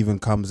Dana even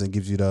comes and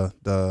gives you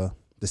the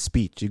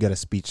speech. You get a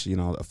speech, you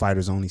know, a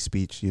fighter's only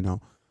speech, you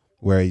know,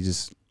 where he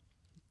just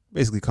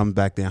basically comes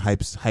back there and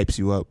hypes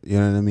you up, you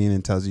know what I mean,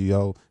 and tells you,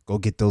 yo, go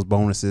get those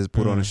bonuses,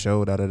 put on a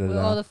show, da da da With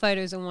da. all the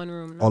fighters in one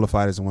room. All the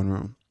fighters in one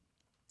room,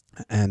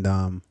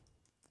 and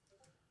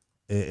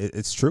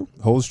it's true,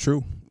 holds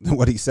true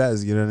what he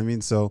says, you know what I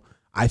mean. So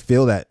I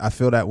feel that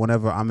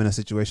whenever I'm in a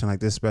situation like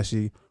this,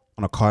 especially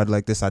on a card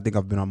like this, I think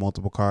I've been on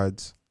multiple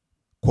cards,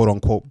 quote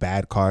unquote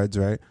bad cards,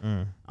 right?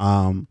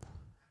 You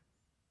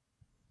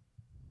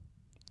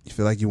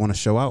feel like you want to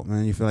show out,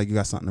 man. You feel like you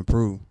got something to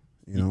prove,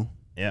 you know.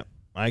 Yep,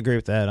 I agree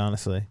with that,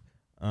 honestly.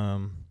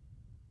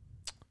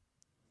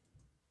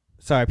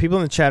 Sorry, people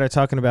in the chat are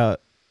talking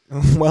about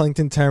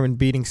Wellington Turman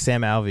beating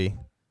Sam Alvey.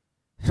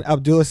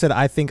 Abdullah said,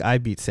 I think I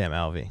beat Sam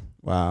Alvey.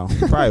 Wow.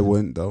 Probably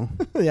wouldn't, though.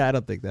 Yeah, I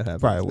don't think that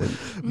happened. Probably wouldn't.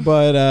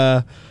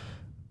 But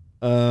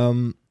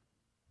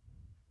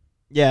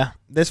yeah,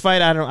 this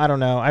fight I don't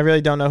know. I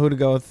really don't know who to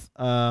go with.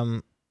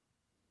 I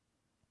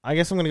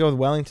guess I'm gonna go with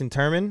Wellington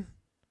Turman.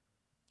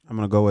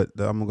 I'm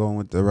going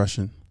with the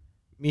Russian.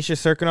 Misha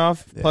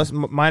Serkinov plus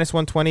minus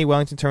 120,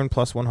 Wellington Turman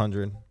plus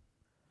 100.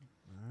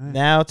 Right.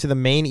 Now to the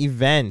main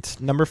event,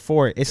 number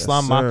 4,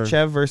 Islam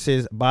Makhachev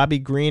versus Bobby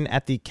Green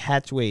at the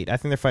catchweight. I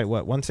think they're fighting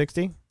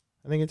 160.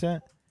 I think it's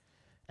at.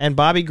 And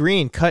Bobby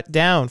Green cut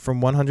down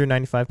from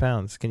 195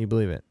 pounds. Can you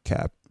believe it?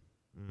 Cap.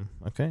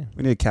 Okay,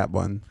 we need a cap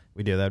button.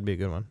 We do. That'd be a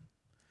good one.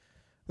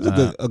 It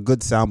was a good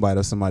soundbite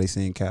of somebody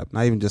saying cap,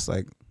 not even just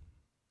like,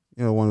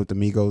 you know, one with the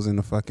Migos in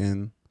the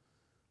fucking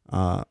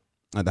at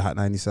the Hot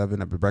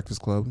 97 at the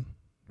Breakfast Club.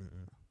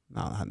 No,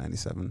 Hot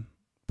 97.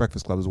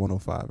 Breakfast Club is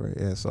 105, right?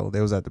 Yeah, so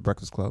they was at the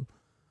Breakfast Club.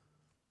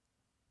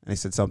 And he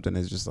said something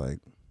that's just like...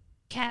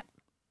 Cap.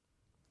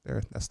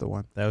 There, that's the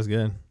one. That was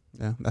good.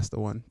 Yeah, that's the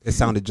one. It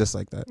sounded just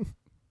like that.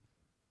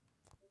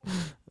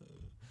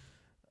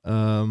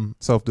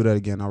 So if do that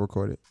again, I'll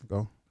record it.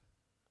 Go.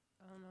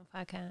 I don't know if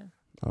I can.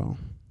 Oh.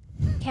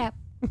 Cap.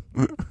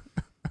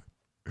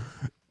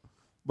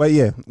 But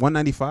yeah,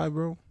 195,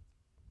 bro.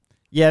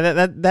 Yeah,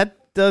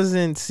 that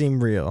doesn't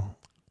seem real.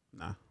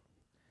 Nah.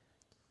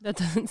 That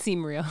doesn't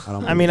seem real.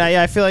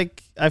 I feel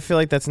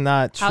like that's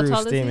not How true tall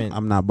is he? statement.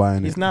 I'm not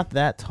buying it. He's not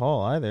that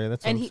tall either.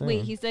 That's And what I'm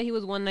saying. he said he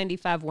was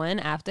 195 when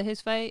after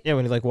his fight. Yeah,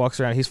 when he like walks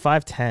around, he's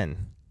 5'10".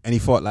 And he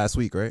fought last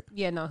week, right?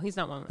 Yeah, no, he's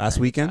not 195. Last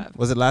weekend?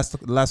 Was it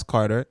last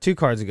card, right? 2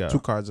 cards ago. 2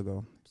 cards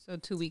ago. So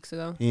 2 weeks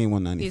ago. He ain't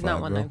 195. He's not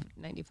bro.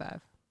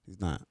 195. He's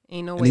not.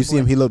 Ain't no way. And you see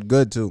him, he looked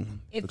good too.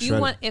 If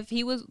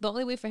he was the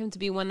only way for him to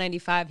be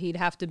 195, he'd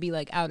have to be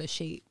like out of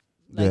shape.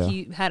 Like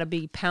he had to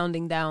be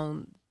pounding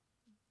down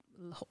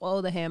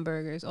all the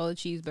hamburgers, all the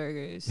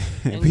cheeseburgers.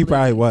 He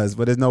probably was,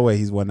 but there's no way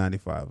he's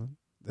 195.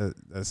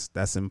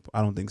 That's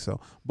I don't think so.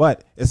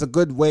 But it's a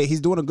good way.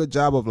 He's doing a good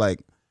job of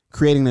like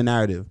creating the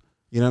narrative.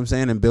 You know what I'm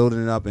saying? And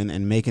building it up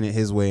and making it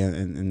his way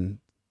and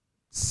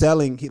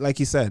selling. Like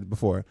he said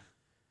before,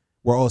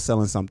 we're all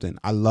selling something.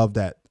 I love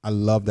that. I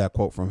love that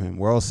quote from him.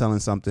 We're all selling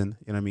something.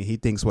 You know what I mean? He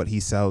thinks what he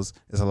sells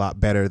is a lot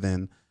better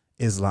than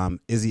Islam.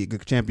 Is he a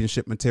good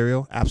championship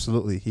material?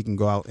 Absolutely. He can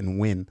go out and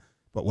win.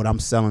 But what I'm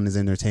selling is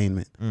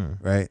entertainment,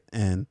 right?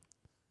 And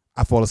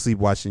I fall asleep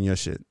watching your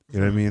shit. You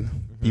know what I mean?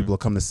 People will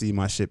come to see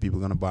my shit. People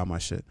are going to buy my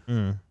shit.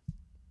 I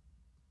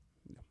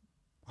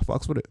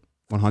fucks with it.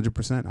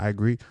 100%. I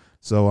agree.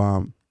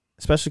 So,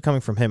 especially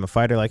coming from him, a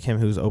fighter like him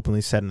who's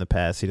openly said in the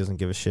past he doesn't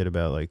give a shit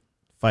about like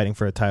fighting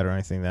for a title or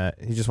anything.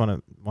 That he just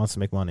wants to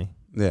make money.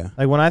 Yeah.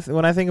 Like when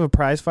I think of a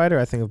prize fighter,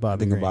 I think of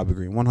Bobby Green. Of Bobby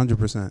Green.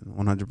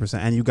 100%.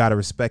 And you got to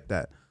respect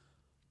that.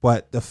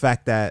 But the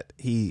fact that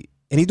he's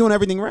doing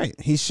everything right.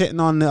 He's shitting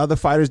on the other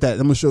fighters that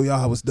I'm gonna show y'all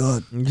how it's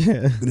done.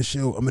 Yeah. I'm gonna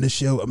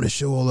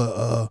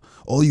show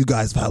all you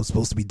guys how it's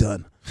supposed to be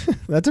done.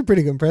 That's a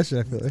pretty good impression,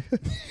 I feel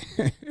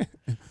like.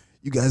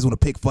 You guys want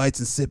to pick fights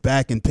and sit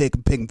back and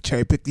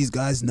cherry pick these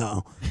guys?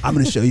 No. I'm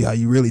gonna show you how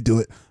you really do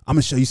it. I'm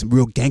gonna show you some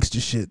real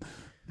gangster shit.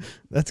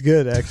 That's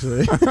good,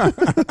 actually.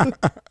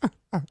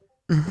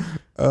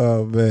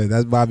 Oh man,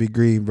 that's Bobby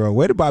Green, bro.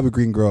 Where did Bobby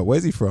Green grow up?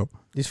 Where's he from?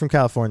 He's from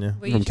California.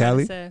 What from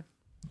Cali?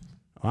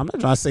 I'm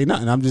not trying to say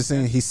nothing. I'm just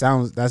saying he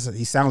sounds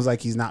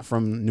like he's not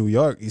from New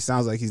York. He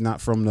sounds like he's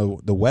not from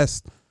the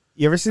West.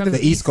 You ever see the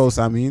East Coast?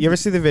 I mean, you ever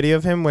see the video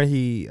of him where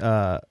he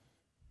was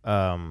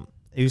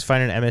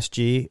fighting an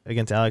MSG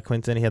against Alec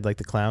Quinton? He had like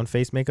the clown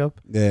face makeup.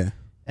 Yeah,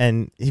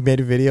 and he made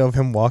a video of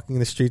him walking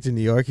the streets in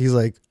New York. He's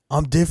like,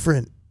 "I'm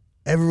different.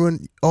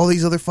 Everyone, all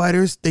these other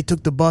fighters, they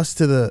took the bus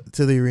to the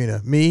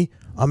arena. Me,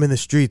 I'm in the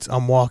streets.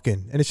 I'm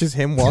walking." And it's just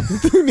him walking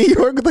through New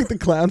York with like the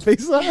clown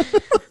face on,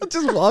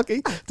 just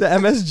walking to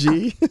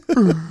MSG.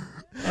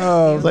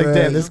 Oh, like, man.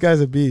 Damn, this guy's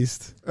a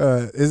beast.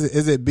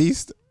 Is it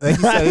beast? Like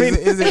you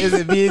said, is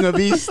it being a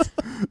beast?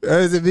 Or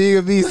is it being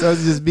a beast, or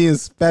is it just being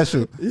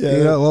special? Yeah.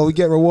 You know, well, we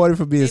get rewarded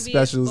for being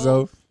special.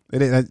 So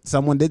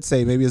someone did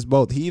say maybe it's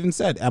both. He even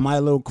said, "Am I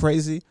a little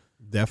crazy?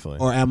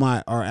 Definitely. Or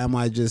am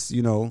I just,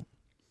 you know,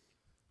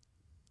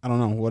 I don't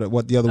know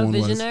what the other one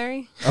was. A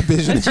visionary. A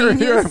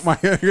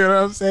you know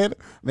what I'm saying?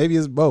 Maybe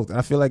it's both.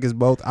 I feel like it's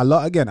both. I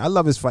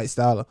love his fight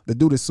style. The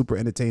dude is super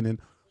entertaining.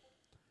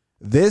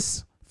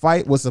 This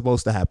fight was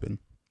supposed to happen.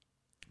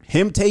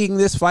 Him taking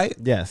this fight.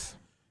 Yes.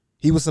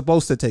 He was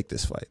supposed to take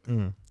this fight.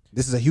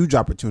 This is a huge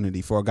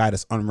opportunity for a guy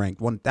that's unranked.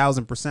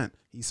 1,000%.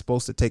 He's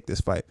supposed to take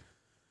this fight.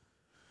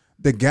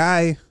 The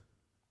guy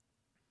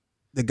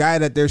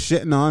that they're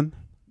shitting on,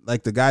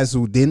 like the guys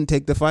who didn't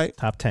take the fight.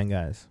 Top 10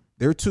 guys.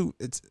 They're two.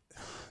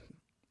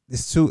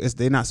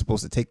 They're not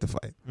supposed to take the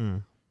fight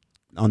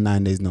on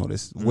 9 days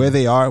notice. Where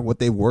they are, what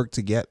they work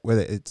to get,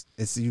 whether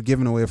it's you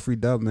giving away a free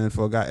dub, man,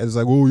 for a guy. It's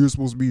like, oh, you're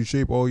supposed to be in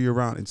shape all year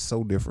round. It's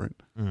so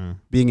different.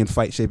 Being in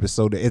fight shape is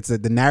so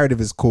the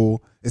narrative is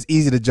cool. It's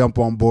easy to jump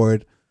on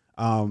board.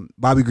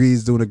 Bobby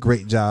Green's doing a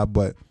great job,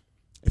 but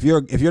if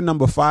you're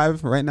number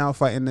 5 right now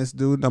fighting this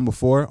dude, number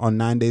 4 on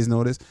 9 days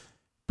notice,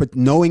 but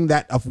knowing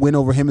that a win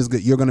over him is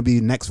good, you're going to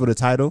be next for the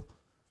title.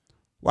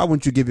 Why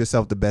wouldn't you give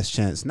yourself the best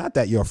chance? Not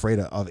that you're afraid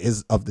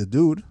of the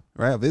dude,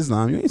 right? Of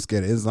Islam. You ain't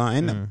scared of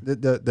Islam. And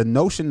the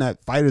notion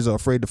that fighters are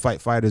afraid to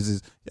fight fighters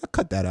is,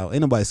 cut that out. Ain't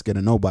nobody scared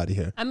of nobody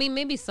here. I mean,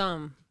 maybe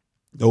some.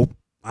 Nope.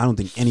 I don't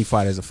think any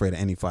fighter is afraid of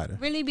any fighter.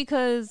 Really?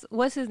 Because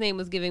what's his name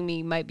was giving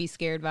me might be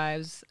scared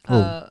vibes.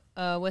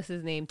 What's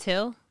his name?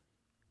 Till?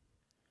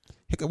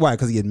 Why?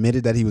 Because he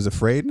admitted that he was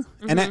afraid?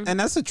 And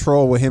that's a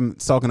troll with him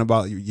talking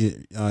about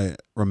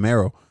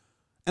Romero.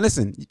 And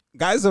listen,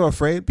 guys are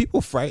afraid.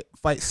 People fight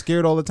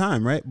scared all the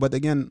time, right? But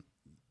again,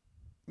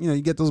 you know,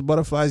 you get those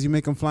butterflies, you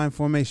make them fly in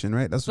formation,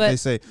 right? That's what they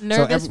say.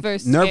 Nervous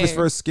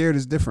versus scared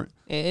is different.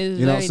 It is,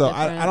 you know. Very so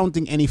different. I don't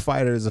think any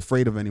fighter is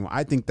afraid of anyone.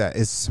 I think that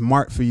it's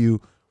smart for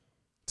you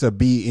to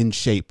be in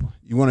shape.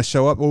 You want to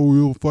show up. Oh,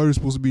 your fighter's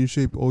supposed to be in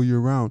shape all year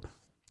round.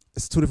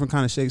 It's 2 different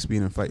kind of shapes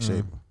being in fight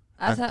shape.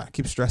 I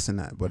keep stressing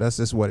that, but that's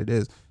just what it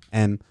is.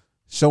 And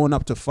showing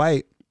up to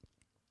fight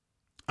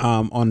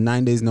on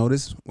 9 days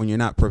notice when you're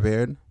not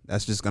prepared,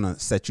 that's just going to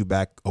set you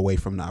back away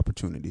from the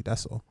opportunity.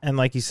 That's all. And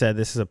like you said,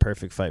 this is a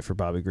perfect fight for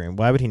Bobby Green.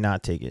 Why would he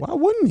not take it? Why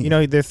wouldn't he? You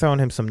know, they're throwing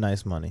him some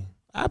nice money.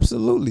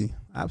 Absolutely.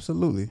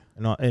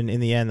 And in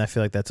the end, I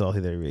feel like that's all he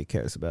really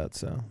cares about.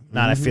 So,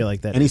 I feel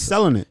like that. And he's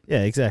selling it.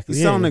 Yeah, exactly.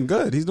 He's selling it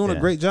good. He's doing a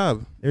great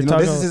job.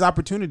 This is his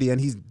opportunity, and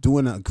he's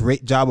doing a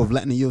great job of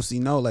letting the UFC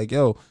know, like,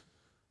 yo,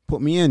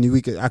 put me in.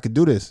 I could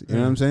do this. You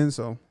know what I'm saying?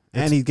 So,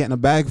 and he's getting a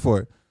bag for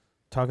it.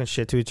 Talking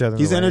shit to each other.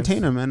 He's an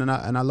entertainer, man,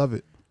 and I love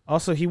it.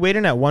 Also, he weighed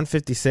in at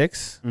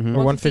 156 or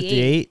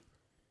 158,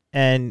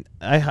 and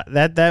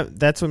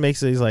that's what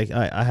makes it. He's like,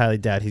 I highly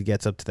doubt he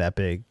gets up to that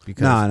big.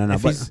 Because no.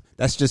 But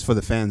that's just for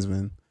the fans,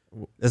 man.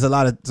 There's a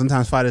lot of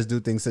sometimes fighters do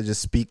things to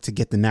just speak to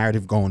get the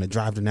narrative going, to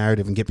drive the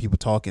narrative and get people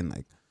talking.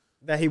 Like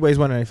that he weighs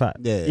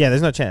 195. Yeah.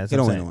 There's no chance. He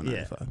don't weigh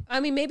 195. Yeah.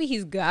 I mean, maybe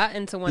he's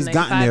gotten to 195.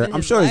 He's gotten there.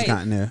 I'm sure he's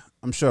gotten there.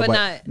 I'm sure,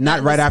 but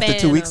not right after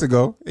 2 weeks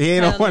ago. He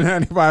ain't on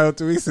 195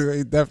 2 weeks ago.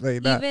 He definitely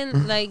not.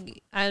 Even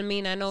like, I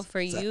mean, I know for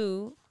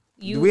you.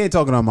 We ain't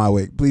talking on my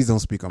weight. Please don't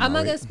speak on my weight. I'm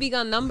not gonna speak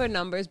on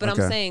numbers, but I'm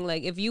saying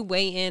like if you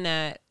weigh in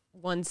at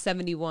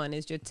 171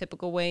 is your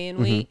typical weigh-in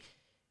weight.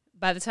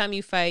 By the time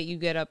you fight, you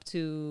get up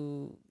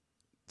to.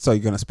 So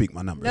you're gonna speak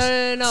my numbers?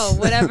 No,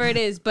 whatever it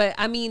is. But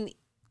I mean,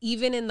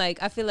 even in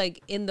like, I feel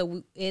like in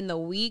the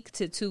week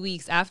to 2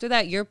 weeks after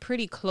that, you're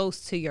pretty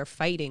close to your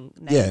fighting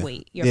night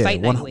weight. Your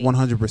fight night weight,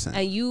 100%.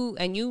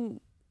 And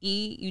you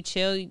eat, you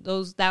chill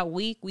that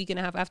week and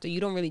a half after. You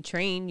don't really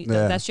train.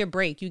 That's your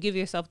break. You give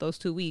yourself those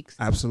 2 weeks.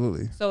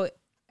 Absolutely. So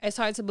it's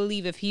hard to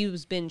believe if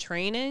he's been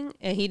training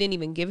and he didn't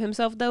even give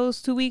himself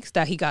those 2 weeks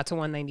that he got to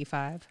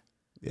 195.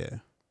 Yeah,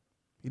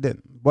 he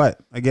didn't. But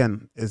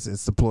again, it's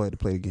the ploy to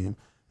play the game.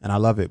 And I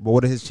love it. But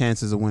what are his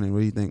chances of winning? What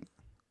do you think?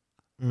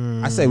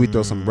 I say we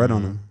throw some bread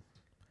on him.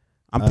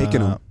 I'm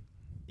picking him.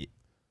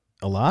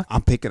 A lock?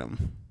 I'm picking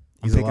him.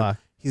 He's a lock.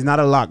 He's not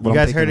a lock, but you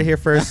guys heard it here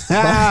first.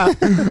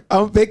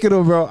 I'm picking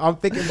him, bro. I'm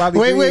picking Bobby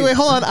Green. Wait.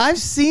 Hold on. I've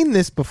seen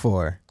this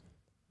before.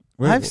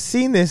 I've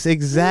seen this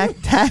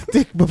exact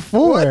tactic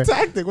before. What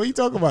tactic? What are you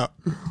talking about?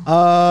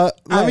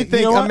 Let me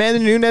think. Amanda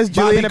Nunes,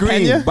 Juliana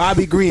Pena.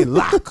 Bobby Green,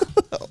 lock.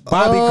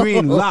 Bobby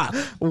Green, lock.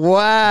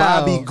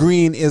 Wow. Bobby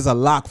Green is a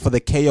lock for the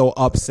KO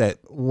upset.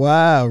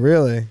 Wow,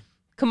 really?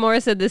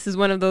 Kimura said this is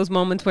one of those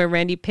moments where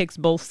Randy picks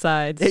both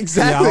sides.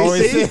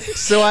 Exactly. Yeah,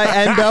 so I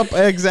end up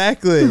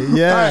exactly.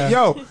 Yeah. All right,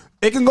 yo,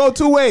 it can go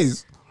two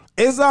ways.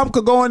 Islam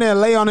could go in there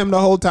and lay on him the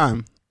whole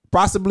time.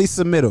 Possibly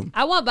submit him.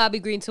 I want Bobby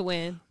Green to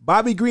win.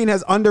 Bobby Green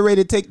has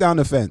underrated takedown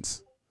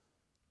defense.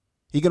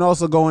 He can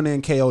also go in there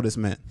and KO this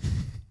man.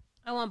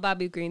 I want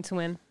Bobby Green to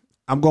win.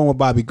 I'm going with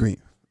Bobby Green.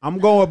 I'm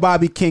going with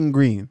Bobby King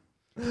Green.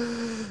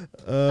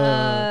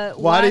 Wadi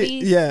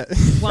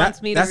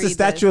wants me to That's read the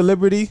Statue of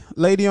Liberty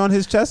lady on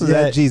his chest? Or is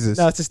that Jesus?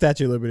 No, it's the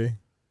Statue of Liberty.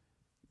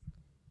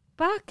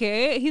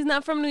 Baque, he's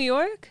not from New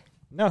York?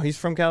 No, he's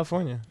from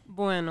California.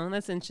 Bueno,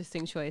 that's an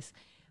interesting choice.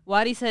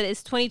 Wadi said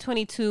it's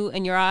 2022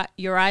 and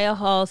Uriah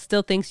Hall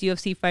still thinks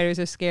UFC fighters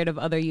are scared of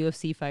other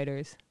UFC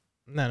fighters.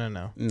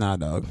 No. Nah,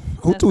 dog.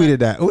 Who tweeted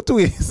that? Who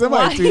tweeted?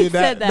 Somebody tweeted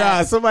that.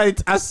 Nah, somebody.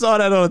 I saw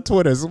that on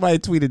Twitter. Somebody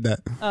tweeted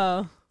that.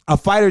 Oh. A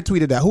fighter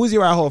tweeted that. Who's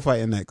Uriah Hall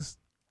fighting next?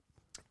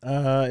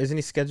 Isn't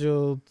he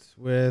scheduled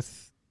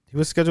with? He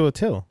was scheduled with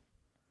Till.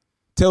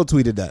 Till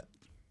tweeted that.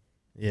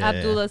 Yeah.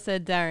 Abdullah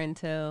said Darren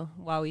Till.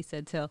 Wowie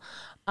said Till.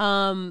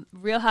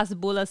 Real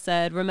Hasbullah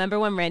said, remember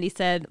when Randy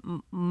said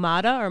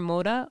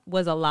Moda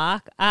was a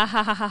lock? Ah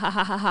ha ha ha ha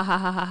ha ha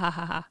ha ha ha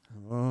ha.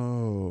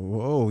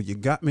 Whoa, you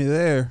got me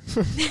there.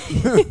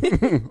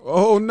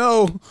 Oh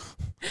no,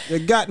 you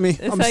got me.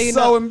 That's I'm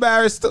so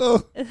embarrassed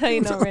too. That's how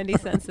you know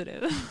Randy's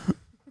sensitive.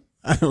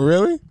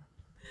 Really?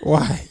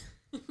 Why?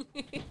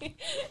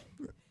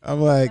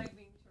 I'm like.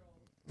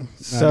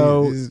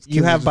 So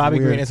you have Bobby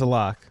Green as a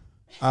lock.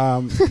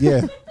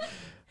 Yeah.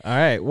 All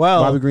right.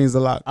 Well, Bobby Green's a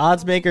lock.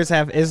 Odds makers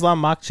have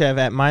Islam Makhachev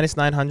at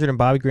 -900 and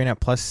Bobby Green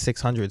at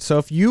 +600. So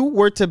if you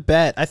were to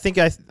bet, I think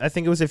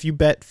it was if you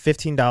bet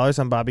 $15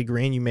 on Bobby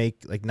Green, you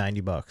make like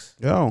 $90.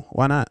 Yo,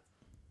 why not?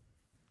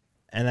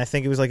 And I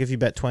think it was like if you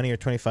bet 20 or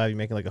 25, you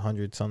make like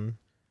 100 something.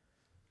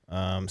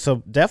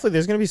 So definitely,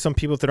 there's gonna be some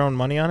people throwing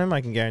money on him. I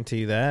can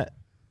guarantee you that.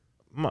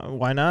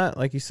 Why not?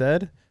 Like you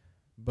said,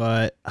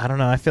 but I don't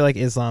know. I feel like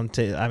Islam.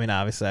 I mean,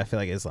 obviously, I feel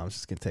like Islam's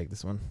just gonna take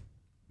this one.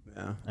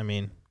 Yeah. I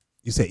mean.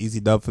 You say easy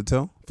dub for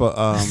Till for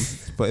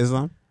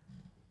Islam?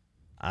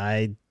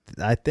 I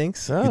think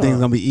so. You think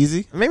it's gonna be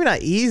easy? Maybe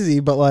not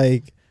easy, but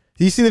like,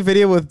 do you see the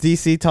video with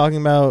DC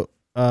talking about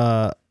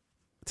to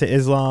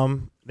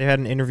Islam? They had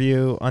an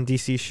interview on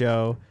DC's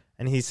show,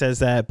 and he says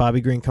that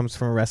Bobby Green comes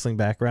from a wrestling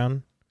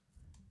background,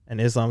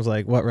 and Islam's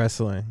like, "What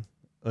wrestling?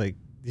 Like,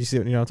 do you see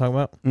what I'm talking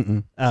about?"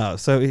 Mm-mm. Oh,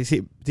 so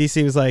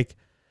DC was like,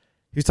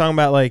 he was talking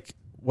about like,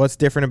 what's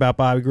different about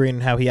Bobby Green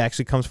and how he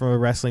actually comes from a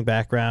wrestling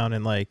background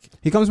and like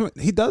he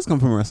does come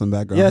from a wrestling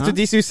background. Yeah, that's what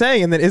DC was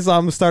saying, and then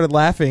Islam started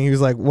laughing. He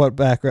was like, "What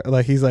background?"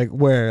 Like he's like,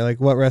 "Where? Like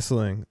what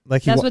wrestling?"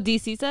 Like that's what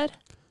DC said.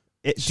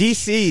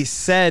 DC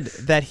said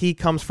that he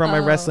comes from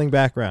a wrestling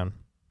background,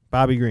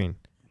 Bobby Green,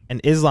 and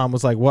Islam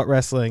was like, "What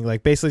wrestling?"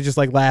 Like basically just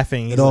like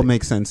laughing. It all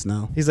makes sense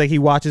now. He's like, he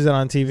watches it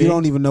on TV. You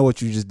don't even know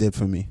what you just did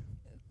for me.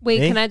 Wait,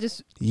 can I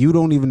just? You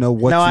don't even know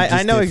what. No, you just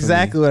I know did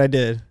exactly what I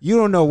did. You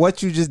don't know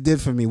what you just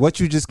did for me. What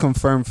you just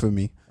confirmed for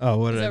me. Oh,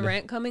 what is did I a do?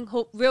 rant coming?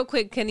 Real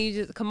quick, can you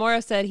just?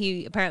 Kimura said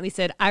he apparently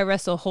said I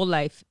wrestle whole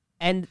life,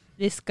 and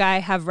this guy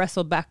have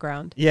wrestle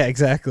background. Yeah,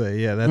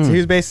 exactly. Yeah, that's he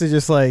was basically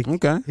just like,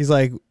 okay. He's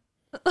like,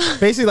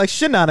 Basically, like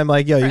shitting on him.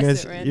 Like, yo,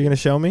 Press you're gonna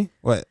show me?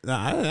 What?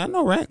 I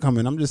know rant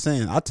coming. I'm just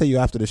saying. I'll tell you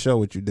after the show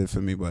what you did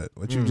for me. But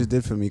what you just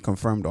did for me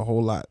confirmed a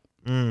whole lot.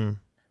 Can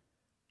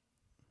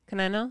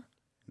I know?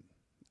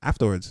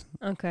 Afterwards.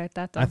 Okay,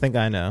 that's. I think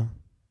I know.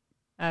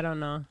 I don't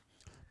know.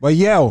 But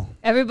yo,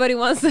 Everybody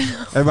wants to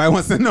know. everybody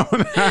wants to know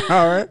now.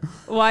 All right.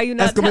 Why you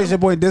not? Exclamation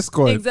point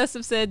Discord.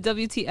 Excessive said,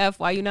 "WTF?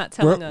 Why you not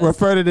telling us?"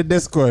 Refer to the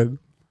Discord.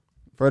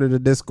 Refer to the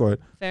Discord.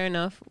 Fair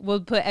enough.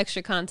 We'll put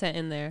extra content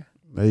in there.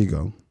 There you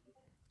go.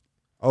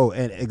 Oh,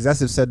 and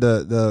Excessive said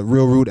the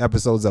Real Rude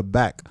episodes are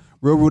back.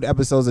 Real Rude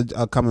episodes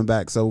are coming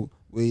back. So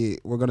we're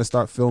gonna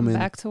start filming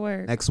Back to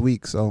work. next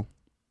week. So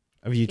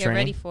Of you Get training?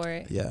 ready for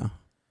it. yeah,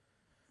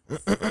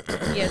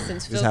 Yeah,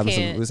 since Phil just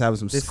can't. having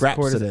some This scraps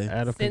Discord is today.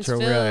 out of Since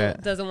control. Phil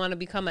doesn't want to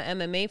become an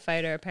MMA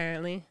fighter,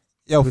 apparently.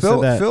 Yo, Who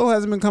said that? Phil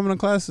hasn't been coming to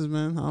classes,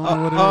 man. I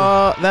don't know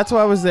what it That's why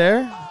I was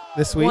there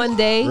this week. One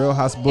day. is. Real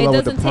House It Bulla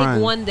with the doesn't take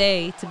prime. one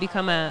day to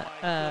become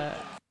a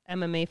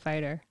MMA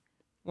fighter.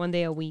 One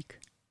day a week.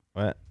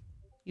 What?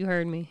 You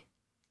heard me.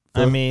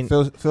 Phil, I mean,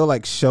 Phil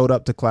like showed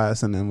up to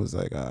class and then was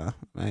like, I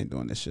ain't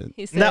doing this shit.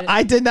 He said, no,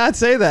 I did not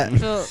say that.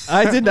 Phil,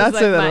 I did not was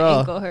say like, that my at all.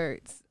 ankle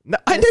hurts. No,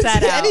 I Just didn't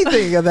sat say out.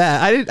 anything of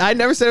that. I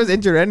never said I was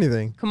injured or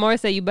anything. Kimura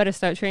said you better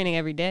start training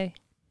every day.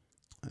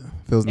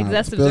 Phil's not.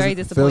 Excessive's very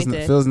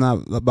disappointed. Phil's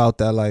not about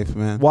that life,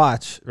 man.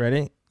 Watch.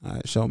 Ready? All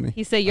right, show me.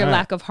 He said your All right.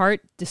 lack of heart,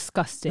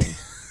 disgusting.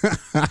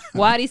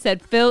 Wadi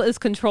said Phil is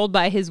controlled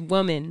by his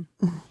woman.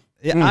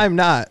 Yeah, I'm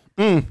not.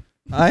 I'm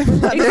not.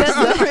 There's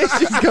no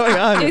issues going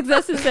on.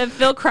 Excessive said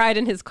Phil cried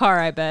in his car,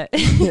 I bet.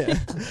 Yeah.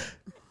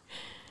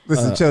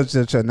 Listen,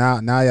 chill. Now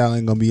y'all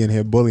ain't gonna be in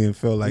here bullying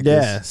Phil like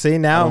Yeah. this. See I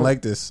now. don't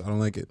like this. I don't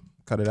like it.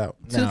 Cut it out.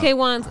 2K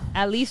wants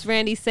at least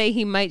Randy say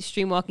he might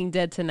stream Walking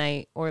Dead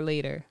tonight or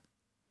later.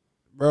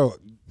 Bro,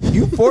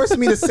 you force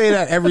me to say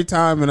that every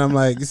time, and I'm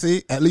like, you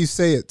see, at least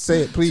say it,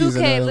 please. and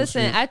 2K, I don't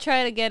listen, stream. I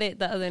tried to get it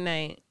the other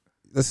night.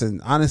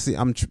 Listen, honestly,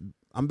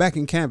 I'm back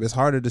in camp. It's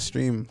harder to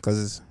stream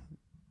because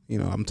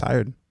I'm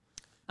tired.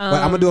 But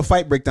I'm gonna do a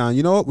fight breakdown.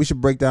 You know what? We should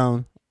break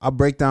down. I'll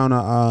break down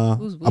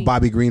Who's a we?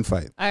 Bobby Green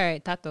fight. All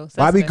right, Tato.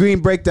 Bobby Green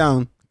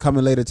breakdown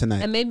coming later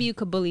tonight. And maybe you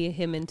could bully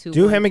him into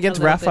Do him against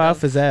a little bit Rafael of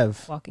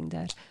Fiziev. Walking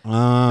Dead.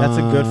 That's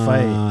a good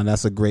fight.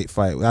 That's a great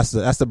fight. That's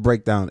the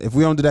breakdown. If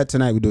we don't do that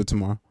tonight, we do it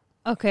tomorrow.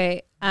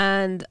 Okay,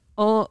 and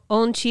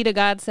Own Cheetah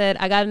God said,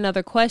 I got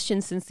another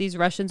question since these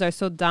Russians are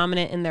so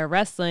dominant in their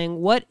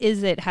wrestling. What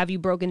is it? Have you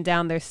broken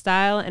down their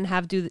style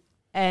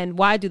and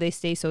why do they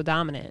stay so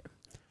dominant?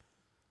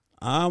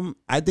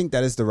 I think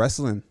that is the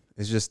wrestling.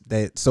 It's just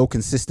they're so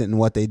consistent in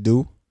what they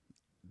do,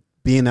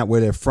 being that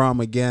where they're from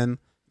again.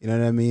 You know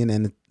what I mean?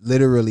 And it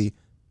literally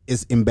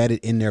is embedded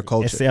in their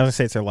culture. I would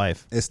say it's their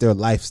life. It's their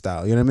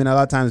lifestyle. You know what I mean? A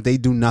lot of times they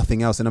do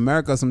nothing else. In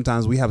America,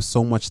 sometimes we have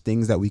so much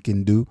things that we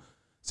can do.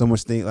 So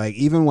much thing. Like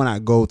even when I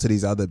go to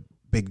these other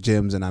big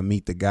gyms and I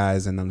meet the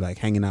guys and I'm like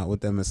hanging out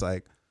with them, it's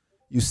like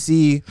you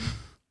see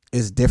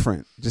it's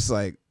different. Just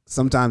like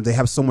sometimes they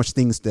have so much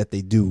things that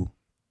they do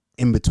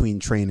in between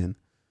training.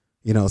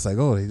 It's like,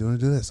 oh, they're going to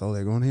do this. Oh,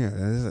 they're going here.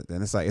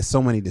 And it's like, it's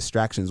so many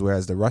distractions.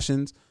 Whereas the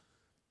Russians,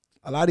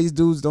 a lot of these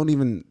dudes don't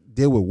even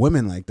deal with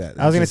women like that.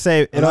 I was going to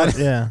say, a lot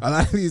yeah.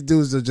 of these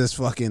dudes are just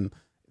fucking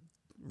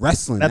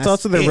wrestling. That's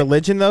also their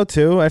religion, though,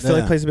 too. I feel Yeah.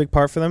 like plays a big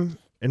part for them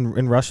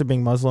in Russia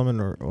being Muslim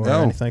or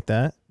No. anything like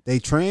that. They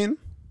train,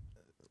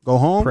 go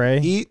home, Pray.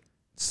 eat,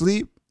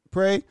 sleep,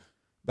 pray,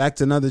 back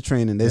to another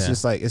training. It's Yeah.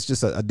 just like, it's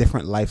just a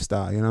different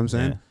lifestyle. You know what I'm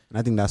saying? Yeah. And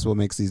I think that's what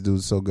makes these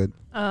dudes so good.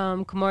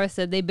 Kimura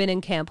said they've been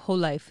in camp whole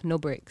life, no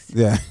breaks.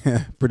 Yeah,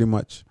 pretty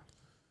much.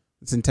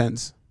 It's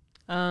intense.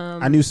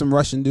 I knew some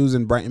Russian dudes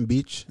in Brighton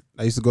Beach.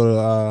 I used to go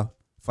to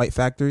Fight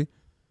Factory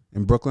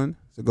in Brooklyn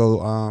to go.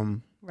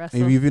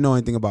 Wrestle. If you know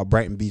anything about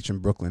Brighton Beach in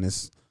Brooklyn,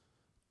 it's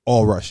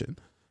all Russian,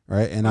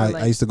 right? And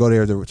I used to go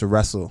there to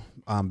wrestle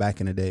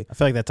back in the day. I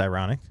feel like that's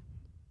ironic.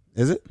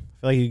 Is it? I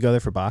feel like you go there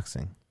for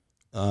boxing,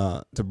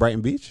 To Brighton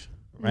Beach?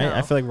 right? No.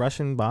 I feel like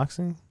Russian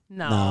boxing.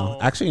 No.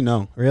 Actually,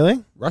 no.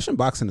 Really? Russian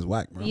boxing is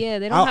whack, bro. Yeah,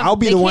 they don't have- I'll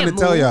be they the one to can't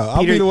tell move. y'all.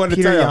 I'll be the one to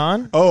Peter tell Yan?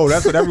 y'all. Oh,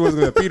 that's what everyone's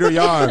gonna. Peter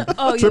Yan,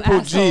 Oh, you Triple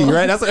G, asshole.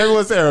 right? That's what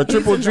everyone's saying.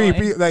 Triple G,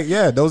 annoying. like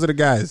yeah, those are the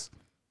guys.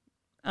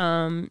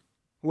 Who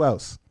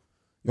else?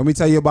 You want me to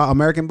tell you about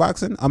American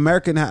boxing?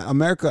 America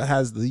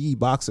has the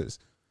boxers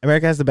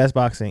America has the best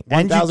boxing.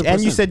 And you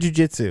 1000%. said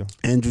jiu-jitsu.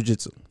 and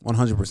jiu-jitsu,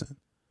 100%,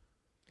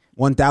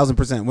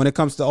 1000%. When it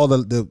comes to all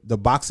the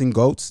boxing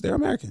goats, they're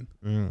American.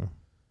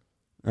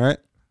 All right.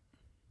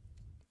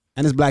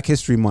 And it's Black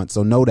History Month,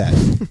 so know that.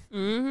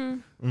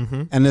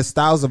 And the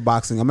styles of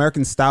boxing,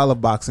 American style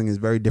of boxing is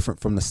very different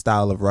from the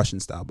style of Russian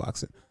style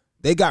boxing.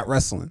 They got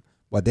wrestling,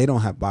 but they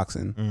don't have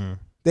boxing.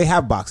 They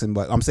have boxing,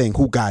 but I'm saying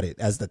who got it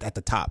at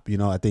the top.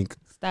 I think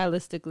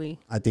Stylistically.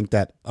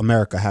 that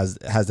America has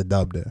the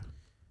dub there.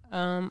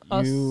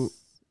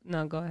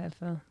 No, go ahead,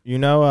 Phil.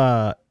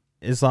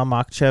 Islam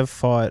Makhachev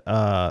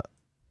fought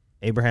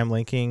Abraham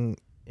Lincoln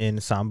in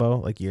Sambo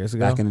like years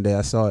ago. Back in the day,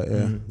 I saw it.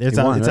 Yeah, It's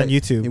He on won, right?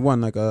 YouTube. He won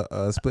like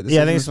a split.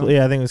 Yeah, I think decision or something?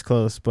 I think it was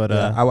close, but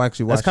Yeah, I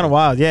actually watched. that's kind of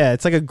wild. Yeah,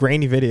 it's like a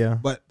grainy video.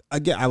 But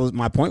again,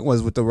 my point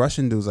was with the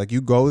Russian dudes, like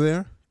you go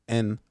there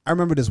And I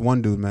remember this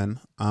one dude,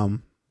 man.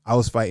 I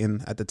was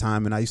fighting at the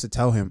time, and I used to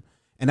tell him,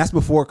 and that's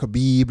before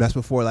Khabib, that's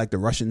before like the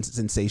Russian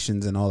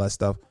sensations and all that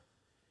stuff.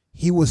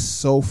 He was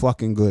so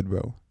fucking good,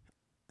 bro.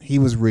 He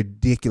was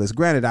ridiculous.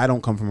 Granted, I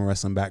don't come from a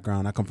wrestling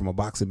background. I come from a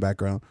boxing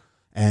background,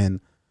 and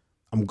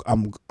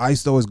I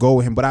used to always go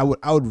with him. But I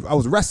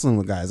was wrestling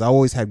with guys. I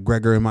always had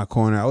Gregor in my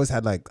corner. I always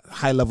had like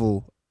high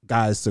level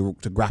guys to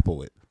grapple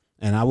with,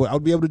 and I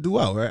would be able to do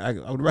well. Right,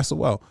 I would wrestle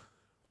well.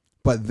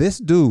 But this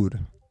dude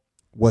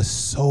was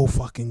so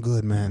fucking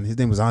good, man. His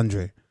name was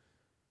Andre.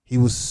 He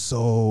was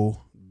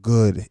so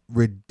good,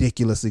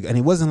 ridiculously, and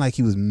it wasn't like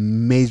he was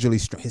majorly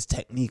strong. His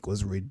technique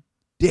was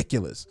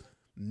ridiculous,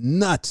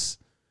 nuts,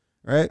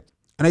 right?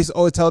 And I used to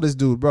always tell this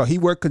dude, bro, he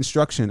worked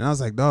construction, and I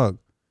was like, dog,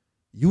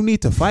 you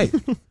need to fight.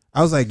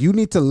 I was like, you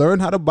need to learn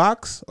how to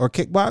box or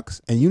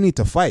kickbox, and you need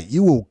to fight.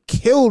 You will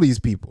kill these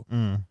people.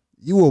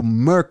 You will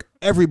murk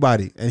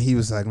everybody. And he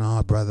was like,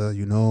 no, brother,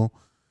 you know,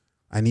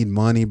 I need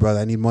money, brother.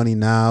 I need money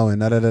now,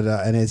 and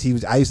da-da-da-da. And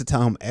I used to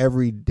tell him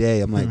every day,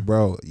 I'm like,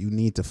 bro, you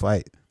need to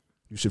fight.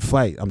 You should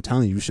fight. I'm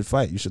telling you, you should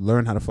fight. You should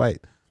learn how to fight.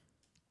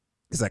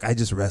 He's like, I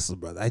just wrestle,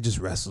 brother. I just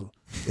wrestle.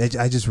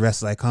 I just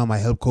wrestle. I come, I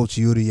help Coach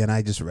Yuri, and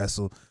I just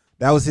wrestle.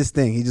 That was his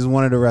thing. He just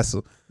wanted to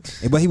wrestle.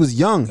 But he was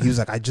young. He was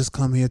like, I just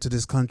come here to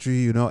this country.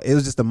 You know, it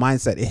was just the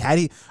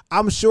mindset.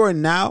 I'm sure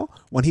now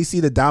when he see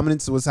the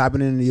dominance of what's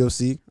happening in the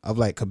UFC of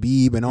like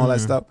Khabib and all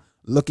that stuff,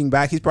 looking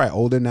back, he's probably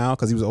older now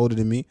because he was older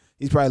than me.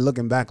 He's probably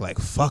looking back like,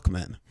 fuck,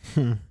 man.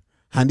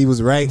 Handy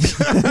was right.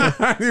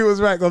 He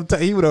was right.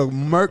 He would have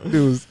murked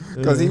dudes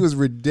because he was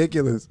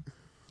ridiculous.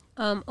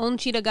 Own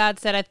Cheetah God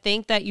said, I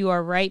think that you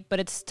are right, but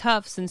it's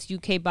tough since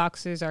UK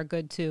boxers are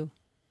good too.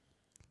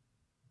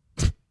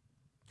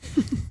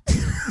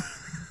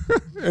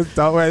 It's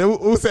tough. Wait,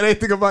 who said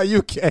anything about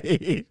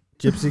UK?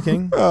 Gypsy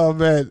King? Oh,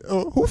 man.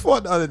 Who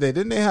fought the other day?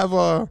 Didn't they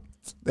have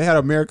they had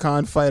Amir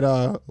Khan fight,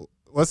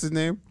 what's his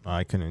name?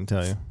 I couldn't even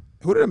tell you.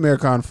 Who did Amir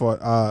Khan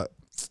fight?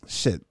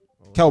 Shit.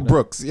 Kel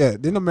Brooks. Yeah.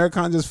 Didn't Amir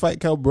Khan just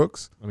fight Kel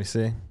Brooks? Let me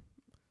see.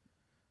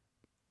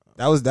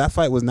 That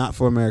fight was not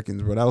for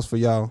Americans, bro. That was for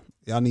y'all.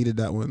 Y'all needed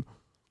that one.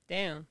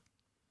 Damn.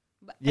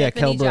 Yeah,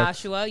 Anthony Kel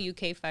Brooks. Joshua,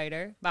 UK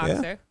fighter,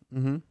 boxer. Yeah.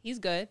 Mm-hmm. He's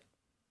good.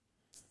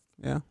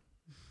 Yeah.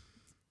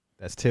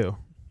 That's two.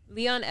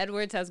 Leon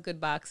Edwards has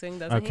good boxing,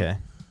 doesn't he? Okay.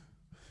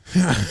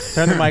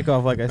 Turn the mic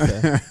off, like I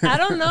said. I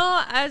don't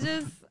know.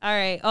 All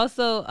right.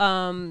 Also,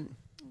 oh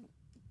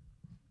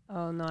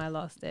no, I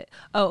lost it.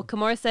 Oh,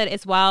 Kimura said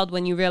it's wild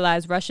when you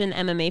realize Russian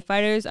MMA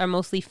fighters are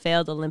mostly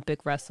failed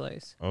Olympic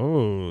wrestlers.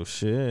 Oh,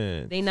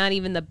 shit. They're not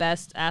even the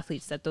best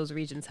athletes that those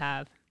regions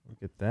have.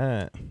 Look at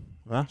that.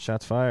 Huh?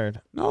 Shots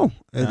fired. No,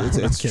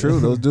 it's true.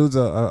 Those dudes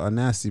are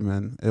nasty,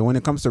 man. And when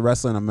it comes to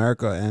wrestling,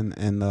 America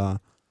and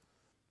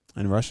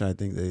Russia, I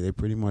think they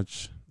pretty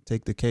much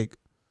take the cake.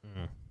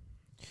 You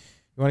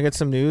want to get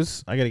some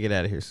news? I got to get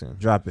out of here soon.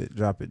 Drop it.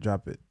 All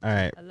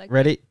right. I like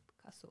Ready?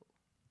 Castle.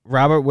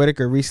 Robert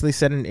Whittaker recently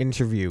said in an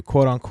interview,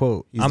 quote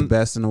unquote, He's the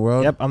best in the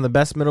world? Yep, I'm the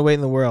best middleweight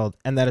in the world,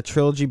 and that a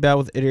trilogy bout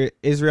with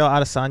Israel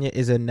Adesanya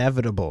is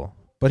inevitable.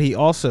 But he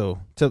also,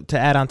 to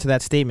add on to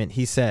that statement,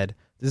 he said,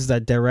 this is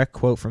a direct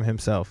quote from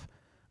himself,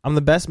 I'm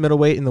the best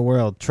middleweight in the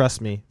world,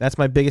 trust me. That's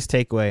my biggest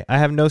takeaway. I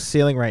have no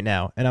ceiling right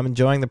now, and I'm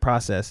enjoying the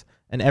process.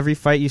 And every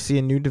fight you see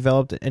a new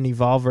developed and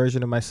evolved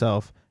version of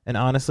myself. And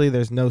honestly,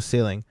 there's no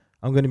ceiling.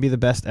 I'm going to be the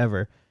best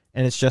ever,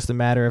 and it's just a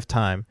matter of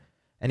time.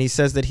 And he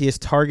says that he is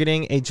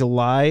targeting a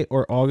July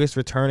or August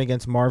return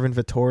against Marvin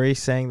Vettori,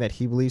 saying that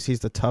he believes he's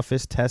the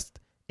toughest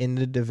test in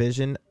the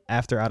division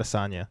after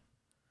Adesanya.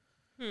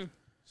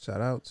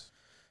 Shout outs.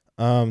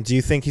 Do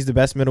you think he's the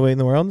best middleweight in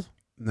the world?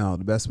 No,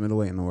 the best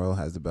middleweight in the world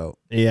has the belt.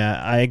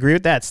 Yeah, I agree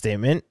with that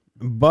statement.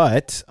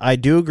 But I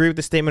do agree with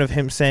the statement of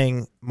him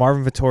saying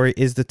Marvin Vettori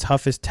is the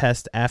toughest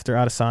test after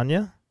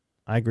Adesanya.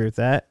 I agree with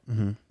that.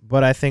 Mm-hmm.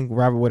 But I think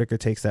Robert Whittaker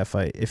takes that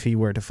fight if he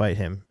were to fight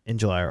him in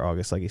July or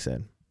August, like he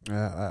said.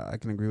 Yeah, I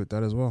can agree with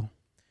that as well.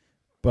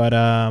 But,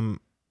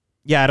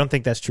 yeah, I don't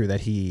think that's true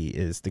that he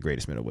is the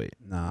greatest middleweight.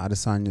 Nah,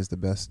 Adesanya is the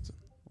best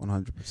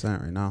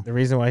 100% right now. The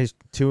reason why he's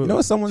You know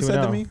what someone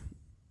said to 2-0 me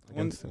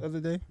against the other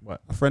day?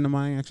 What? A friend of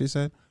mine actually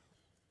said.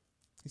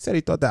 He said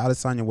he thought that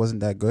Adesanya wasn't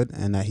that good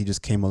and that he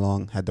just came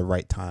along, had the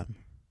right time.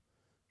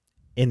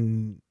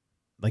 In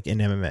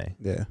MMA.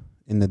 Yeah,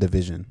 in the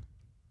division.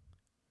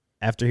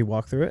 After he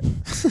walked through it?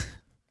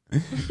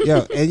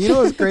 Yo, and you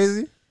know what's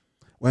crazy?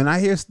 When I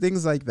hear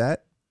things like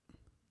that,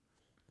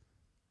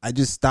 I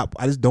just stop.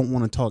 I just don't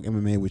want to talk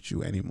MMA with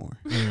you anymore.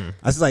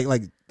 I just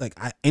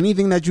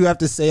anything that you have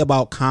to say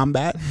about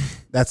combat,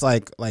 that's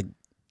like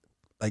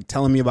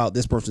telling me about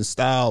this person's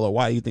style or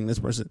why you think this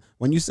person.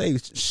 When you say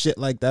shit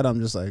like that, I'm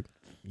just like,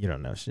 You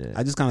don't know shit.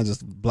 I just kind of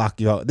just block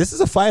you out. This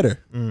is a fighter.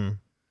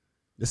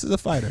 This is a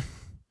fighter.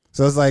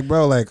 So it's like,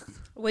 bro, like,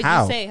 what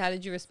did you say? How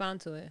did you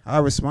respond to it? How I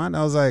respond?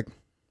 I was like,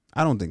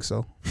 I don't think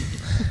so.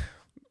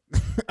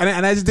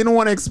 and I just didn't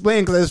want to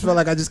explain because I just felt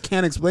like I just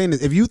can't explain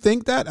it. If you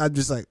think that, I'm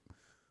just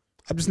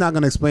not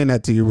going to explain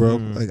that to you, bro.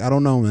 Like, I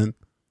don't know, man.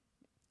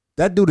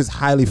 That dude is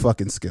highly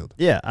fucking skilled.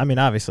 Yeah, I mean,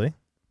 obviously.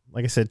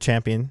 Like I said,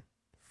 champion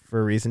for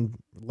a reason.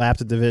 Lapped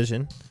the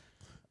division.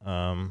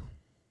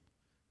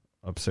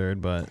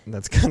 Absurd, but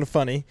that's kind of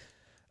funny.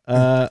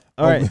 All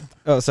right.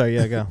 Oh, sorry.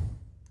 Yeah, go.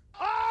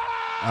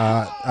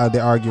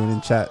 They're arguing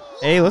in chat.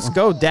 Hey, let's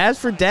go. Dads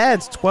for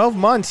Dads, 12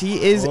 months.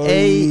 He is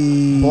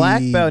a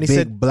black belt. He Big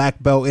said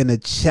black belt in the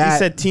chat. He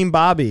said Team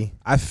Bobby.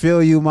 I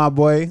feel you, my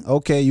boy.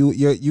 Okay,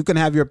 you can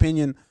have your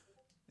opinion.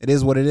 It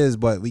is what it is,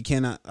 but we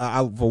cannot.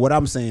 For what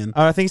I'm saying.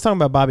 I think he's talking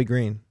about Bobby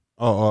Green.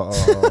 Oh.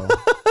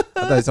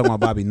 I thought he was talking about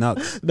Bobby Nux.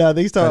 No, I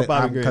think he's talking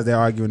about Bobby Green because they're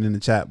arguing in the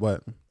chat.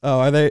 But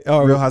are they?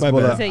 Oh, Real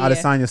Hospital. Yeah.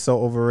 Adesanya's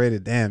so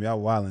overrated. Damn,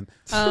 y'all wilding.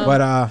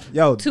 But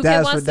yo,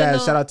 Dads for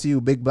Dads. Shout out to you,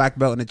 big black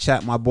belt in the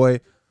chat, my boy.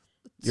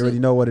 You already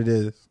know what it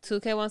is.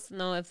 2K wants to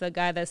know if the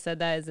guy that said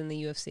that is in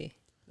the UFC.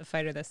 The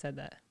fighter that said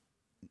that.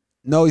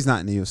 No, he's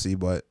not in the UFC,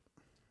 but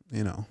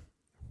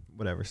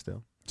whatever.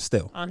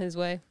 Still on his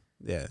way.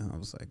 Yeah, I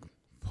was like,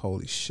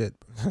 holy shit.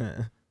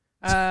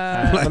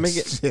 Let me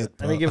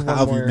give one more.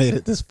 How we made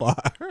it this far?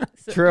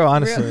 True,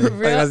 honestly.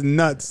 That's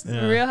nuts.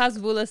 Yeah. Real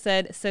Hasbullah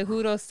said,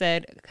 Cejudo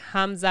said,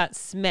 Hamzat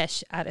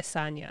smash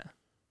Adesanya.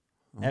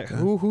 Okay.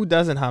 Who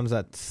doesn't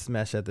Hamzat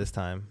smash at this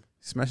time?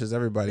 Smashes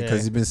everybody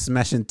because he's been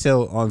smashing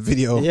Till on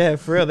video. Yeah,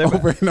 for real.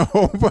 Over and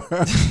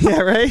over.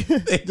 Yeah, right?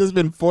 They've just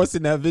been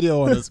forcing that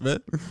video on us,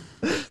 man.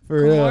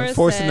 For real.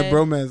 Forcing the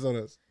bromance on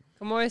us.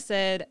 Kimura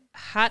said,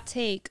 hot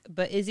take,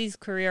 but Izzy's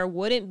career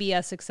wouldn't be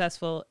as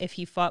successful if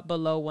he fought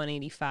below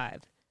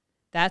 185.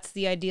 That's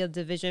the ideal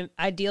division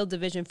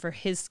for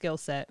his skill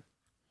set.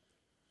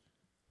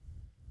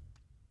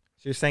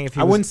 So you're saying if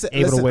he was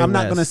able to weigh I'm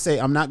not less.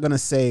 gonna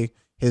say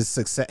his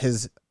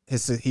success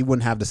he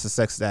wouldn't have the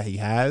success that he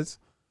has.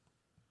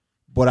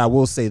 But I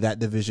will say that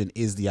division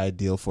is the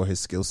ideal for his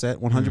skill set,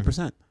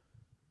 100%.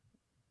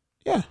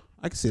 Yeah,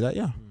 I can see that.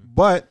 Yeah,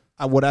 but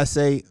would I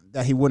say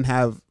that he wouldn't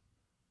have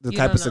the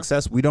type of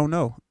success? We don't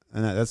know,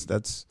 and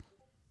that's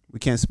we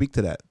can't speak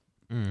to that.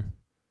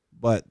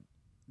 But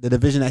the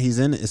division that he's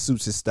in, it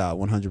suits his style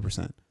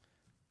 100%.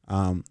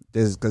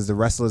 Because the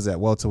wrestlers at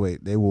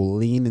welterweight, they will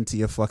lean into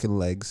your fucking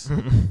legs,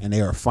 and they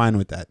are fine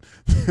with that.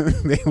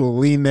 They will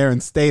lean there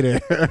and stay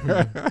there.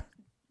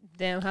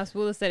 Damn,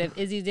 Hasbullah said if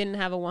Izzy didn't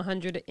have a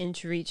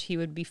 100-inch reach, he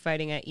would be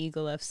fighting at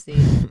Eagle FC.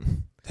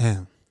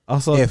 Damn.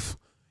 Also, if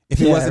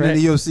he wasn't in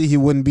the UFC, he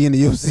wouldn't be in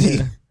the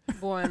UFC.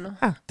 Bueno.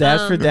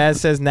 Dads for Dad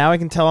says, now I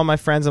can tell all my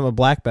friends I'm a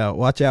black belt.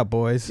 Watch out,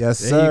 boys. Yes,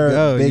 there sir. You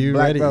go. Big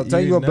black belt.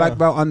 Tell you a black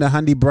belt under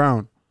Handy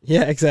Brown.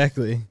 Yeah,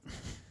 exactly.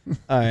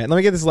 All right, let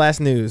me get this last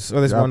news, or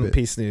this one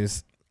piece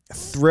news.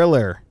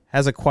 Thriller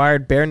has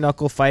acquired bare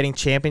knuckle fighting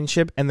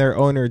championship, and their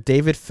owner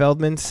David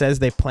Feldman says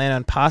they plan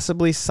on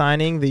possibly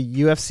signing the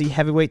UFC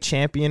heavyweight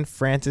champion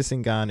Francis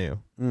Ngannou.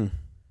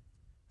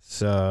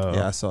 So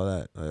yeah, I saw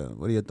that.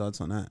 What are your thoughts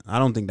on that? I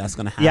don't think that's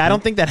gonna happen. Yeah, I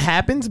don't think that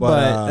happens,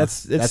 but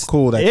that's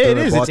cool. That it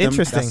is. It's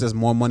interesting. That's just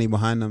more money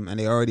behind them, and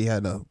they already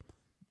had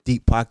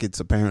deep pockets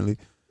apparently.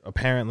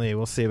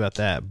 We'll see about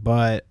that.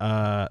 But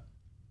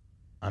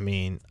I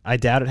mean, I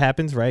doubt it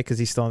happens, right? Because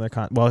he's still in their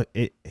contract. Well,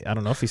 I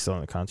don't know if he's still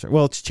in the contract.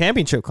 Well, it's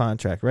championship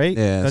contract, right?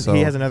 Yeah. So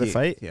he has another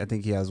fight? I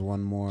think he has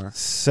one more.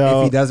 So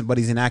if he doesn't, but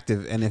he's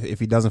inactive, and if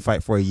he doesn't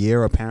fight for a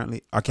year,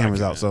 apparently our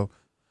camera's out. So,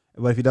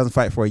 but if he doesn't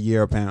fight for a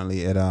year,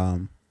 apparently it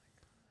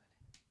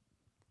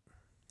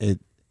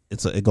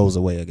goes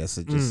away. I guess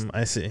it just.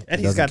 I see,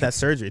 and he's got that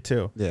surgery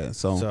too. Yeah.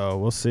 So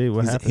we'll see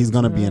what happens. He's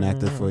gonna be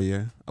inactive for a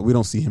year. We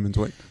don't see him in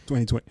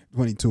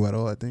 2022 at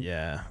all. I think.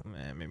 Yeah,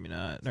 man, maybe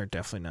not. Or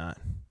definitely not.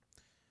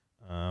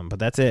 But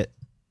that's it.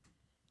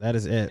 That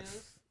is it.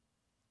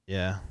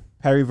 Yeah.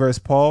 Perry versus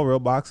Paul, real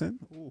boxing.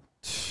 Ooh.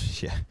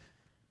 Yeah.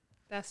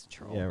 That's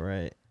true. Yeah,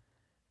 right.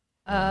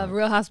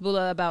 Real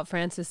Hasbullah about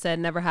Francis said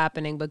never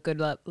happening, but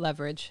good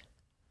leverage.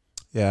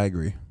 Yeah, I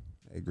agree.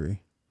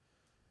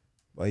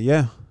 But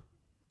yeah,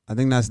 I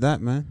think that's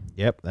that, man.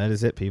 Yep, that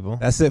is it, people.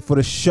 That's it for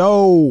the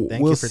show.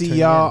 We'll see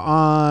y'all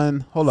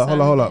on. Hold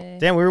up.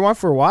 Damn, we were on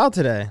for a while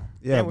today.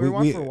 Yeah, we were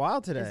on for a while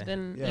today. It's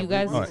been, you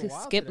guys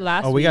skipped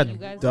last week. Oh, we got you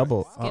guys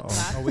double.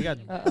 We got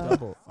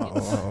double.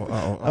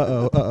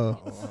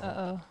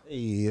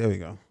 Hey, there we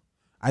go.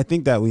 I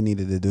think that we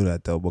needed to do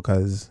that though,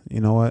 because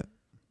you know what?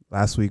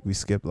 Last week we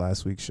skipped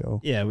last week's show.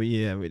 Yeah, we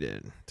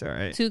did. It's all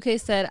right. 2K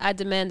said, I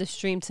demand a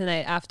stream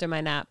tonight after my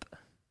nap.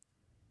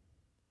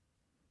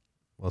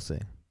 We'll see.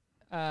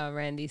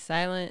 Randy's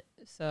silent,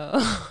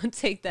 so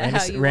take that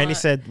how you Randy want.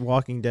 said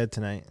Walking Dead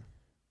tonight.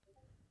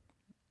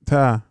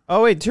 Ta.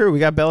 Oh, wait, true. We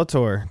got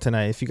Bellator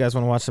tonight. If you guys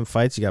want to watch some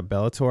fights, you got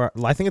Bellator.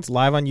 I think it's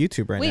live on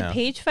YouTube right now. Wait,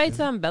 Paige fights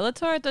on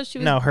Bellator? I thought she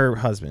was... No, her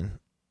husband.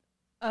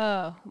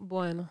 Oh,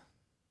 bueno.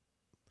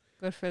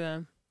 Good for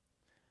them.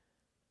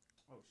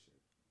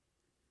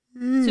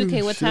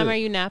 2K, what time are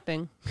you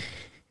napping?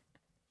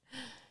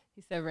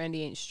 He said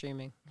Randy ain't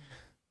streaming.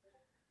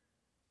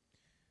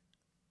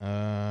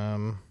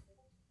 Hi,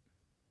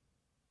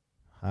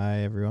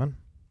 everyone.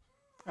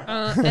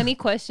 Any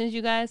questions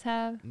you guys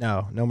have?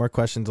 No more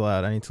questions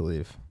allowed. I need to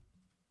leave.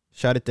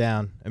 Shut it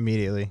down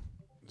immediately.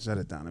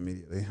 All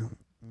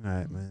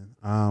right, man.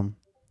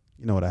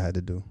 You know what I had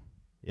to do.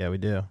 Yeah, we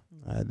do.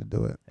 I had to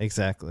do it.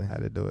 Exactly. I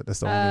had to do it. That's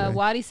the only way.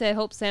 Waddy said,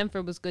 hope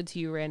Sanford was good to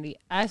you, Randy.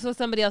 I saw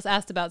somebody else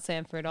asked about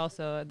Sanford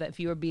also, that if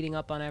you were beating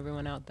up on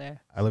everyone out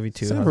there. I love you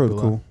too. Sanford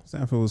was cool.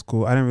 Sanford was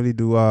cool. I didn't really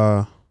do.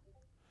 I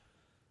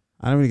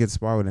didn't really get to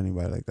spar with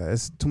anybody like that.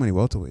 It's too many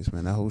welterweights,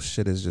 man. That whole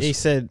shit is just. He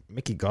said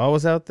Mickey Gall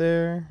was out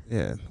there.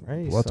 Yeah,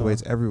 right.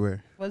 Welterweights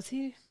everywhere. Was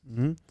he?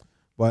 Mm-hmm.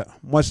 But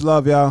much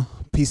love, y'all.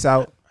 Peace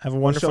out. Have a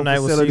wonderful night.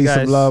 We'll see you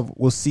guys. Some love.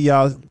 We'll see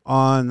y'all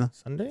on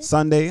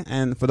Sunday.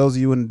 And for those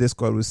of you in the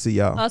Discord, we'll see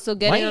y'all. Also,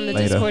 get in on the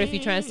Discord if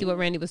you're trying to see what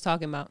Randy was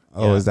talking about.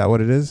 Oh, is that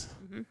what it is?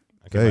 Mm-hmm.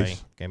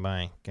 Okay,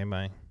 bye. Okay,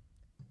 bye.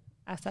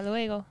 Hasta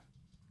luego.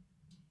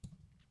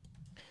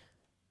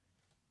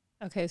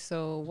 Okay,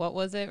 so what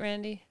was it,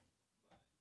 Randy?